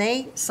then when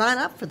they sign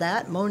up for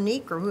that,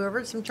 Monique or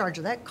whoever's in charge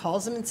of that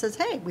calls them and says,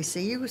 hey, we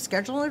see you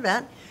schedule an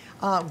event.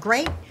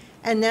 Great.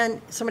 And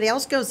then somebody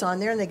else goes on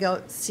there and they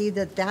go see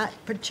that that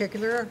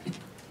particular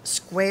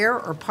square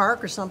or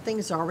park or something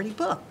is already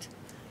booked.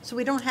 So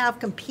we don't have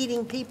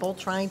competing people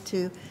trying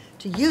to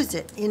use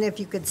it. And if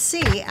you could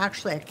see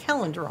actually a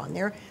calendar on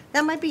there,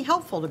 that might be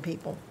helpful to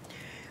people.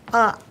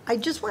 I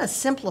just want to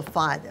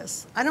simplify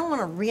this. I don't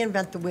want to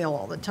reinvent the wheel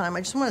all the time.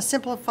 I just want to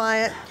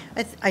simplify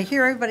it. I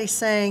hear everybody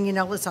saying, you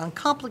know, let's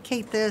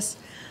uncomplicate this.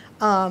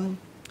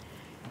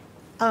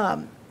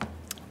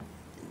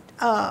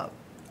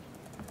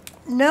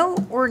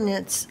 No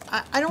ordinance,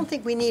 I don't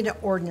think we need an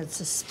ordinance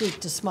to speak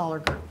to smaller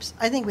groups.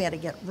 I think we had to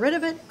get rid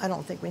of it. I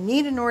don't think we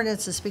need an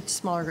ordinance to speak to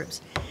smaller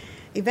groups.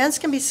 Events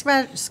can be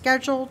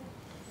scheduled,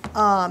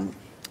 and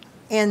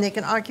they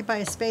can occupy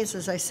a space,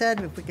 as I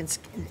said, if we can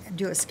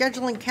do a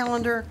scheduling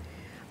calendar,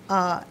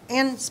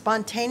 and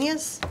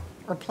spontaneous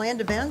or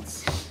planned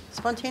events.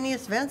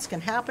 Spontaneous events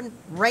can happen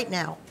right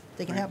now.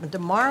 They can happen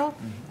tomorrow,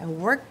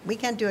 and we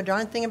can't do a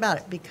darn thing about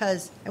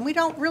it and we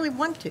don't really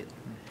want to.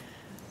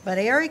 But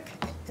Eric,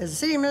 as a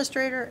city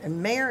administrator,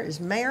 and mayor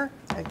is mayor,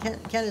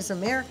 Ken is a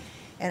mayor,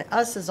 and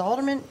us as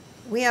aldermen,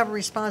 we have a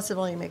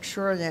responsibility to make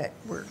sure that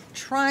we're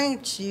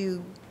trying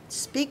to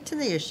speak to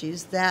the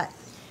issues that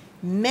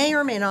may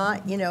or may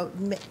not, you know,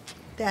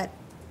 that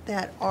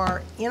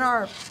are in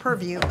our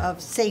purview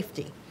of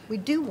safety. We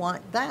do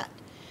want that,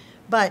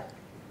 but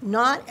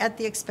not at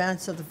the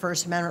expense of the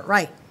First Amendment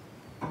right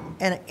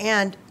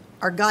and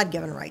our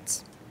God-given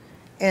rights.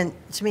 And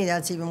to me,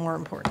 that's even more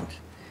important.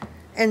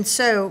 And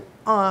so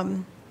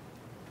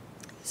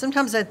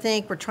sometimes I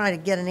think we're trying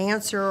to get an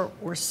answer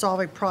or solve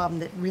a problem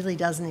that really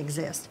doesn't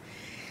exist.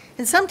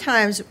 And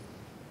sometimes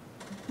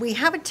we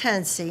have a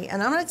tendency,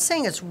 and I'm not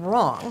saying it's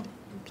wrong,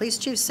 police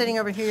chief sitting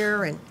over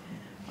here and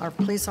our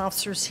police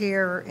officers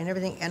here and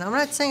everything, and I'm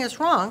not saying it's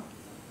wrong.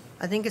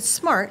 I think it's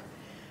smart.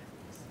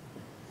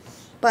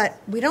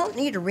 But we don't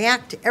need to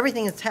react to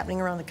everything that's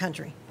happening around the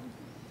country.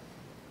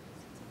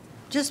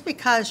 Just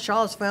because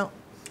Charlottesville,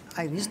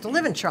 I used to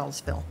live in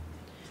Charlottesville,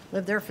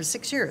 lived there for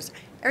 6 years.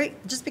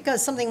 Just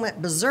because something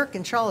went berserk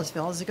in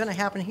Charlottesville, is it going to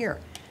happen here?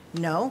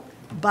 No,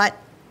 but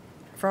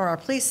from our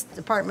police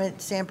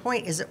department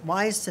standpoint, is it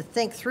wise to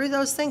think through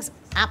those things?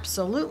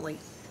 Absolutely.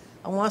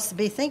 I want us to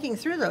be thinking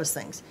through those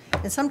things.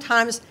 And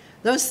sometimes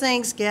those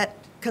things get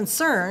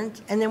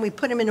concerned, and then we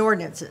put them in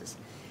ordinances.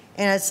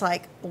 And it's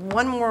like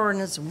one more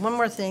ordinance, one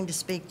more thing to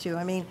speak to.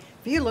 I mean,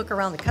 if you look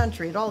around the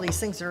country at all these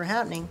things that are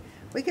happening,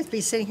 we could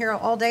be sitting here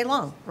all day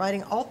long,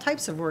 writing all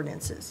types of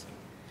ordinances.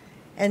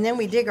 And then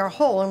we dig our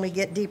hole and we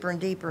get deeper and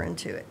deeper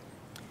into it.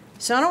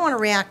 So I don't want to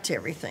react to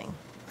everything.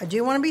 I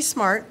do want to be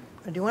smart.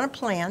 I do want to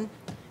plan.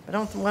 But I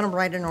don't want to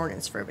write an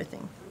ordinance for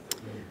everything.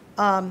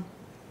 And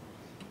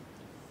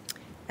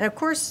of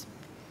course,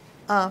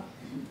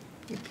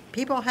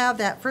 people have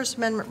that First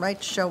Amendment right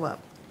to show up.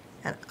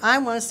 And I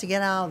want us to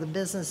get out of the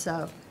business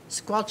of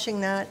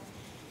squelching that.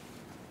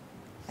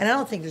 And I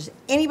don't think there's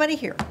anybody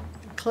here,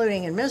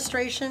 including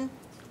administration,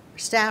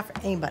 staff,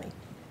 anybody,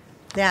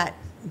 that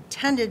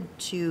intended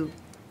to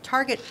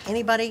target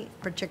anybody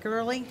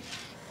particularly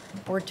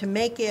or to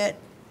make it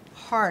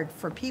hard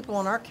for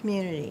people in our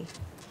community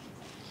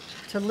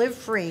to live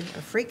free,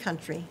 a free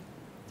country,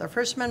 with our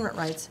First Amendment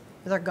rights,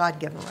 with our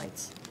God-given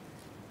rights.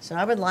 So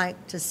I would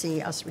like to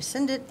see us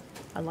rescind it.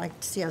 I'd like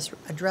to see us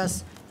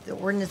address the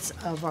ordinance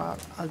of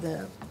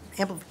the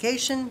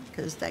amplification,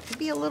 because that could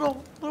be a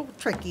little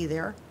tricky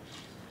there.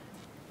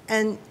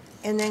 And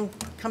then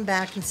come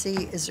back and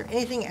see, is there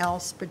anything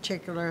else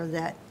particular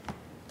that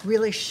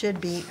really should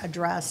be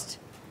addressed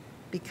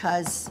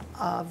because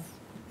of,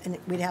 and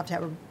we'd have to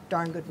have a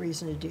darn good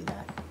reason to do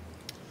that.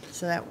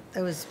 So that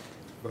was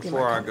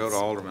Before I go to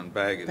Alderman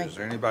Baggett, is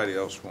there anybody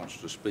else who wants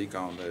to speak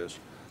on this?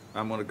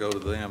 I'm going to go to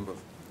them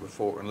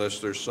before, unless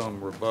there's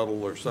some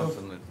rebuttal or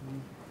something that,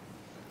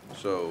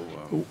 so.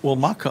 Well,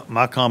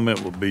 my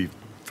comment would be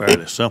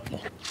fairly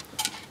simple.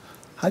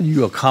 How do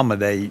you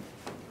accommodate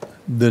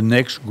the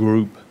next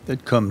group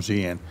that comes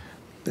in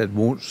that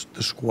wants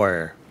the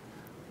square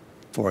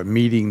for a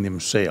meeting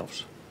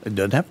themselves? It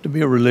doesn't have to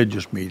be a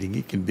religious meeting.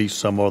 It can be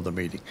some other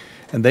meeting.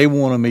 And they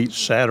want to meet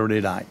Saturday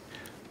night.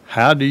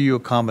 How do you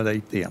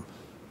accommodate them?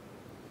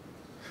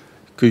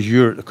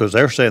 Because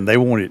they're saying they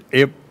want it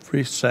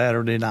every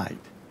Saturday night,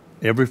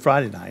 every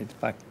Friday night,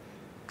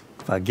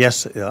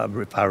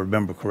 if I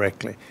remember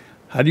correctly.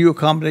 How do you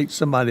accommodate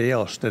somebody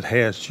else that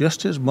has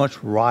just as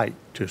much right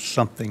to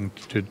something,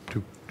 to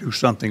do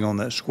something on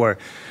that square?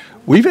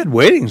 We've had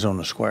weddings on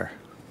the square.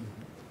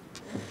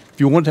 If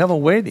you want to have a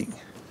wedding,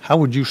 how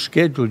would you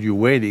schedule your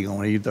wedding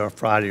on either a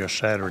Friday or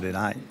Saturday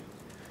night?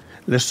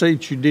 Let's say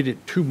that you did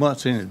it 2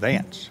 months in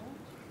advance.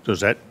 Does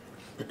that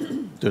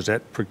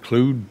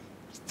preclude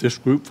this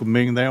group from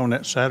being there on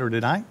that Saturday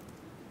night?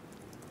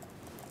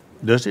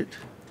 Does it?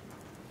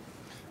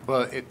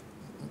 Well,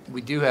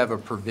 we do have a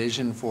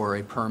provision for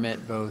a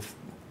permit, both,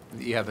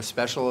 you have a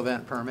special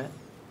event permit,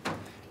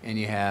 and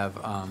you have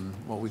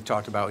what we've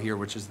talked about here,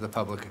 which is the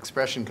public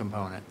expression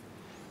component.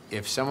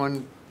 If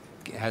someone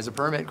has a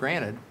permit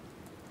granted,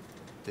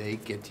 they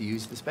get to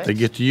use the space. They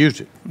get to use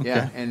it. Okay.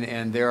 Yeah,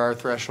 and there are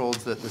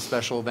thresholds that the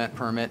special event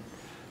permit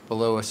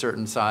below a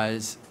certain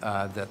size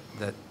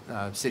that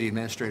city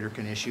administrator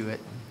can issue it.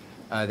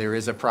 There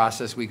is a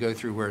process we go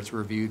through where it's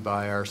reviewed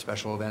by our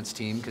special events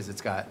team, because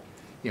it's got,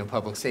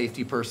 public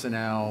safety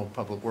personnel,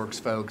 public works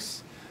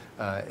folks,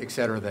 et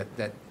cetera,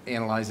 that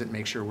analyze it,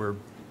 make sure we're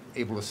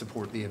able to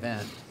support the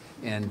event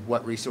and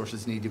what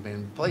resources need to be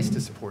in place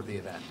to support the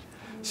event.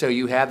 So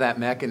you have that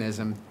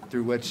mechanism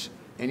through which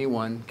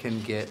anyone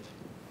can get,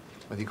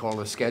 whether you call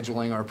it a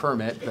scheduling or a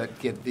permit, but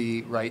get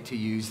the right to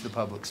use the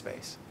public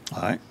space.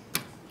 All right.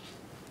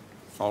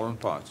 Alderman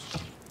Potts.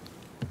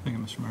 Thank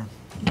you, Mr. Mayor.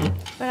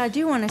 But I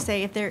do want to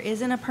say, if there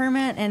isn't a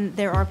permit and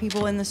there are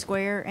people in the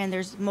square and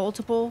there's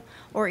multiple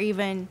or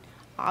even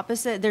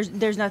opposite,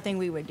 there's nothing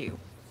we would do.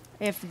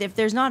 If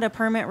there's not a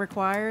permit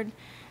required,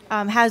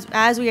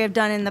 as we have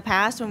done in the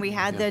past when we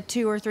had the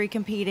 2 or 3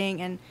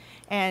 competing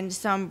and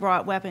some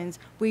brought weapons,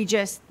 we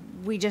just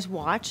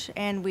watch,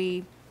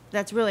 and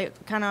that's really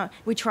kind of,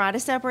 we try to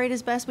separate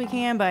as best we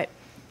can, but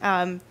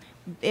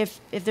if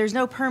there's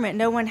no permit,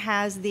 no one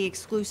has the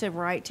exclusive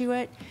right to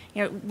it.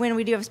 You know, when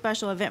we do have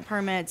special event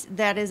permits,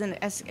 that is an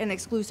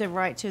exclusive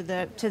right to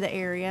the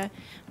area,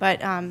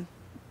 but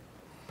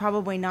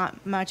probably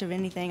not much of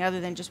anything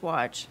other than just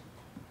watch.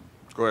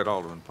 Go ahead,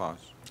 Alderman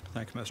Potts.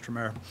 Thank you, Mr.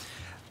 Mayor.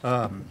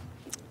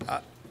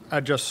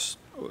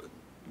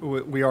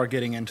 We are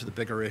getting into the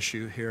bigger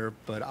issue here,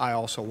 but I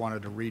also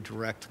wanted to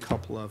redirect a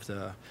couple of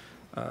the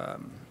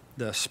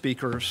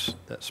speakers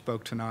that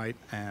spoke tonight,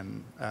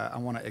 and I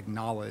want to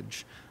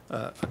acknowledge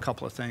a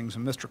couple of things.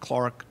 And Mr.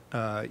 Clark,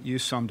 you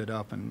summed it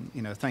up, and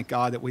thank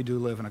God that we do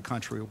live in a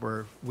country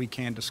where we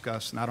can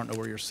discuss, and I don't know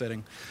where you're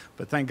sitting,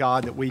 but thank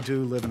God that we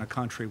do live in a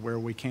country where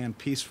we can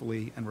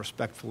peacefully and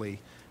respectfully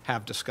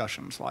have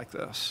discussions like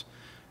this.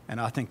 And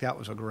I think that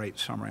was a great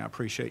summary. I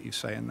appreciate you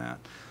saying that.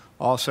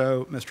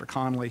 Also, Mr.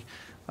 Conley,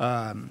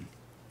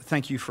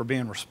 thank you for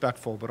being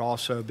respectful, but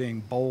also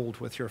being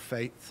bold with your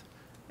faith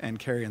and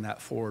carrying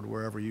that forward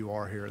wherever you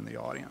are here in the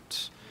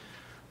audience.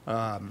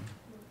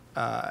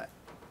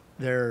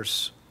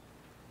 There's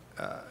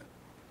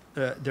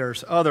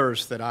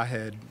others that I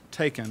had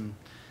taken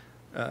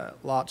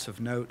lots of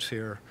notes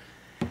here.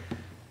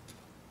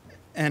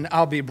 And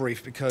I'll be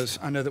brief because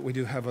I know that we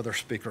do have other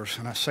speakers,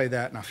 and I say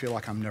that and I feel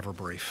like I'm never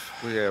brief.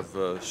 We have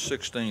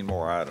 16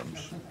 more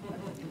items.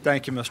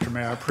 Thank you, Mr.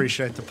 Mayor. I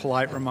appreciate the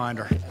polite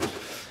reminder.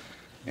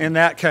 In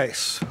that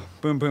case,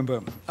 boom, boom,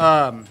 boom.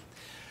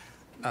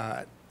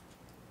 I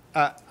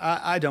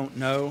don't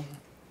know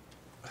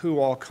who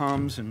all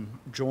comes and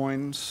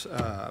joins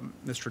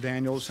Mr.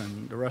 Daniels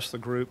and the rest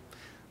of the group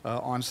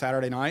on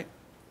Saturday night,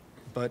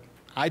 but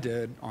I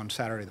did on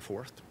Saturday the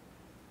 4th.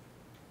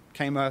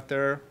 Came out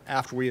there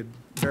after we had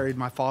buried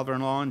my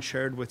father-in-law and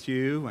shared with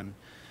you, and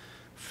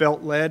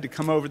felt led to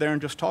come over there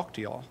and just talk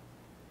to y'all.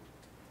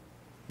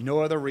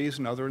 No other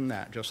reason other than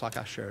that, just like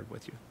I shared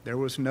with you. There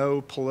was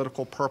no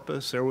political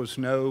purpose. There was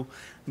no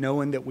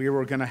knowing that we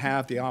were going to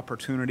have the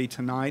opportunity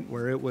tonight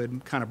where it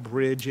would kind of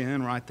bridge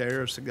in right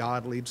there as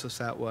God leads us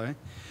that way.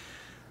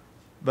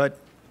 But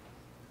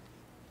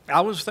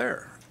I was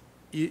there.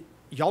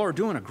 Y'all are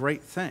doing a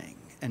great thing,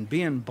 and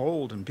being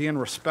bold and being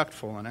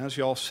respectful, and as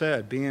y'all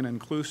said, being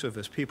inclusive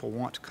as people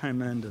want to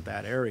come into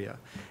that area.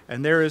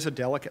 And there is a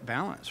delicate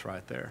balance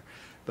right there.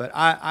 But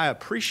I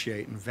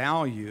appreciate and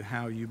value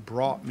how you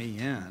brought me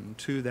in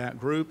to that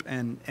group,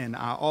 and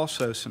I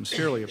also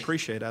sincerely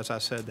appreciate, as I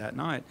said that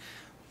night,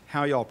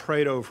 how y'all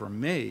prayed over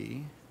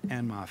me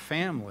and my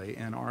family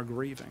in our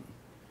grieving.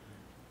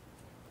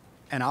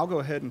 And I'll go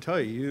ahead and tell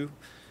you,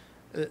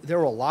 there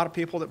were a lot of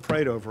people that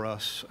prayed over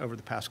us over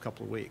the past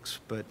couple of weeks,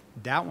 but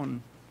that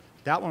one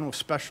was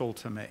special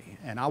to me,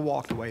 and I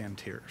walked away in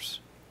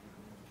tears.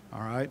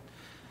 All right?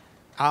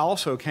 I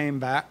also came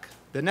back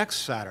the next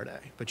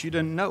Saturday, but you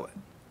didn't know it.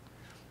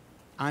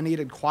 I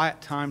needed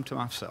quiet time to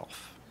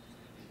myself.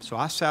 So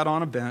I sat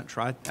on a bench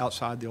right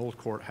outside the old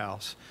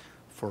courthouse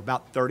for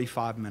about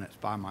 35 minutes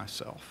by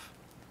myself.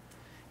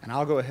 And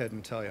I'll go ahead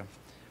and tell you,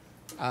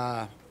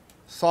 I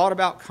thought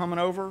about coming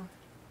over,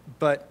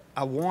 but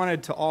I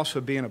wanted to also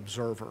be an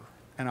observer,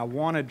 and I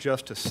wanted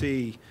just to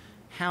see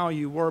how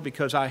you were,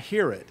 because I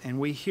hear it,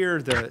 and we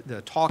hear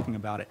the talking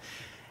about it.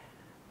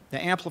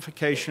 The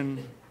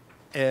amplification,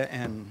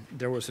 and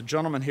there was a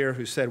gentleman here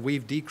who said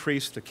we've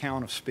decreased the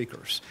count of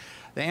speakers.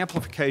 The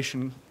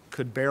amplification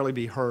could barely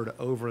be heard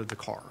over the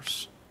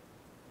cars.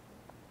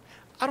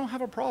 I don't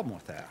have a problem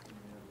with that,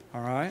 all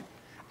right?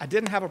 I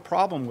didn't have a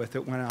problem with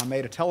it when I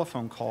made a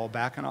telephone call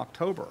back in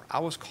October. I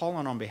was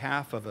calling on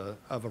behalf of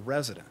a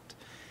resident,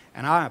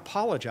 and I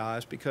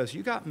apologize because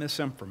you got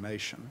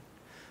misinformation.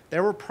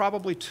 There were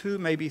probably 2,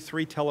 maybe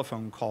 3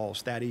 telephone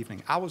calls that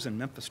evening. I was in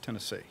Memphis,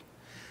 Tennessee.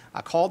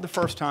 I called the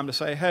first time to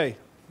say, hey,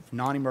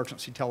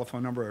 non-emergency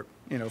telephone number,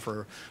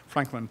 for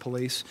Franklin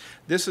Police.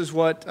 This is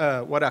what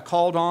I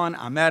called on.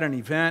 I'm at an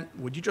event.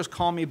 Would you just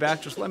call me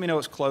back? Just let me know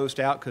it's closed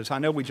out, because I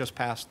know we just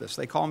passed this.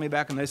 They called me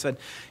back and they said,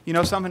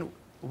 something,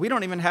 we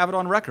don't even have it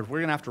on record. We're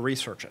going to have to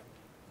research it.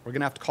 We're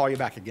going to have to call you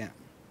back again.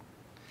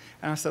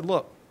 And I said,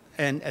 look,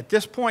 and at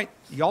this point,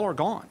 y'all are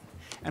gone.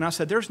 And I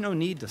said, there's no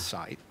need to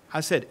cite. I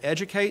said,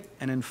 educate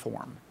and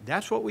inform.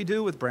 That's what we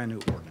do with brand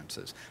new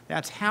ordinances.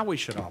 That's how we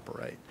should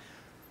operate.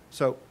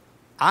 So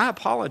I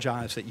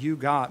apologize that you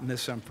got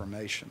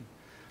misinformation,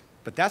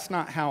 but that's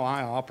not how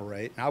I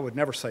operate. And I would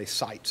never say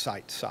cite,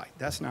 cite, cite.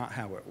 That's not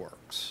how it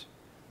works.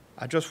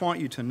 I just want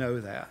you to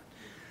know that.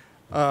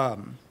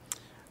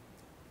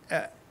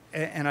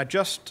 and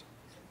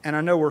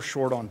I know we're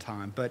short on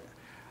time, but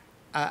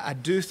I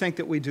do think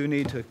that we do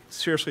need to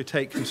seriously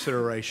take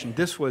consideration.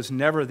 This was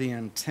never the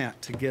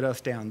intent to get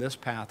us down this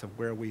path of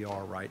where we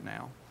are right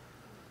now.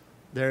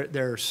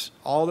 There's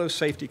all those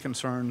safety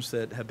concerns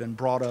that have been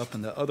brought up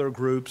in the other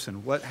groups,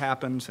 and what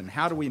happens and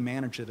how do we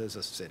manage it as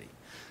a city?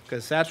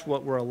 Because that's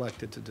what we're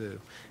elected to do,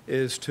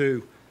 is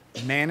to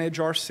manage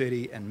our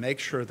city and make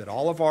sure that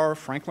all of our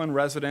Franklin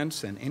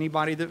residents and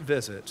anybody that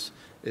visits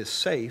is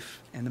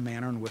safe in the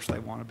manner in which they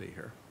want to be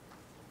here.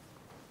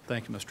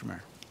 Thank you, Mr.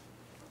 Mayor.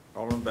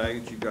 Alderman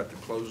Baggett, you got the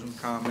closing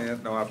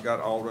comment. No, I've got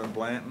Alderman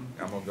Blanton.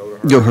 I'm going to go to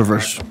her. Go her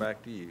first. I'll come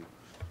back to you.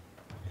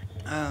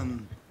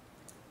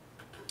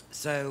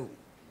 So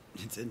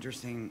it's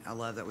interesting. I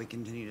love that we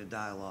continue to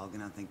dialogue,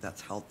 and I think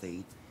that's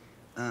healthy.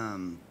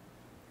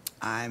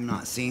 I'm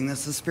not seeing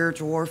this as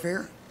spiritual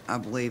warfare. I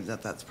believe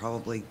that that's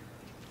probably,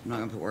 I'm not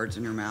going to put words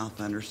in your mouth.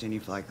 I understand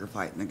you feel like you're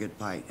fighting a good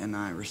fight, and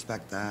I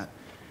respect that.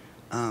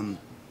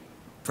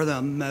 For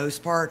the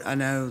most part, I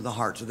know the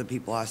hearts of the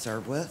people I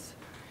serve with,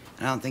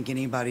 and I don't think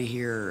anybody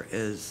here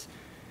is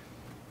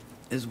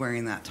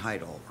wearing that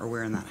title or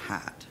wearing that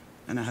hat.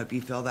 And I hope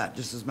you feel that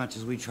just as much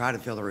as we try to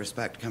feel the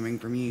respect coming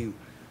from you.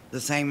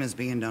 The same is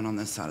being done on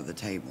this side of the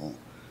table.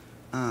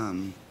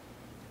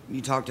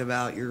 You talked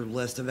about your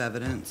list of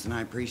evidence, and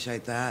I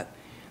appreciate that.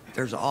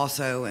 There's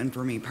also, and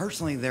for me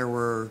personally, there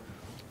were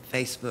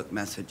Facebook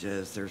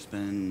messages. There's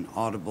been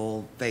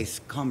audible face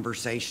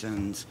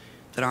conversations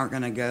that aren't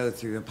going to go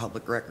through a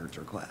public records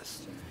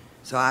request.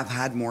 So I've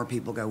had more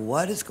people go,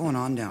 what is going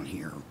on down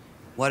here?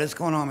 What is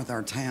going on with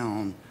our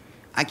town?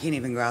 I can't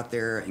even go out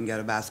there and go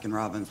to Baskin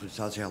Robbins, which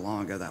tells you how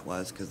long ago that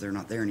was because they're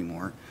not there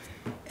anymore,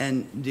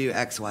 and do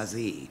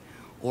XYZ.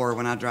 Or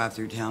when I drive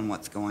through town,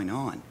 what's going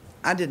on?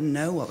 I didn't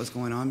know what was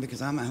going on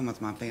because I'm at home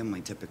with my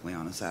family typically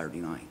on a Saturday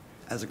night.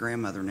 As a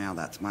grandmother now,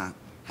 that's my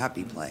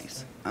happy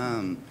place.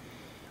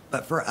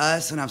 But for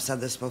us, and I've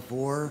said this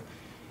before,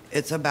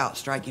 it's about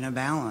striking a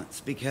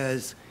balance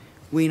because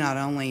we not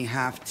only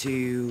have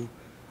to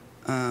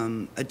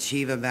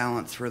achieve a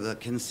balance for the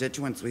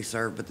constituents we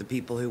serve, but the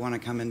people who want to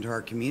come into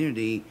our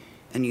community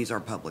and use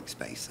our public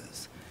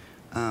spaces.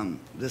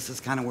 This is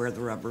kind of where the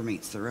rubber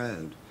meets the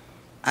road.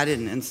 I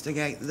didn't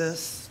instigate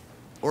this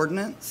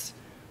ordinance,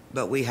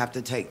 but we have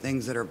to take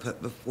things that are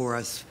put before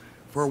us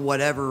for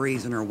whatever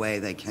reason or way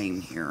they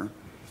came here.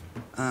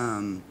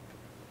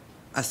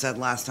 I said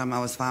last time I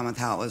was fine with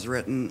how it was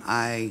written.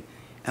 I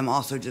am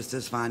also just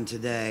as fine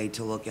today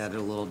to look at it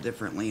a little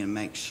differently and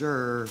make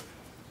sure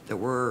that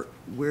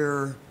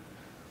we're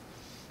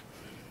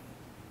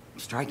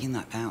striking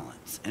that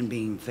balance and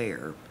being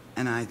fair.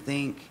 And I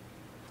think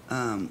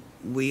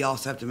we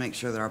also have to make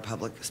sure that our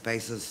public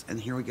spaces,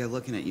 and here we go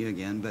looking at you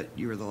again, but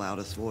you were the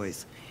loudest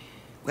voice.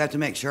 We have to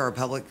make sure our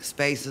public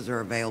spaces are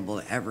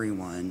available to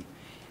everyone.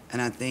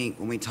 And I think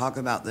when we talk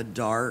about the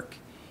dark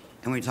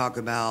and we talk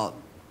about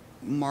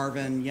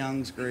Marvin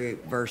Young's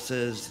group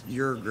versus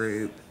your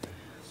group,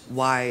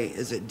 why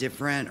is it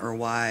different, or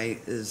why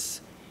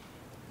is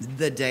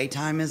the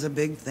daytime is a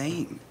big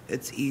thing?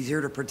 It's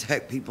easier to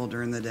protect people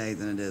during the day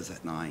than it is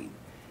at night.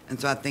 And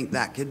so I think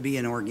that could be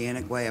an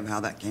organic way of how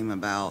that came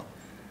about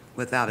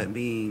without it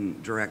being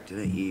directed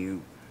at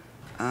you.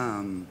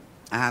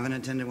 I haven't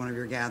attended one of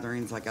your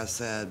gatherings, like I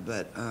said,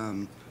 but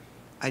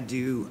I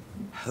do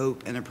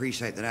hope and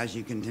appreciate that as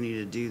you continue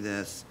to do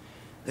this,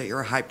 that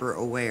you're hyper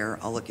aware,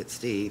 I'll look at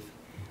Steve,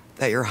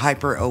 that you're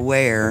hyper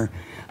aware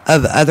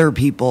of other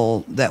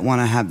people that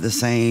want to have the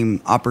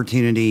same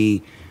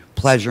opportunity,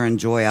 pleasure, and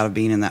joy out of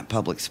being in that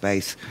public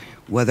space,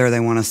 whether they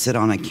want to sit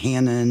on a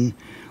cannon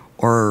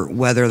or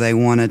whether they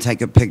want to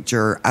take a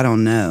picture, I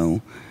don't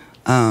know.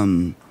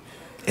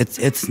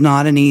 It's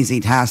not an easy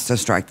task to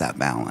strike that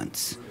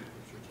balance.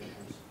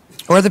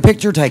 Or the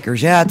picture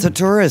takers, yeah, it's a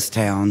tourist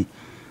town.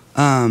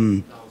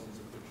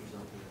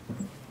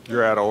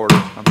 You're out of order.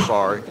 I'm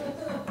sorry.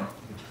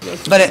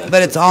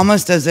 But it's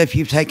almost as if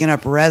you've taken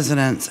up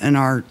residence in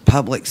our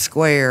public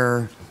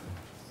square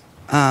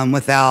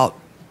without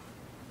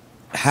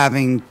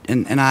having,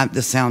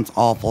 this sounds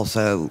awful,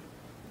 so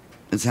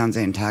it sounds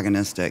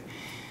antagonistic,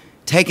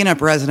 taking up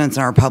residence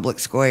in our public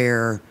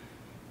square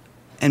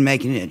and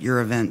making it your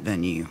event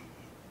venue,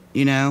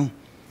 you know?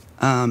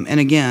 And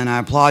again, I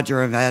applaud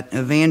your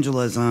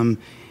evangelism,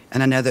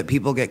 and I know that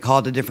people get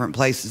called to different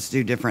places to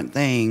do different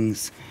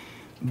things,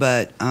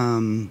 but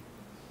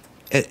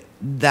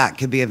that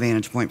could be a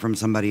vantage point from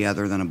somebody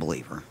other than a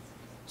believer.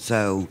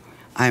 So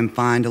I'm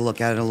fine to look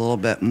at it a little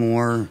bit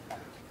more,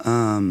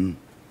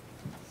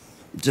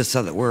 just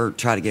so that we're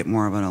trying to get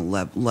more of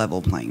a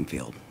level playing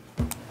field.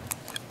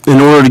 In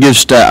order to give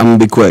staff, I'm going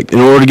to be quick. In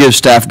order to give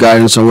staff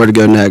guidance on where to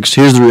go next,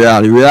 here's the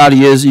reality. The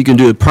reality is you can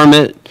do a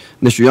permit.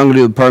 Mr. Young will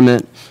do a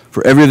permit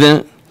for every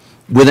event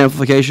with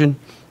amplification,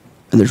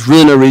 and there's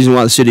really no reason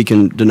why the city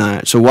can deny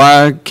it. So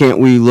why can't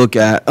we look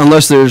at,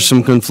 unless there's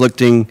some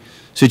conflicting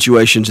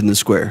situations in the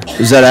square.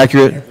 Is that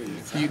accurate?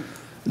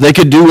 They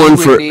could do one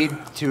for. We need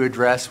to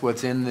address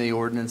what's in the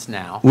ordinance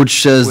now.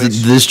 Which says that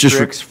this just.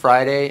 Restricts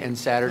Friday and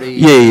Saturday.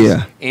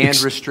 Yeah.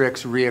 And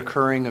restricts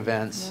reoccurring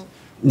events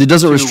It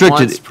doesn't to restrict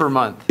once it. per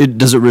month.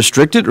 Does it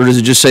restrict it, or does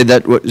it just say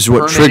that is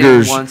what Permitting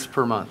triggers? once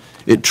per month.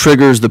 It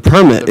triggers the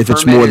permit if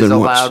it's more than The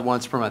permit is once. allowed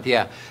once per month,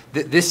 yeah.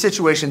 This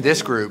situation,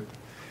 this group,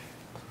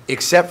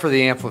 except for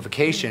the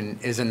amplification,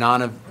 is a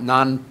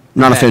non-offending.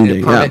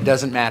 Non-offending, Permit yeah.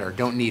 doesn't matter,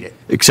 don't need it.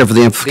 Except for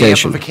the The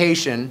amplification.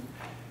 amplification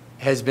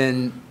has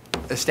been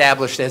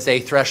established as a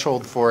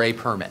threshold for a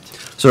permit.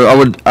 So I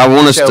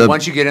want us So to.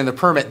 once you get in the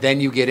permit, then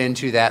you get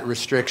into that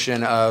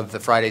restriction of the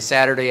Friday,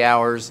 Saturday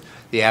hours,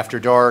 the after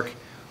dark,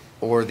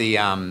 or the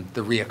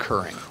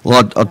reoccurring.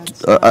 Well,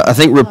 I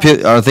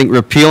think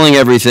repealing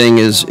everything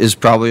is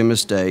probably a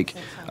mistake.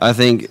 I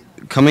think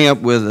coming up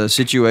with a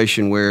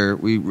situation where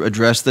we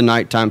address the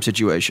nighttime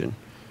situation,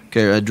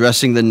 okay,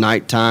 addressing the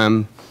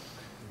nighttime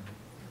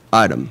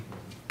item,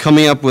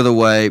 coming up with a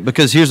way,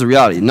 because here's the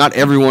reality, not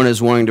everyone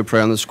is wanting to pray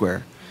on the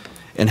square.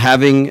 And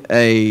having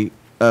a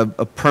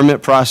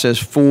permit process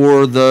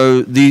for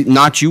the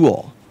not you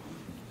all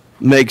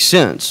makes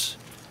sense.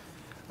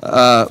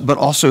 But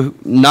also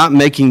not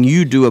making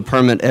you do a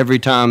permit every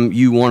time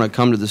you want to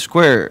come to the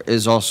square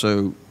is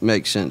also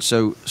makes sense.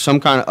 So some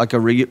kind of like a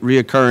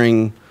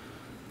reoccurring,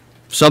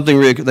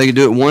 they could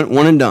do it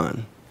one and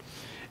done.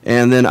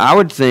 And then I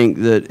would think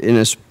that in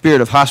a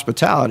spirit of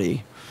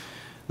hospitality,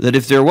 that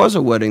if there was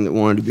a wedding that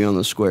wanted to be on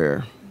the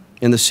square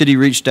and the city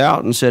reached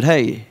out and said,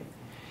 hey,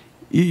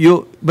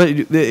 but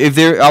if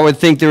there, I would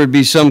think there would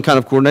be some kind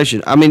of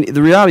coordination. I mean,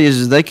 the reality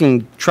is they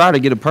can try to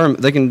get a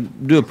permit, they can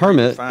do a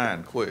permit.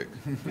 Fine, quick.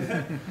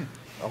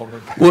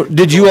 Well,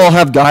 did you all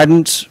have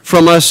guidance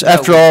from us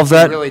after all of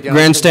that We really don't, because we hear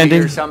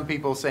grandstanding? some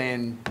people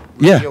saying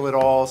Yeah. repeal it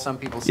all, some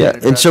people saying.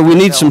 Yeah, and so we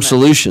need some address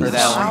solutions. for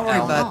that I'll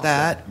one. rebut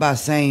that by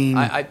saying,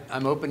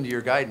 I'm open to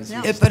your guidance.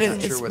 I'm just but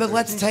not sure what but the-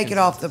 let's take it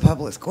off the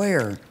public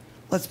square.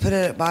 Let's put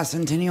it at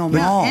Bicentennial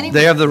Mall.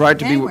 They have the right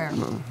to be. Anywhere.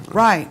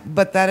 Right,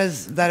 but that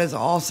is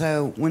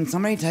also, when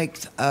somebody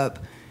takes up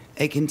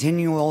a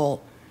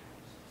continual,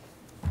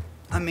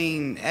 I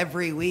mean,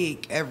 every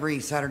week,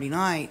 every Saturday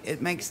night,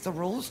 it makes the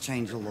rules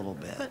change a little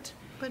bit.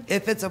 But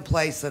If it's a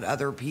place that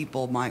other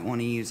people might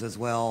want to use as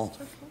well,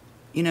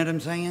 you know what I'm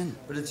saying?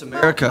 But it's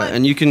America,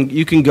 and you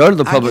can go to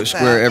the I public get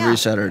square that. every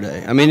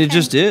Saturday. I mean, it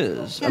just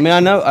is. I mean, I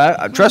know,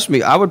 trust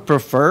me, I would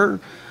prefer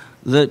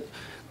that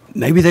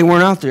maybe they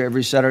weren't out there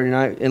every Saturday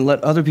night and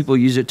let other people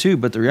use it too,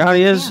 but the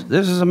reality is,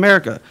 this is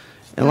America.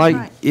 And like,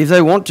 right. if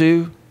they want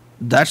to,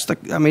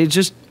 I mean, it's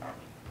just,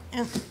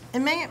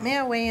 And may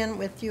I weigh in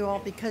with you all,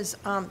 because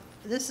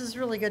this is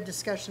really good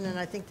discussion, and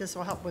I think this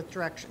will help with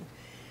direction.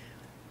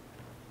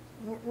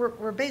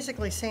 We're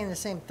basically saying the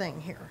same thing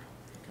here.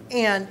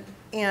 And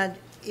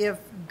if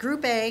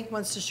Group A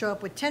wants to show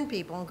up with 10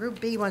 people, and Group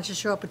B wants to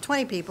show up with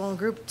 20 people, and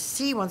Group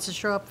C wants to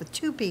show up with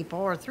 2 people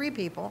or 3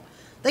 people,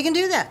 they can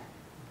do that.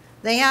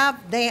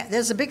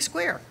 There's a big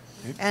square,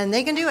 and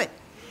they can do it.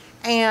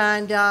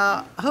 And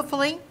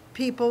hopefully,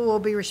 people will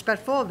be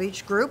respectful of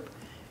each group,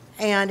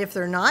 and if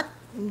they're not,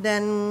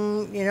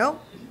 then,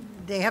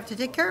 they have to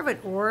take care of it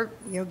or,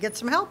 get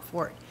some help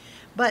for it.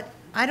 But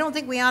I don't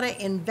think we ought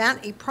to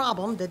invent a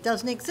problem that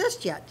doesn't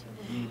exist yet.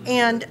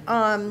 And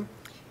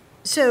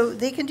so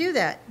they can do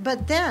that.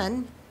 But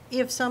then,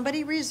 if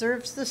somebody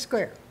reserves the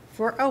square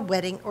for a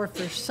wedding or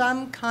for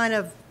some kind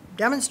of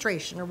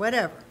demonstration or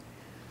whatever,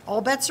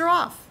 all bets are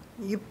off.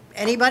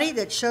 Anybody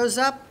that shows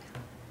up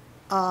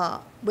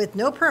with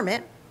no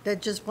permit,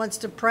 that just wants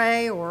to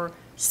pray or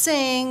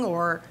sing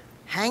or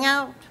hang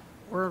out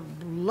or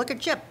look at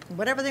Chip,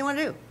 whatever they want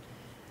to do,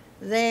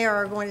 they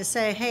are going to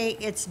say, hey,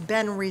 it's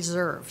been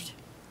reserved.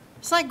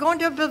 It's like going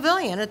to a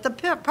pavilion at the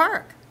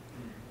park.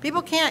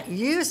 People can't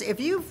use, if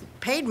you've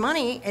paid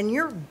money and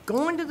you're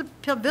going to the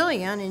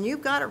pavilion and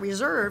you've got it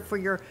reserved for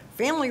your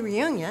family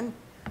reunion,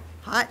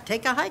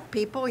 take a hike,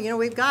 people,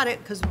 we've got it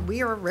because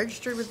we are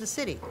registered with the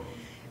city.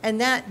 And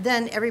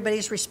then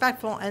everybody's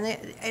respectful, and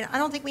I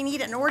don't think we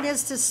need an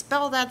ordinance to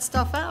spell that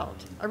stuff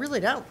out. I really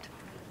don't.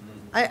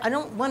 I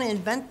don't want to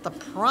invent the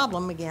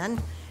problem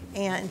again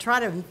and try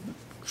to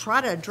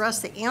address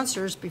the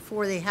answers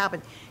before they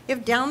happen.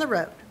 If down the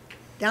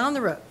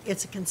road,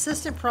 it's a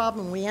consistent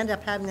problem, we end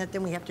up having that,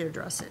 then we have to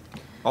address it.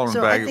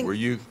 Alderman Baggett, were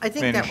you I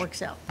think that finished?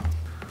 works out.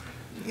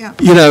 Yeah.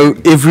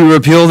 if we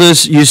repeal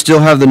this, you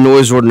still have the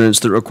noise ordinance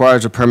that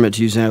requires a permit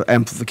to use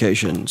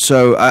amplification.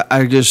 So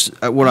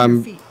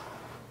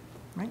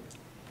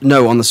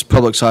No, on the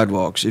public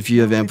sidewalks, if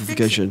you have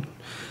amplification.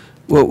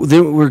 Well,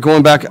 then we're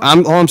going back,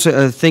 all I'm saying,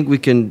 I think we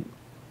can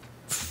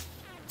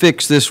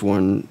fix this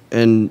one,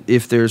 and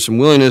if there's some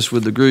willingness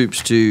with the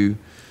groups to,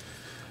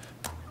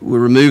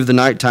 we'll remove the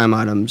nighttime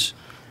items,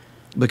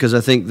 because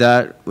I think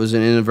that was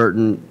an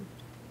inadvertent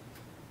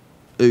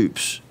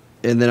oops.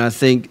 And then I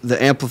think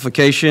the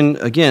amplification,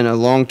 again, a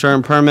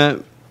long-term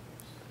permit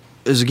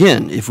is,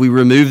 again, if we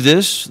remove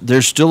this,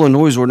 there's still a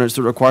noise ordinance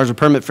that requires a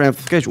permit for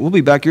amplification. We'll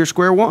be back here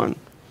square one,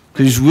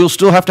 because we'll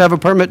still have to have a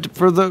permit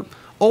for the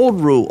old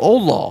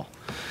law.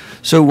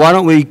 So why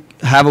don't we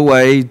have a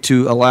way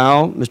to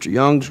allow Mr.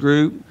 Young's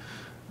group,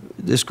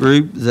 this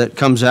group that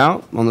comes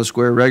out on the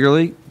square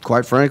regularly,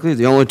 quite frankly,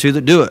 the only two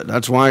that do it.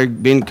 That's why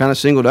being kind of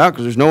singled out,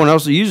 because there's no one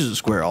else that uses the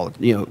square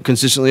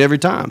consistently every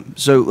time.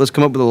 So let's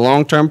come up with a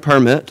long-term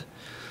permit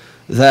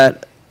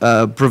that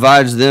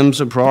provides them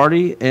some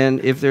priority, and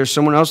if there's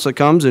someone else that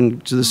comes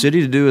into the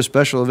city to do a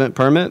special event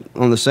permit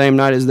on the same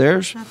night as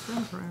theirs,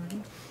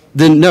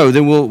 then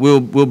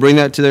we'll bring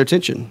that to their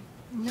attention.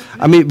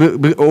 I mean,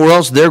 or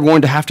else they're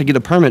going to have to get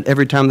a permit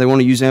every time they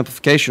want to use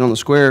amplification on the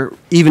square,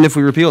 even if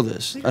we repeal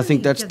this. I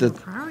think that's the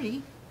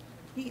priority.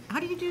 How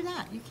do you do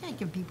that? You can't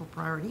give people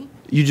priority.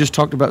 You just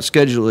talked about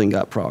scheduling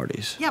got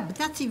priorities. Yeah, but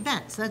that's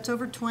events. That's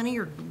over 20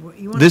 or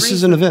you want. This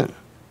is an event.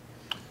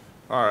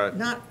 All right.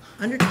 Not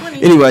under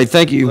 20. Anyway,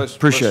 thank you.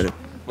 Appreciate it.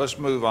 Let's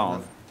move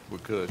on. We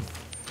could.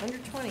 Under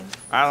 20.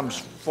 Items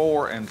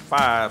 4 and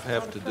 5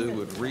 have to do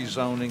with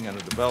rezoning and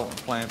a development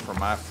plan for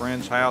my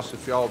friend's house.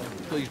 If y'all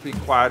please be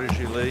quiet as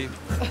you leave.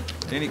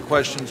 Any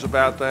questions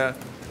about that?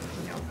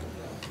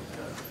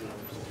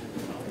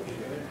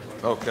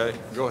 Okay,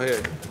 go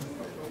ahead.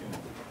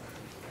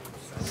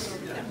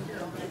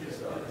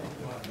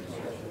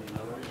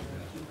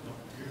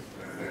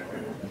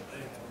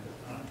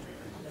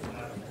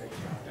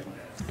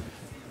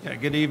 Yeah,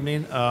 good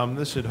evening.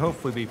 This should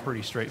hopefully be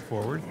pretty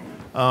straightforward.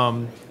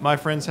 My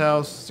friend's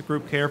house is a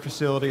group care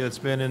facility that's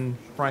been in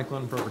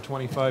Franklin for over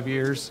 25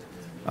 years.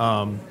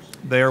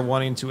 They are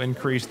wanting to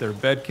increase their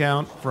bed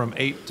count from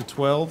 8 to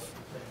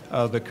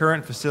 12. The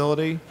current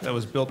facility that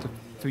was built a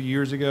few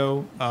years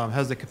ago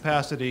has the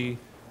capacity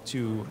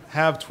to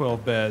have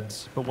 12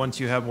 beds, but once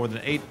you have more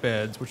than 8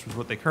 beds, which is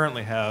what they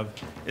currently have,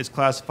 it's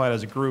classified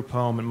as a group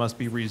home and must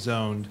be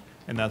rezoned,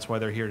 and that's why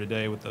they're here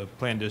today with a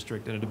plan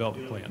district and a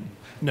development plan.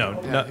 No,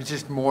 It's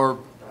just more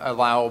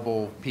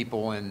allowable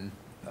people in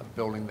a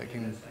building that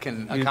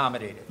can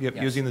accommodate it. Yep,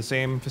 Yes. using the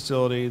same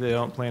facility. They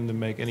don't plan to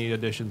make any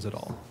additions at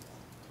all.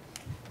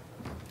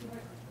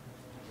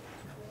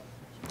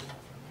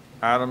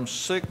 Items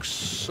 6,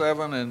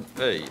 7, and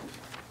 8.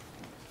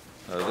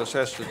 This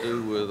has to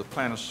do with the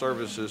plan of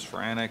services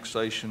for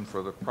annexation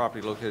for the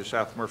property located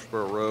south of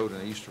Murfreesboro Road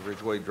and east of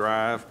Ridgeway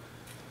Drive.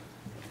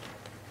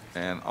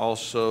 And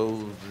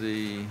also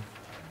the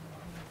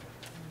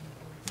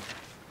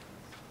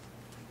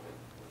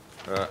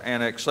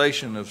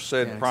annexation of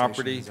said Annexation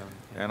property, zone,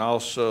 and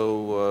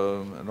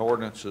also an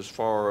ordinance as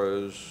far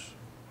as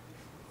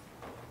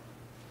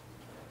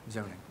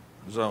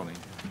zoning,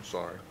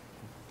 sorry.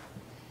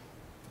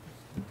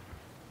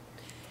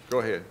 Go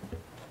ahead.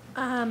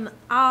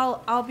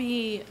 I'll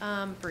be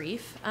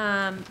brief.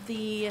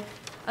 The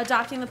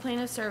adopting the plan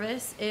of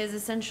service is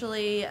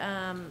essentially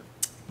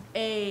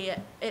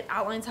it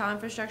outlines how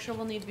infrastructure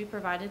will need to be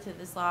provided to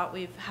this lot.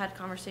 We've had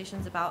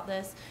conversations about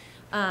this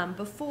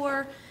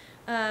before.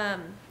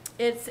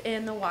 It's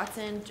in the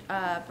Watson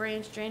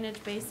Branch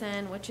Drainage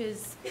Basin, which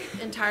is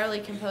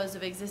entirely composed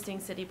of existing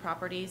city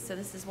properties. So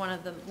this is one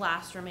of the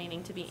last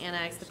remaining to be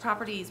annexed. The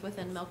properties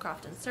within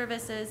Millcrofton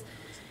Services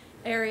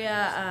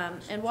area,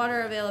 and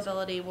water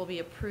availability will be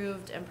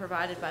approved and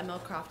provided by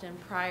Millcrofton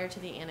prior to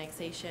the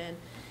annexation.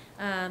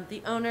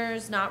 The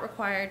owner's not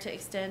required to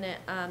extend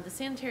the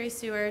sanitary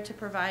sewer to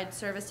provide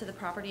service to the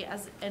property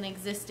as an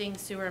existing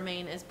sewer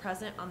main is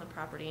present on the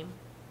property.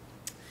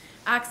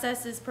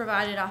 Access is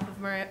provided off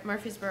of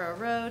Murfreesboro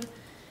Road.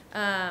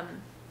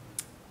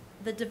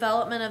 The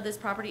development of this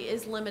property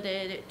is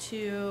limited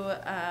to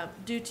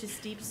due to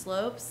steep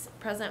slopes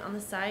present on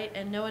the site,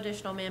 and no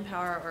additional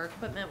manpower or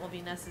equipment will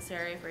be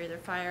necessary for either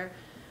fire,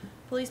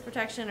 police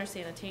protection, or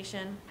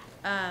sanitation.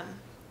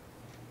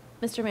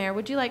 Mr. Mayor,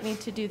 would you like me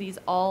to do these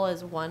all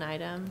as one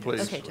item?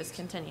 Please. Okay, just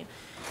continue.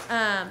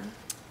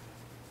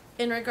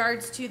 In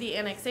regards to the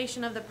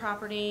annexation of the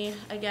property,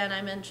 again,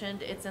 I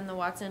mentioned it's in the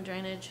Watson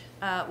Branch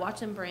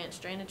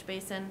Drainage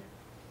Basin.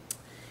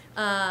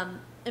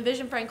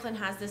 Envision Franklin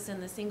has this in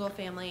the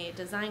single-family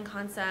design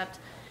concept,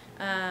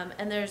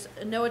 and there's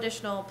no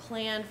additional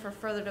plan for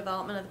further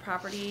development of the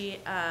property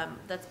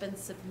that's been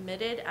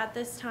submitted at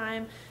this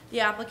time.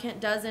 The applicant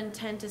does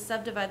intend to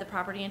subdivide the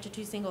property into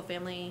 2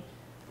 single-family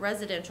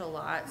residential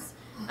lots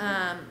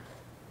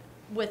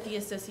with the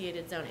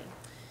associated zoning.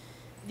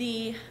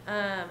 The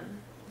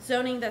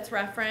zoning that's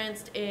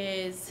referenced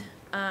is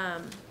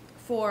to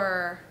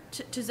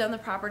zone the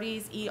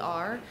properties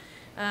ER.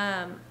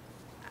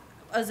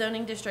 A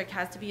zoning district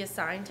has to be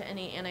assigned to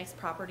any annexed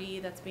property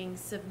that's being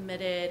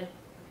submitted.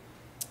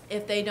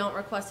 If they don't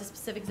request a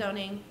specific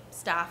zoning,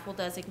 staff will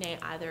designate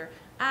either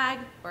ag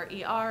or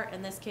ER.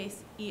 In this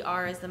case,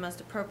 ER is the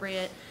most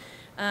appropriate.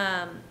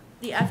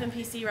 The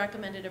FMPC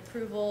recommended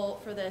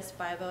approval for this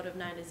by a vote of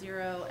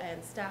 9-0,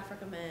 and staff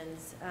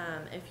recommends,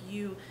 if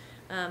you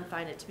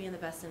find it to be in the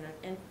best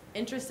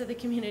interest of the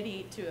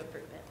community, to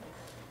approve it.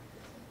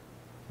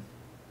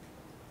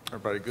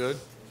 Everybody good?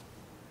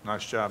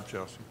 Nice job,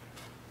 Chelsea.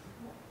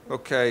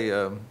 Okay,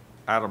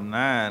 item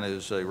 9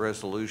 is a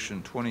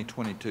resolution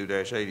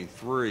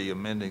 2022-83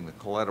 amending the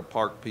Coletta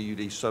Park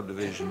PUD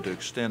subdivision to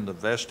extend the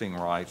vesting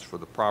rights for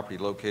the property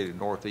located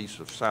northeast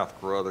of South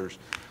Carruthers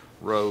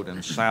Road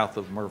and south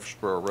of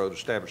Murfreesboro Road,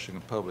 establishing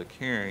a public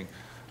hearing.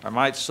 I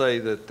might say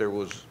that there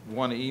was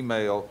one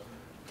email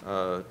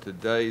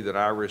today that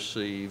I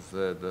received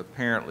that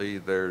apparently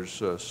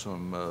there's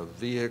some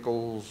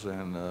vehicles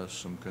and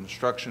some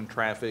construction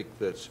traffic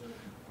that's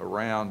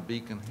around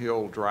Beacon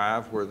Hill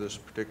Drive where this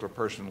particular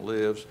person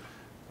lives.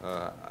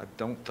 I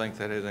don't think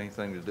that has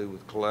anything to do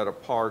with Coletta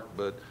Park,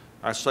 but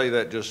I say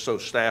that just so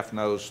staff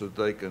knows that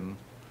they can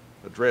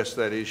address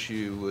that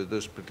issue with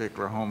this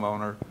particular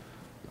homeowner.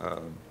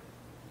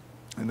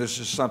 And this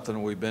is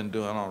something we've been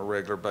doing on a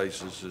regular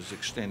basis, is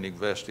extending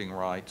vesting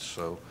rights.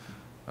 So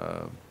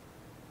I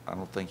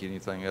don't think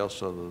anything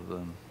else other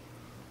than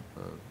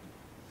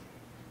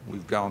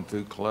we've gone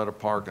through Coletta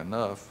Park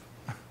enough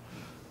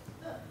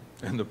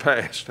in the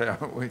past,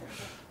 haven't we?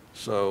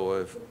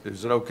 So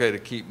is it okay to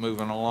keep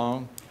moving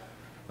along?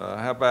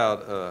 How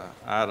about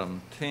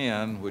item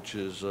 10, which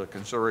is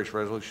consideration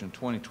resolution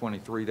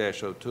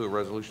 2023-02, a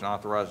resolution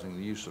authorizing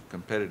the use of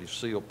competitive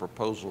seal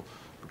proposal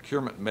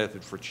procurement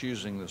method for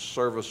choosing the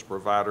service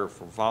provider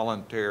for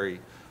voluntary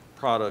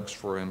products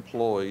for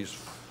employees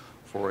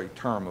for a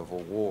term of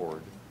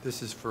award.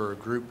 This is for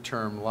group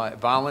term life,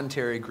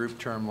 voluntary group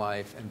term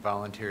life and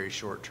voluntary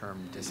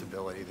short-term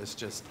disability. This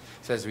just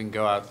says we can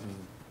go out and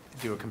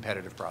do a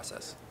competitive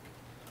process.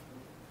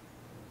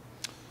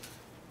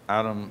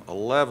 Item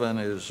 11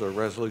 is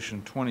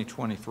resolution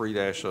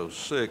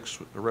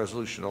 2023-06, a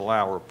resolution to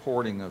allow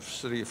reporting of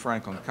City of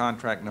Franklin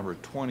contract number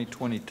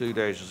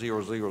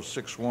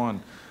 2022-0061,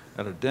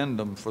 an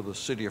addendum for the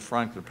City of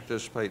Franklin to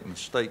participate in the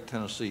state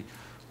Tennessee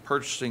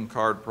purchasing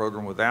card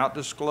program without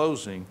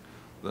disclosing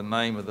the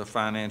name of the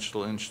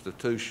financial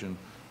institution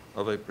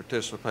of a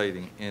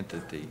participating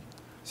entity.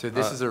 So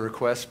this is a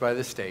request by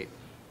the state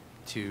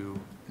to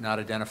not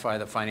identify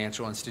the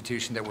financial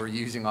institution that we're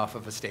using off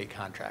of a state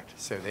contract.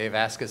 So they've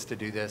asked us to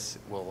do this.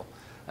 We'll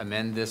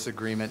amend this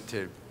agreement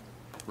to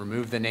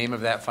remove the name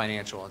of that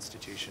financial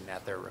institution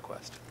at their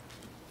request.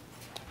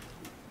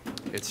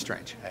 It's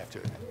strange, I have to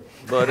admit.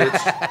 But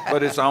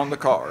it's on the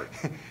card.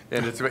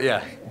 And it's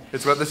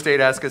what the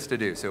state asked us to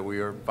do, so we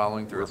are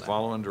following through. We're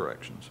following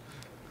directions.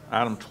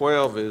 Item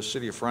 12 is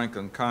City of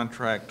Franklin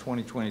Contract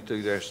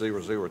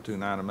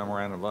 2022-0029, a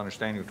memorandum of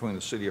understanding between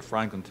the City of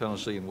Franklin,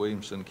 Tennessee and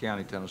Williamson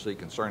County, Tennessee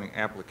concerning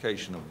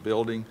application of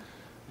building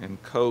and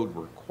code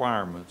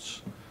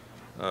requirements.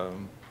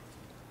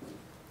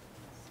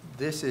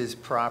 This is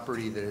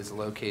property that is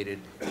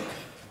located,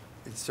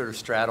 it sort of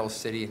straddles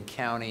city and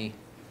county,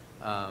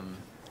 and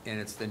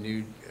it's the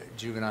new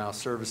juvenile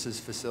services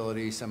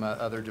facility, some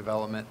other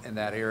development in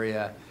that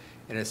area,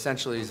 and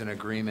essentially is an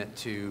agreement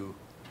to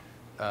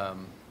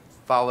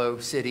follow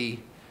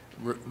city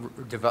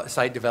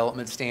site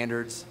development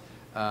standards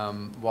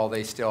while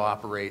they still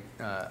operate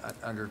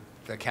under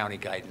the county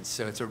guidance.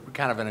 So it's a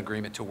kind of an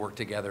agreement to work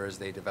together as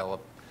they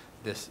develop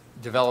and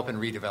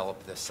redevelop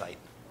this site.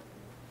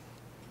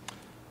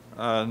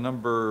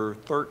 Number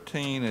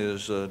 13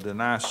 is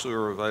deny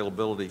sewer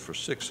availability for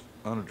 6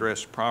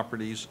 unaddressed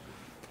properties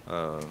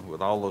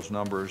with all those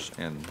numbers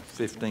in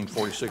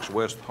 1546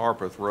 West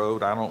Harpeth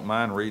Road. I don't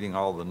mind reading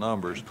all the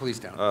numbers. Please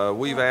don't.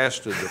 We've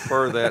asked to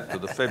defer that to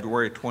the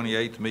February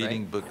 28th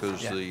meeting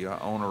because the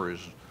owner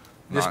is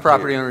This not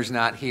property here. owner is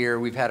not here.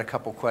 We've had a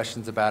couple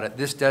questions about it.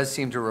 This does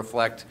seem to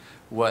reflect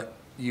what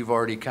you've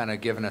already kind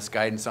of given us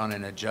guidance on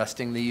in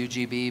adjusting the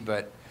UGB,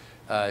 but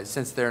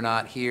since they're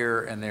not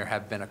here and there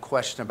have been a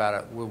question about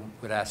it, we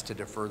would ask to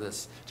defer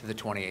this to the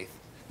 28th.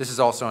 This is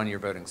also on your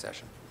voting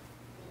session.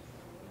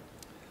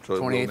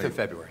 So 28th of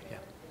February, yeah.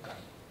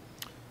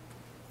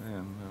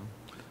 And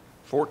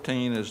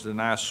 14 is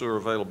deny sewer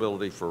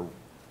availability for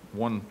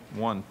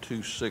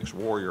 1126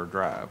 Warrior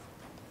Drive.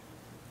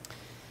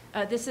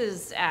 This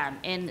is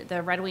in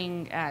the Red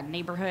Wing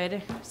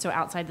neighborhood, so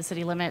outside the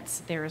city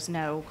limits. There is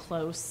no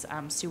close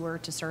sewer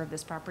to serve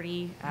this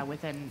property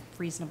within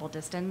reasonable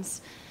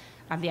distance.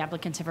 The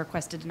applicants have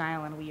requested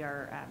denial, and we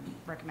are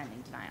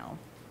recommending denial.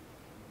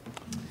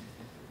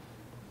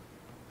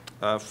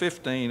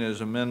 15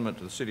 is amendment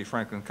to the City of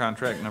Franklin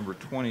contract number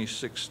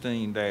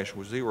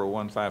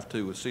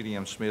 2016-0152 with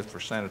CDM Smith for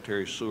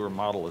sanitary sewer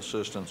model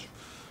assistance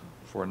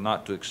for a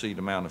not to exceed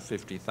amount of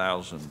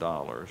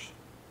 $50,000.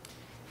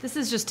 This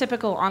is just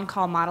typical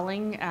on-call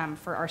modeling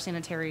for our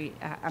sanitary,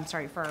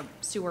 for our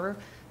sewer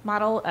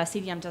model.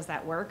 CDM does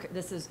that work.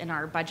 This is in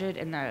our budget,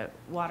 in the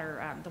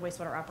water, the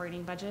wastewater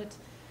operating budget.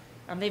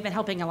 They've been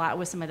helping a lot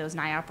with some of those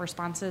NIOP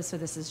responses, so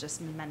this is just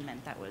an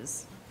amendment that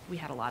we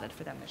had allotted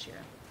for them this year.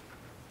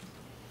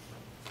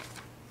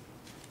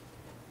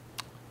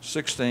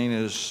 16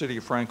 is City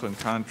of Franklin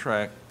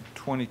contract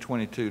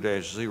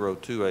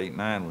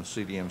 2022-0289 with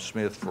CDM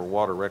Smith for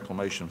water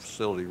reclamation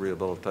facility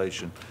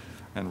rehabilitation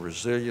and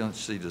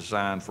resiliency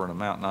design for an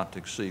amount not to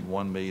exceed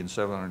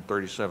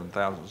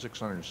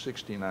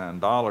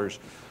 $1,737,669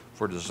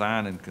 for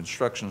design and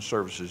construction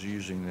services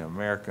using the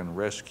American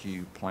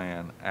Rescue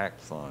Plan Act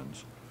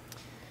funds.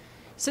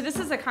 So this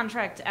is a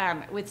contract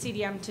with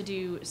CDM to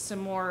do some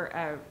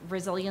more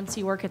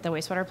resiliency work at the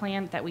wastewater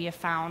plant that we have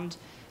found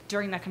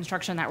during the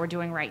construction that we're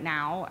doing right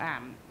now.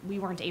 We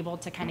weren't able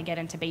to kind of get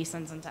into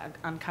basins and to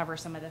uncover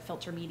some of the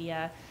filter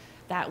media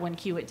that when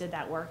Kiewit did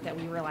that work that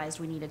we realized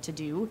we needed to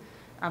do.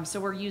 So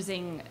we're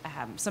using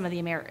some of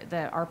the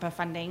ARPA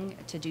funding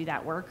to do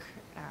that work.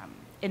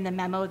 In the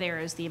memo, there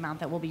is the amount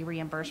that will be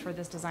reimbursed for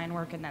this design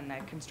work, and then the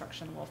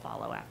construction will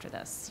follow after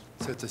this.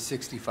 So it's a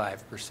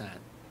 65%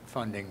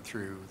 funding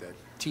through the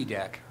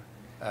TDEC,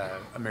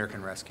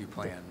 American Rescue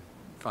Plan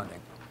funding.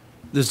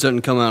 This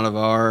doesn't come out of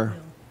our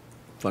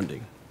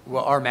funding,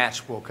 Well, our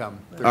match will come.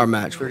 Our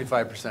match will.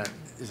 35%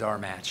 is our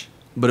match.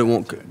 but it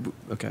won't,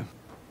 okay.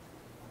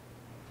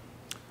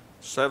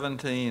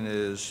 17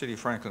 is City of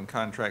Franklin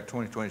Contract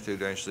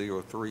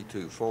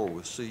 2022-0324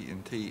 with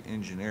C&T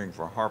Engineering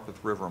for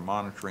Harpeth River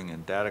monitoring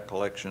and data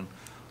collection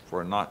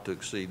for a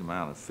not-to-exceed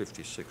amount of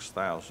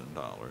 $56,000.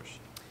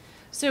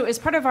 So as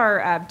part of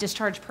our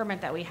discharge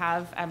permit that we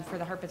have for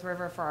the Harpeth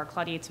River for our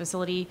Claudia Yates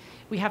facility,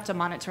 we have to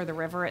monitor the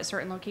river at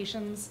certain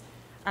locations.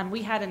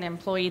 We had an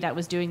employee that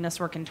was doing this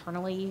work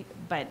internally,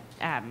 but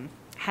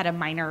had a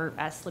minor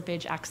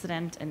slippage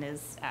accident and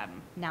is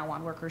now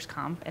on workers'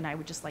 comp, and I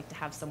would just like to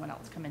have someone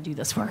else come and do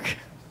this work.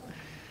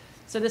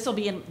 So this will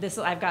be in this.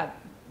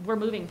 We're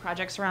moving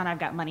projects around. I've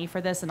got money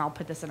for this, and I'll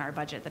put this in our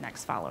budget the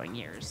next following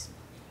years.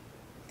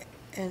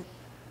 And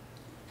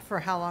for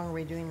how long are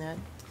we doing that?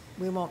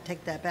 We won't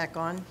take that back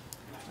on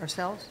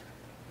ourselves?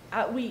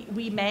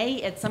 We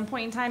may at some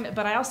point in time,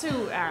 but I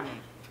also,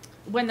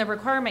 when the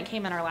requirement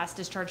came in our last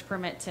discharge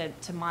permit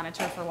to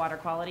monitor for water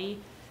quality,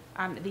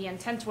 the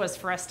intent was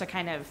for us to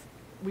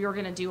we were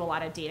going to do a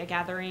lot of data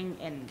gathering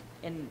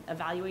and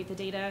evaluate the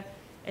data.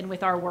 And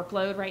with our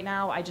workload right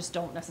now, I just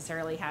don't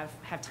necessarily have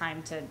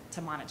time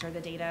to monitor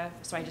the data.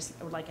 So I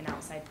just would like an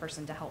outside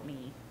person to help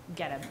me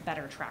get a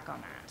better track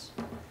on that.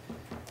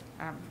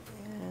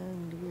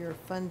 And we are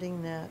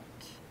funding that,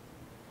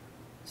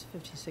 it's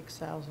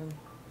 56,000,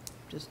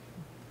 just.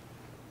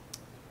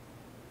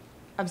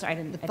 I'm sorry, I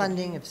didn't. The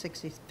funding of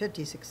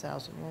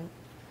 56,000, right?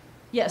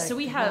 Yeah, so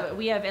we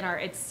have in our,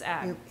 it's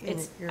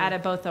out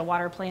of both the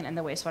water plant and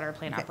the wastewater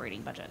plant Okay.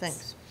 operating budgets.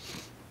 Thanks.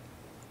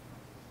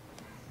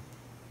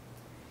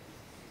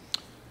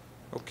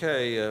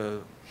 Okay,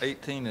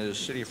 18 is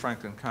City of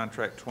Franklin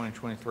Contract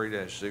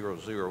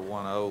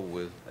 2023-0010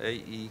 with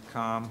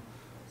AECom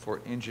for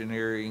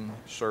engineering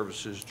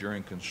services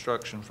during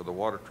construction for the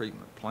water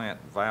treatment plant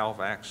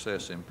valve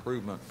access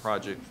improvement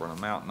project for an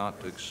amount not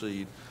to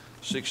exceed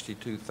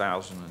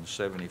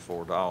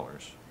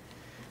 $62,074.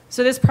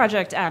 So this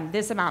project,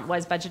 this amount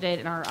was budgeted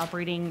in our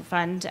operating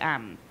fund.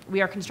 We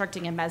are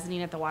constructing a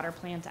mezzanine at the water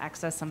plant to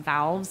access some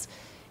valves.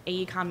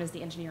 AECom is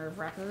the engineer of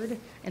record,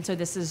 and so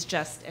this is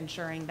just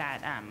ensuring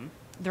that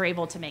they're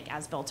able to make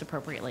as-built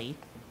appropriately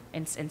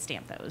and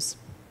stamp those.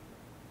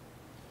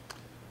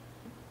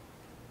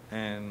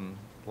 And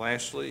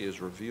lastly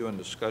is review and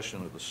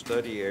discussion of the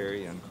study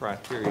area and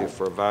criteria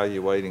for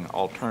evaluating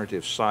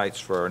alternative sites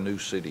for our new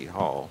city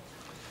hall.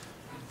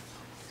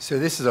 So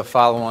this is a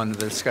follow-on to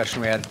the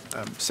discussion we had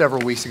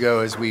several weeks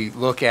ago as we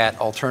look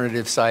at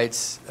alternative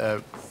sites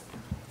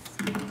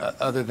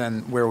other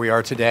than where we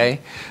are today.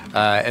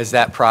 As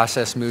that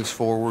process moves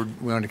forward,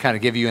 we want to kind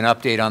of give you an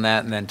update on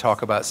that and then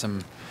talk about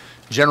some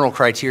general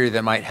criteria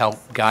that might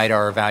help guide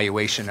our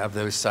evaluation of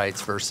those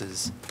sites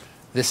versus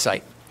this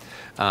site.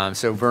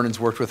 So Vernon's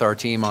worked with our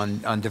team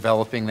on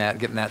developing that,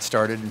 getting that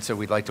started, and so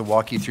we'd like to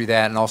walk you through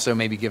that and also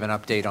maybe give an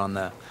update on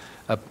the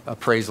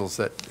appraisals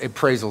that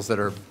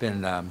have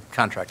been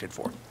contracted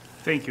for.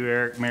 Thank you,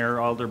 Eric, Mayor,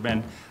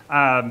 Alderman.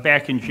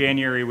 Back in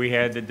January, we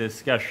had the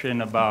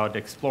discussion about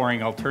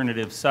exploring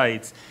alternative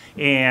sites,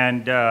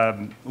 and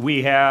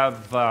we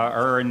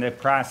are in the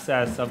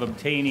process of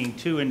obtaining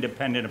 2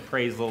 independent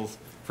appraisals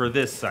for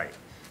this site.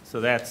 So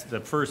that's the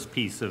first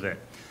piece of it.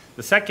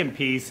 The second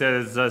piece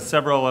is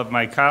several of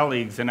my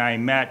colleagues and I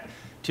met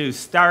to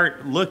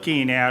start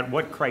looking at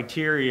what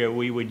criteria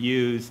we would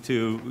use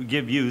to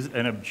give you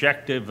an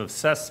objective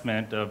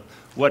assessment of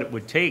what it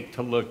would take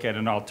to look at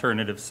an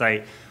alternative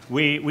site.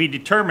 We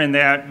determined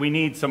that we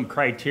need some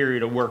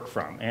criteria to work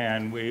from,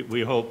 and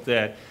we hope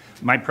that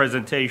my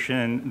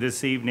presentation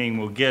this evening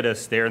will get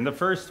us there. And the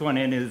first one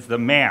is the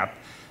map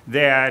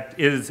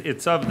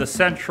it's of the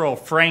central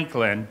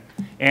Franklin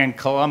and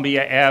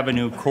Columbia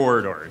Avenue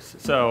corridors.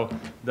 So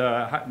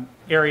the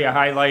area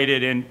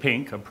highlighted in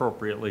pink,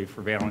 appropriately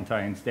for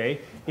Valentine's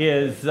Day,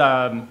 is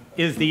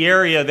the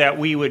area that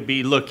we would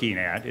be looking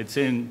at. It's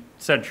in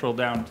central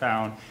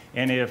downtown,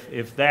 and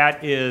if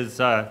that is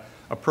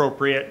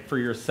appropriate for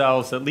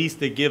yourselves, at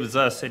least it gives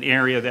us an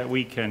area that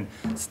we can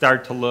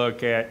start to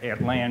look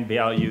at land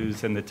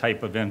values and the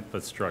type of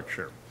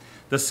infrastructure.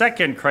 The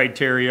second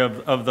criteria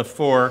of the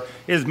 4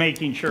 is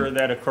making sure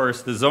that, of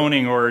course, the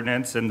zoning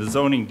ordinance and the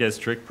zoning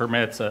district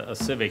permits a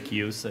civic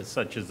use,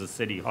 such as a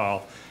city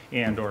hall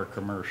and or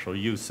commercial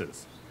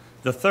uses.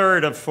 The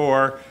third of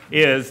 4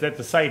 is that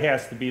the site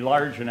has to be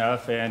large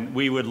enough, and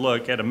we would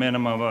look at a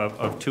minimum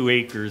of 2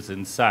 acres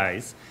in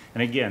size.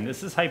 And again,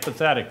 this is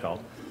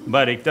hypothetical,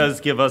 but it does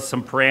give us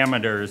some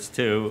parameters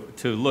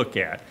to look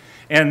at.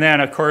 And then,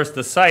 of course,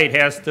 the site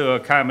has to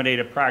accommodate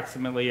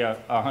approximately a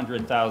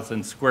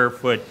 100,000 square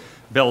foot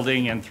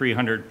building and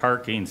 300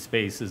 parking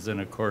spaces in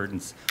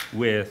accordance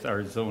with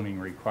our zoning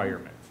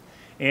requirements.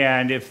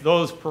 And if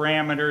those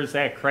parameters,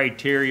 that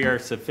criteria are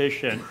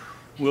sufficient,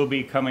 we'll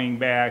be coming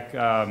back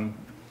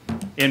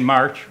in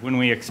March, when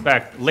we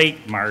expect,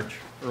 late March,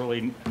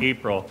 early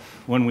April,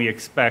 when we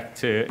expect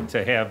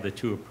to have the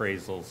 2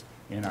 appraisals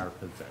in our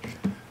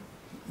possession.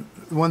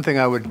 One thing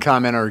I would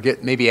comment or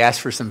maybe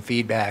ask for some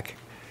feedback,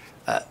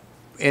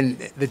 and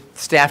the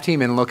staff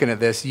team in looking at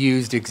this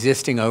used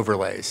existing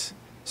overlays.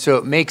 So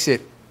it makes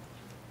it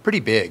pretty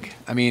big.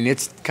 I mean,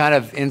 it's kind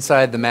of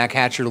inside the Mac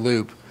Hatcher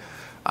loop.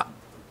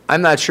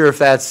 I'm not sure if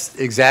that's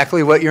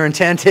exactly what your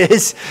intent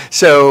is.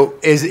 So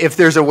if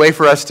there's a way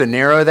for us to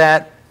narrow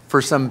that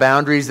for some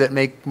boundaries that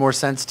make more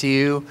sense to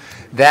you,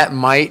 that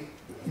might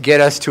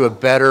get us to a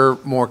better,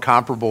 more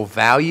comparable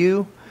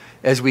value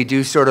as we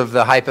do sort of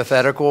the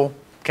hypothetical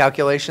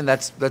calculation.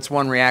 That's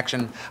one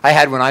reaction I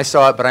had when I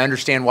saw it, but I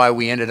understand why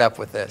we ended up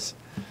with this.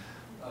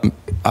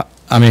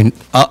 I mean,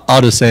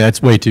 I'll just say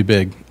that's way too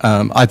big.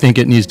 I think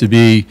it needs to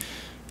be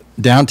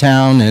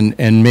downtown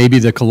and maybe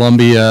the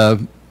Columbia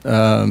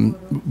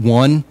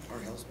one,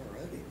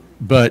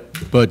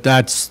 but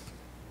that's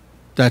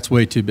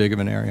way too big of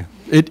an area.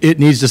 It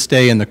needs to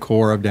stay in the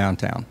core of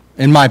downtown,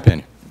 in my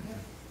opinion.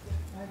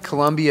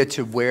 Columbia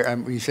to where?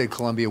 You said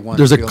Columbia 1.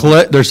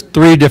 There's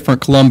 3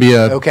 different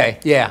Columbia. Okay,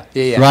 yeah.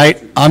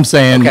 Right? I'm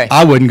saying okay.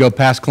 I wouldn't go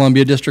past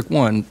Columbia District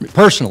 1,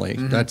 personally.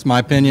 That's my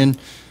opinion.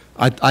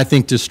 I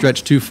think to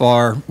stretch too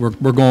far,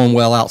 we're going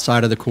well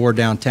outside of the core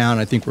downtown.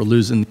 I think we're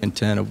losing the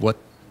intent of what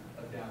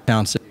a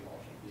downtown city hall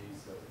should be.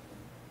 So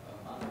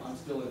I'm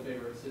still in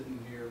favor of sitting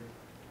here.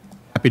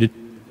 Happy to do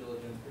due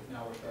diligence, but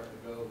now we're starting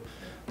to go.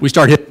 We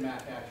start hitting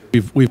Matt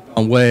Hatcher. We've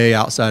gone way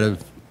outside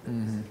of.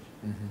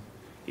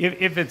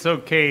 If it's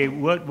okay,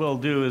 what we'll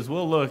do is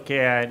we'll look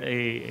at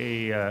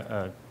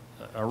a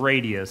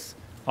radius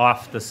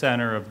off the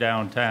center of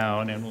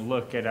downtown, and we'll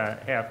look at a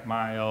half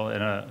mile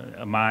and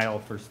a mile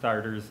for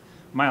starters.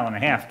 A mile and a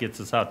half gets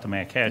us out to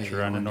Mac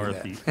Hatcher on the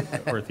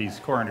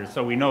northeast corner.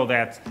 So we know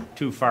that's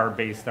too far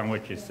based on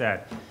what you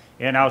said.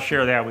 And I'll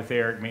share that with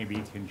Eric. Maybe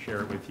he can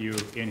share it with you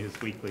in his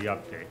weekly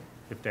update,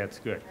 if that's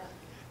good.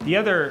 The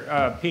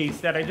other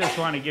piece that I just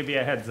want to give you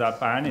a heads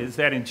up on is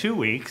that in 2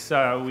 weeks,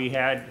 we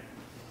had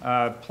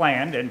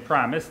planned and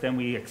promised, and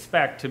we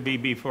expect to be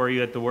before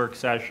you at the work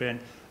session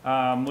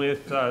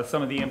with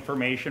some of the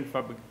information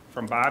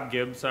from Bob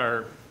Gibbs,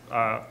 our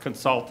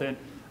consultant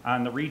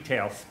on the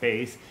retail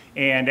space.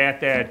 And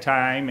at that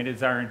time, it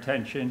is our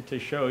intention to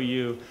show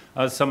you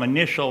some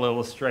initial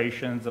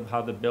illustrations of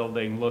how the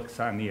building looks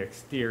on the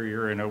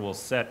exterior, and it will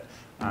sit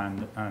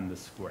on the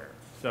square.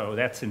 So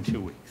that's in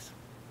 2 weeks.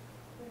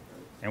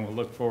 And we'll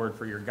look forward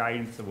for your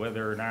guidance of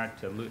whether or not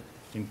to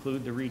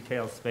include the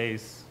retail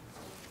space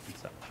and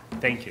such.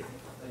 Thank you.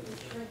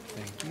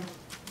 Thank you.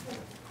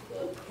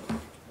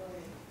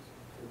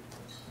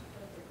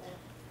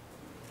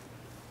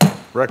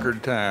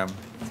 Record time.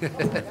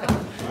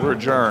 We're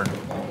adjourned.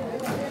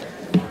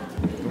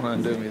 Come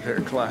on, do me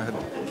there, Clyde.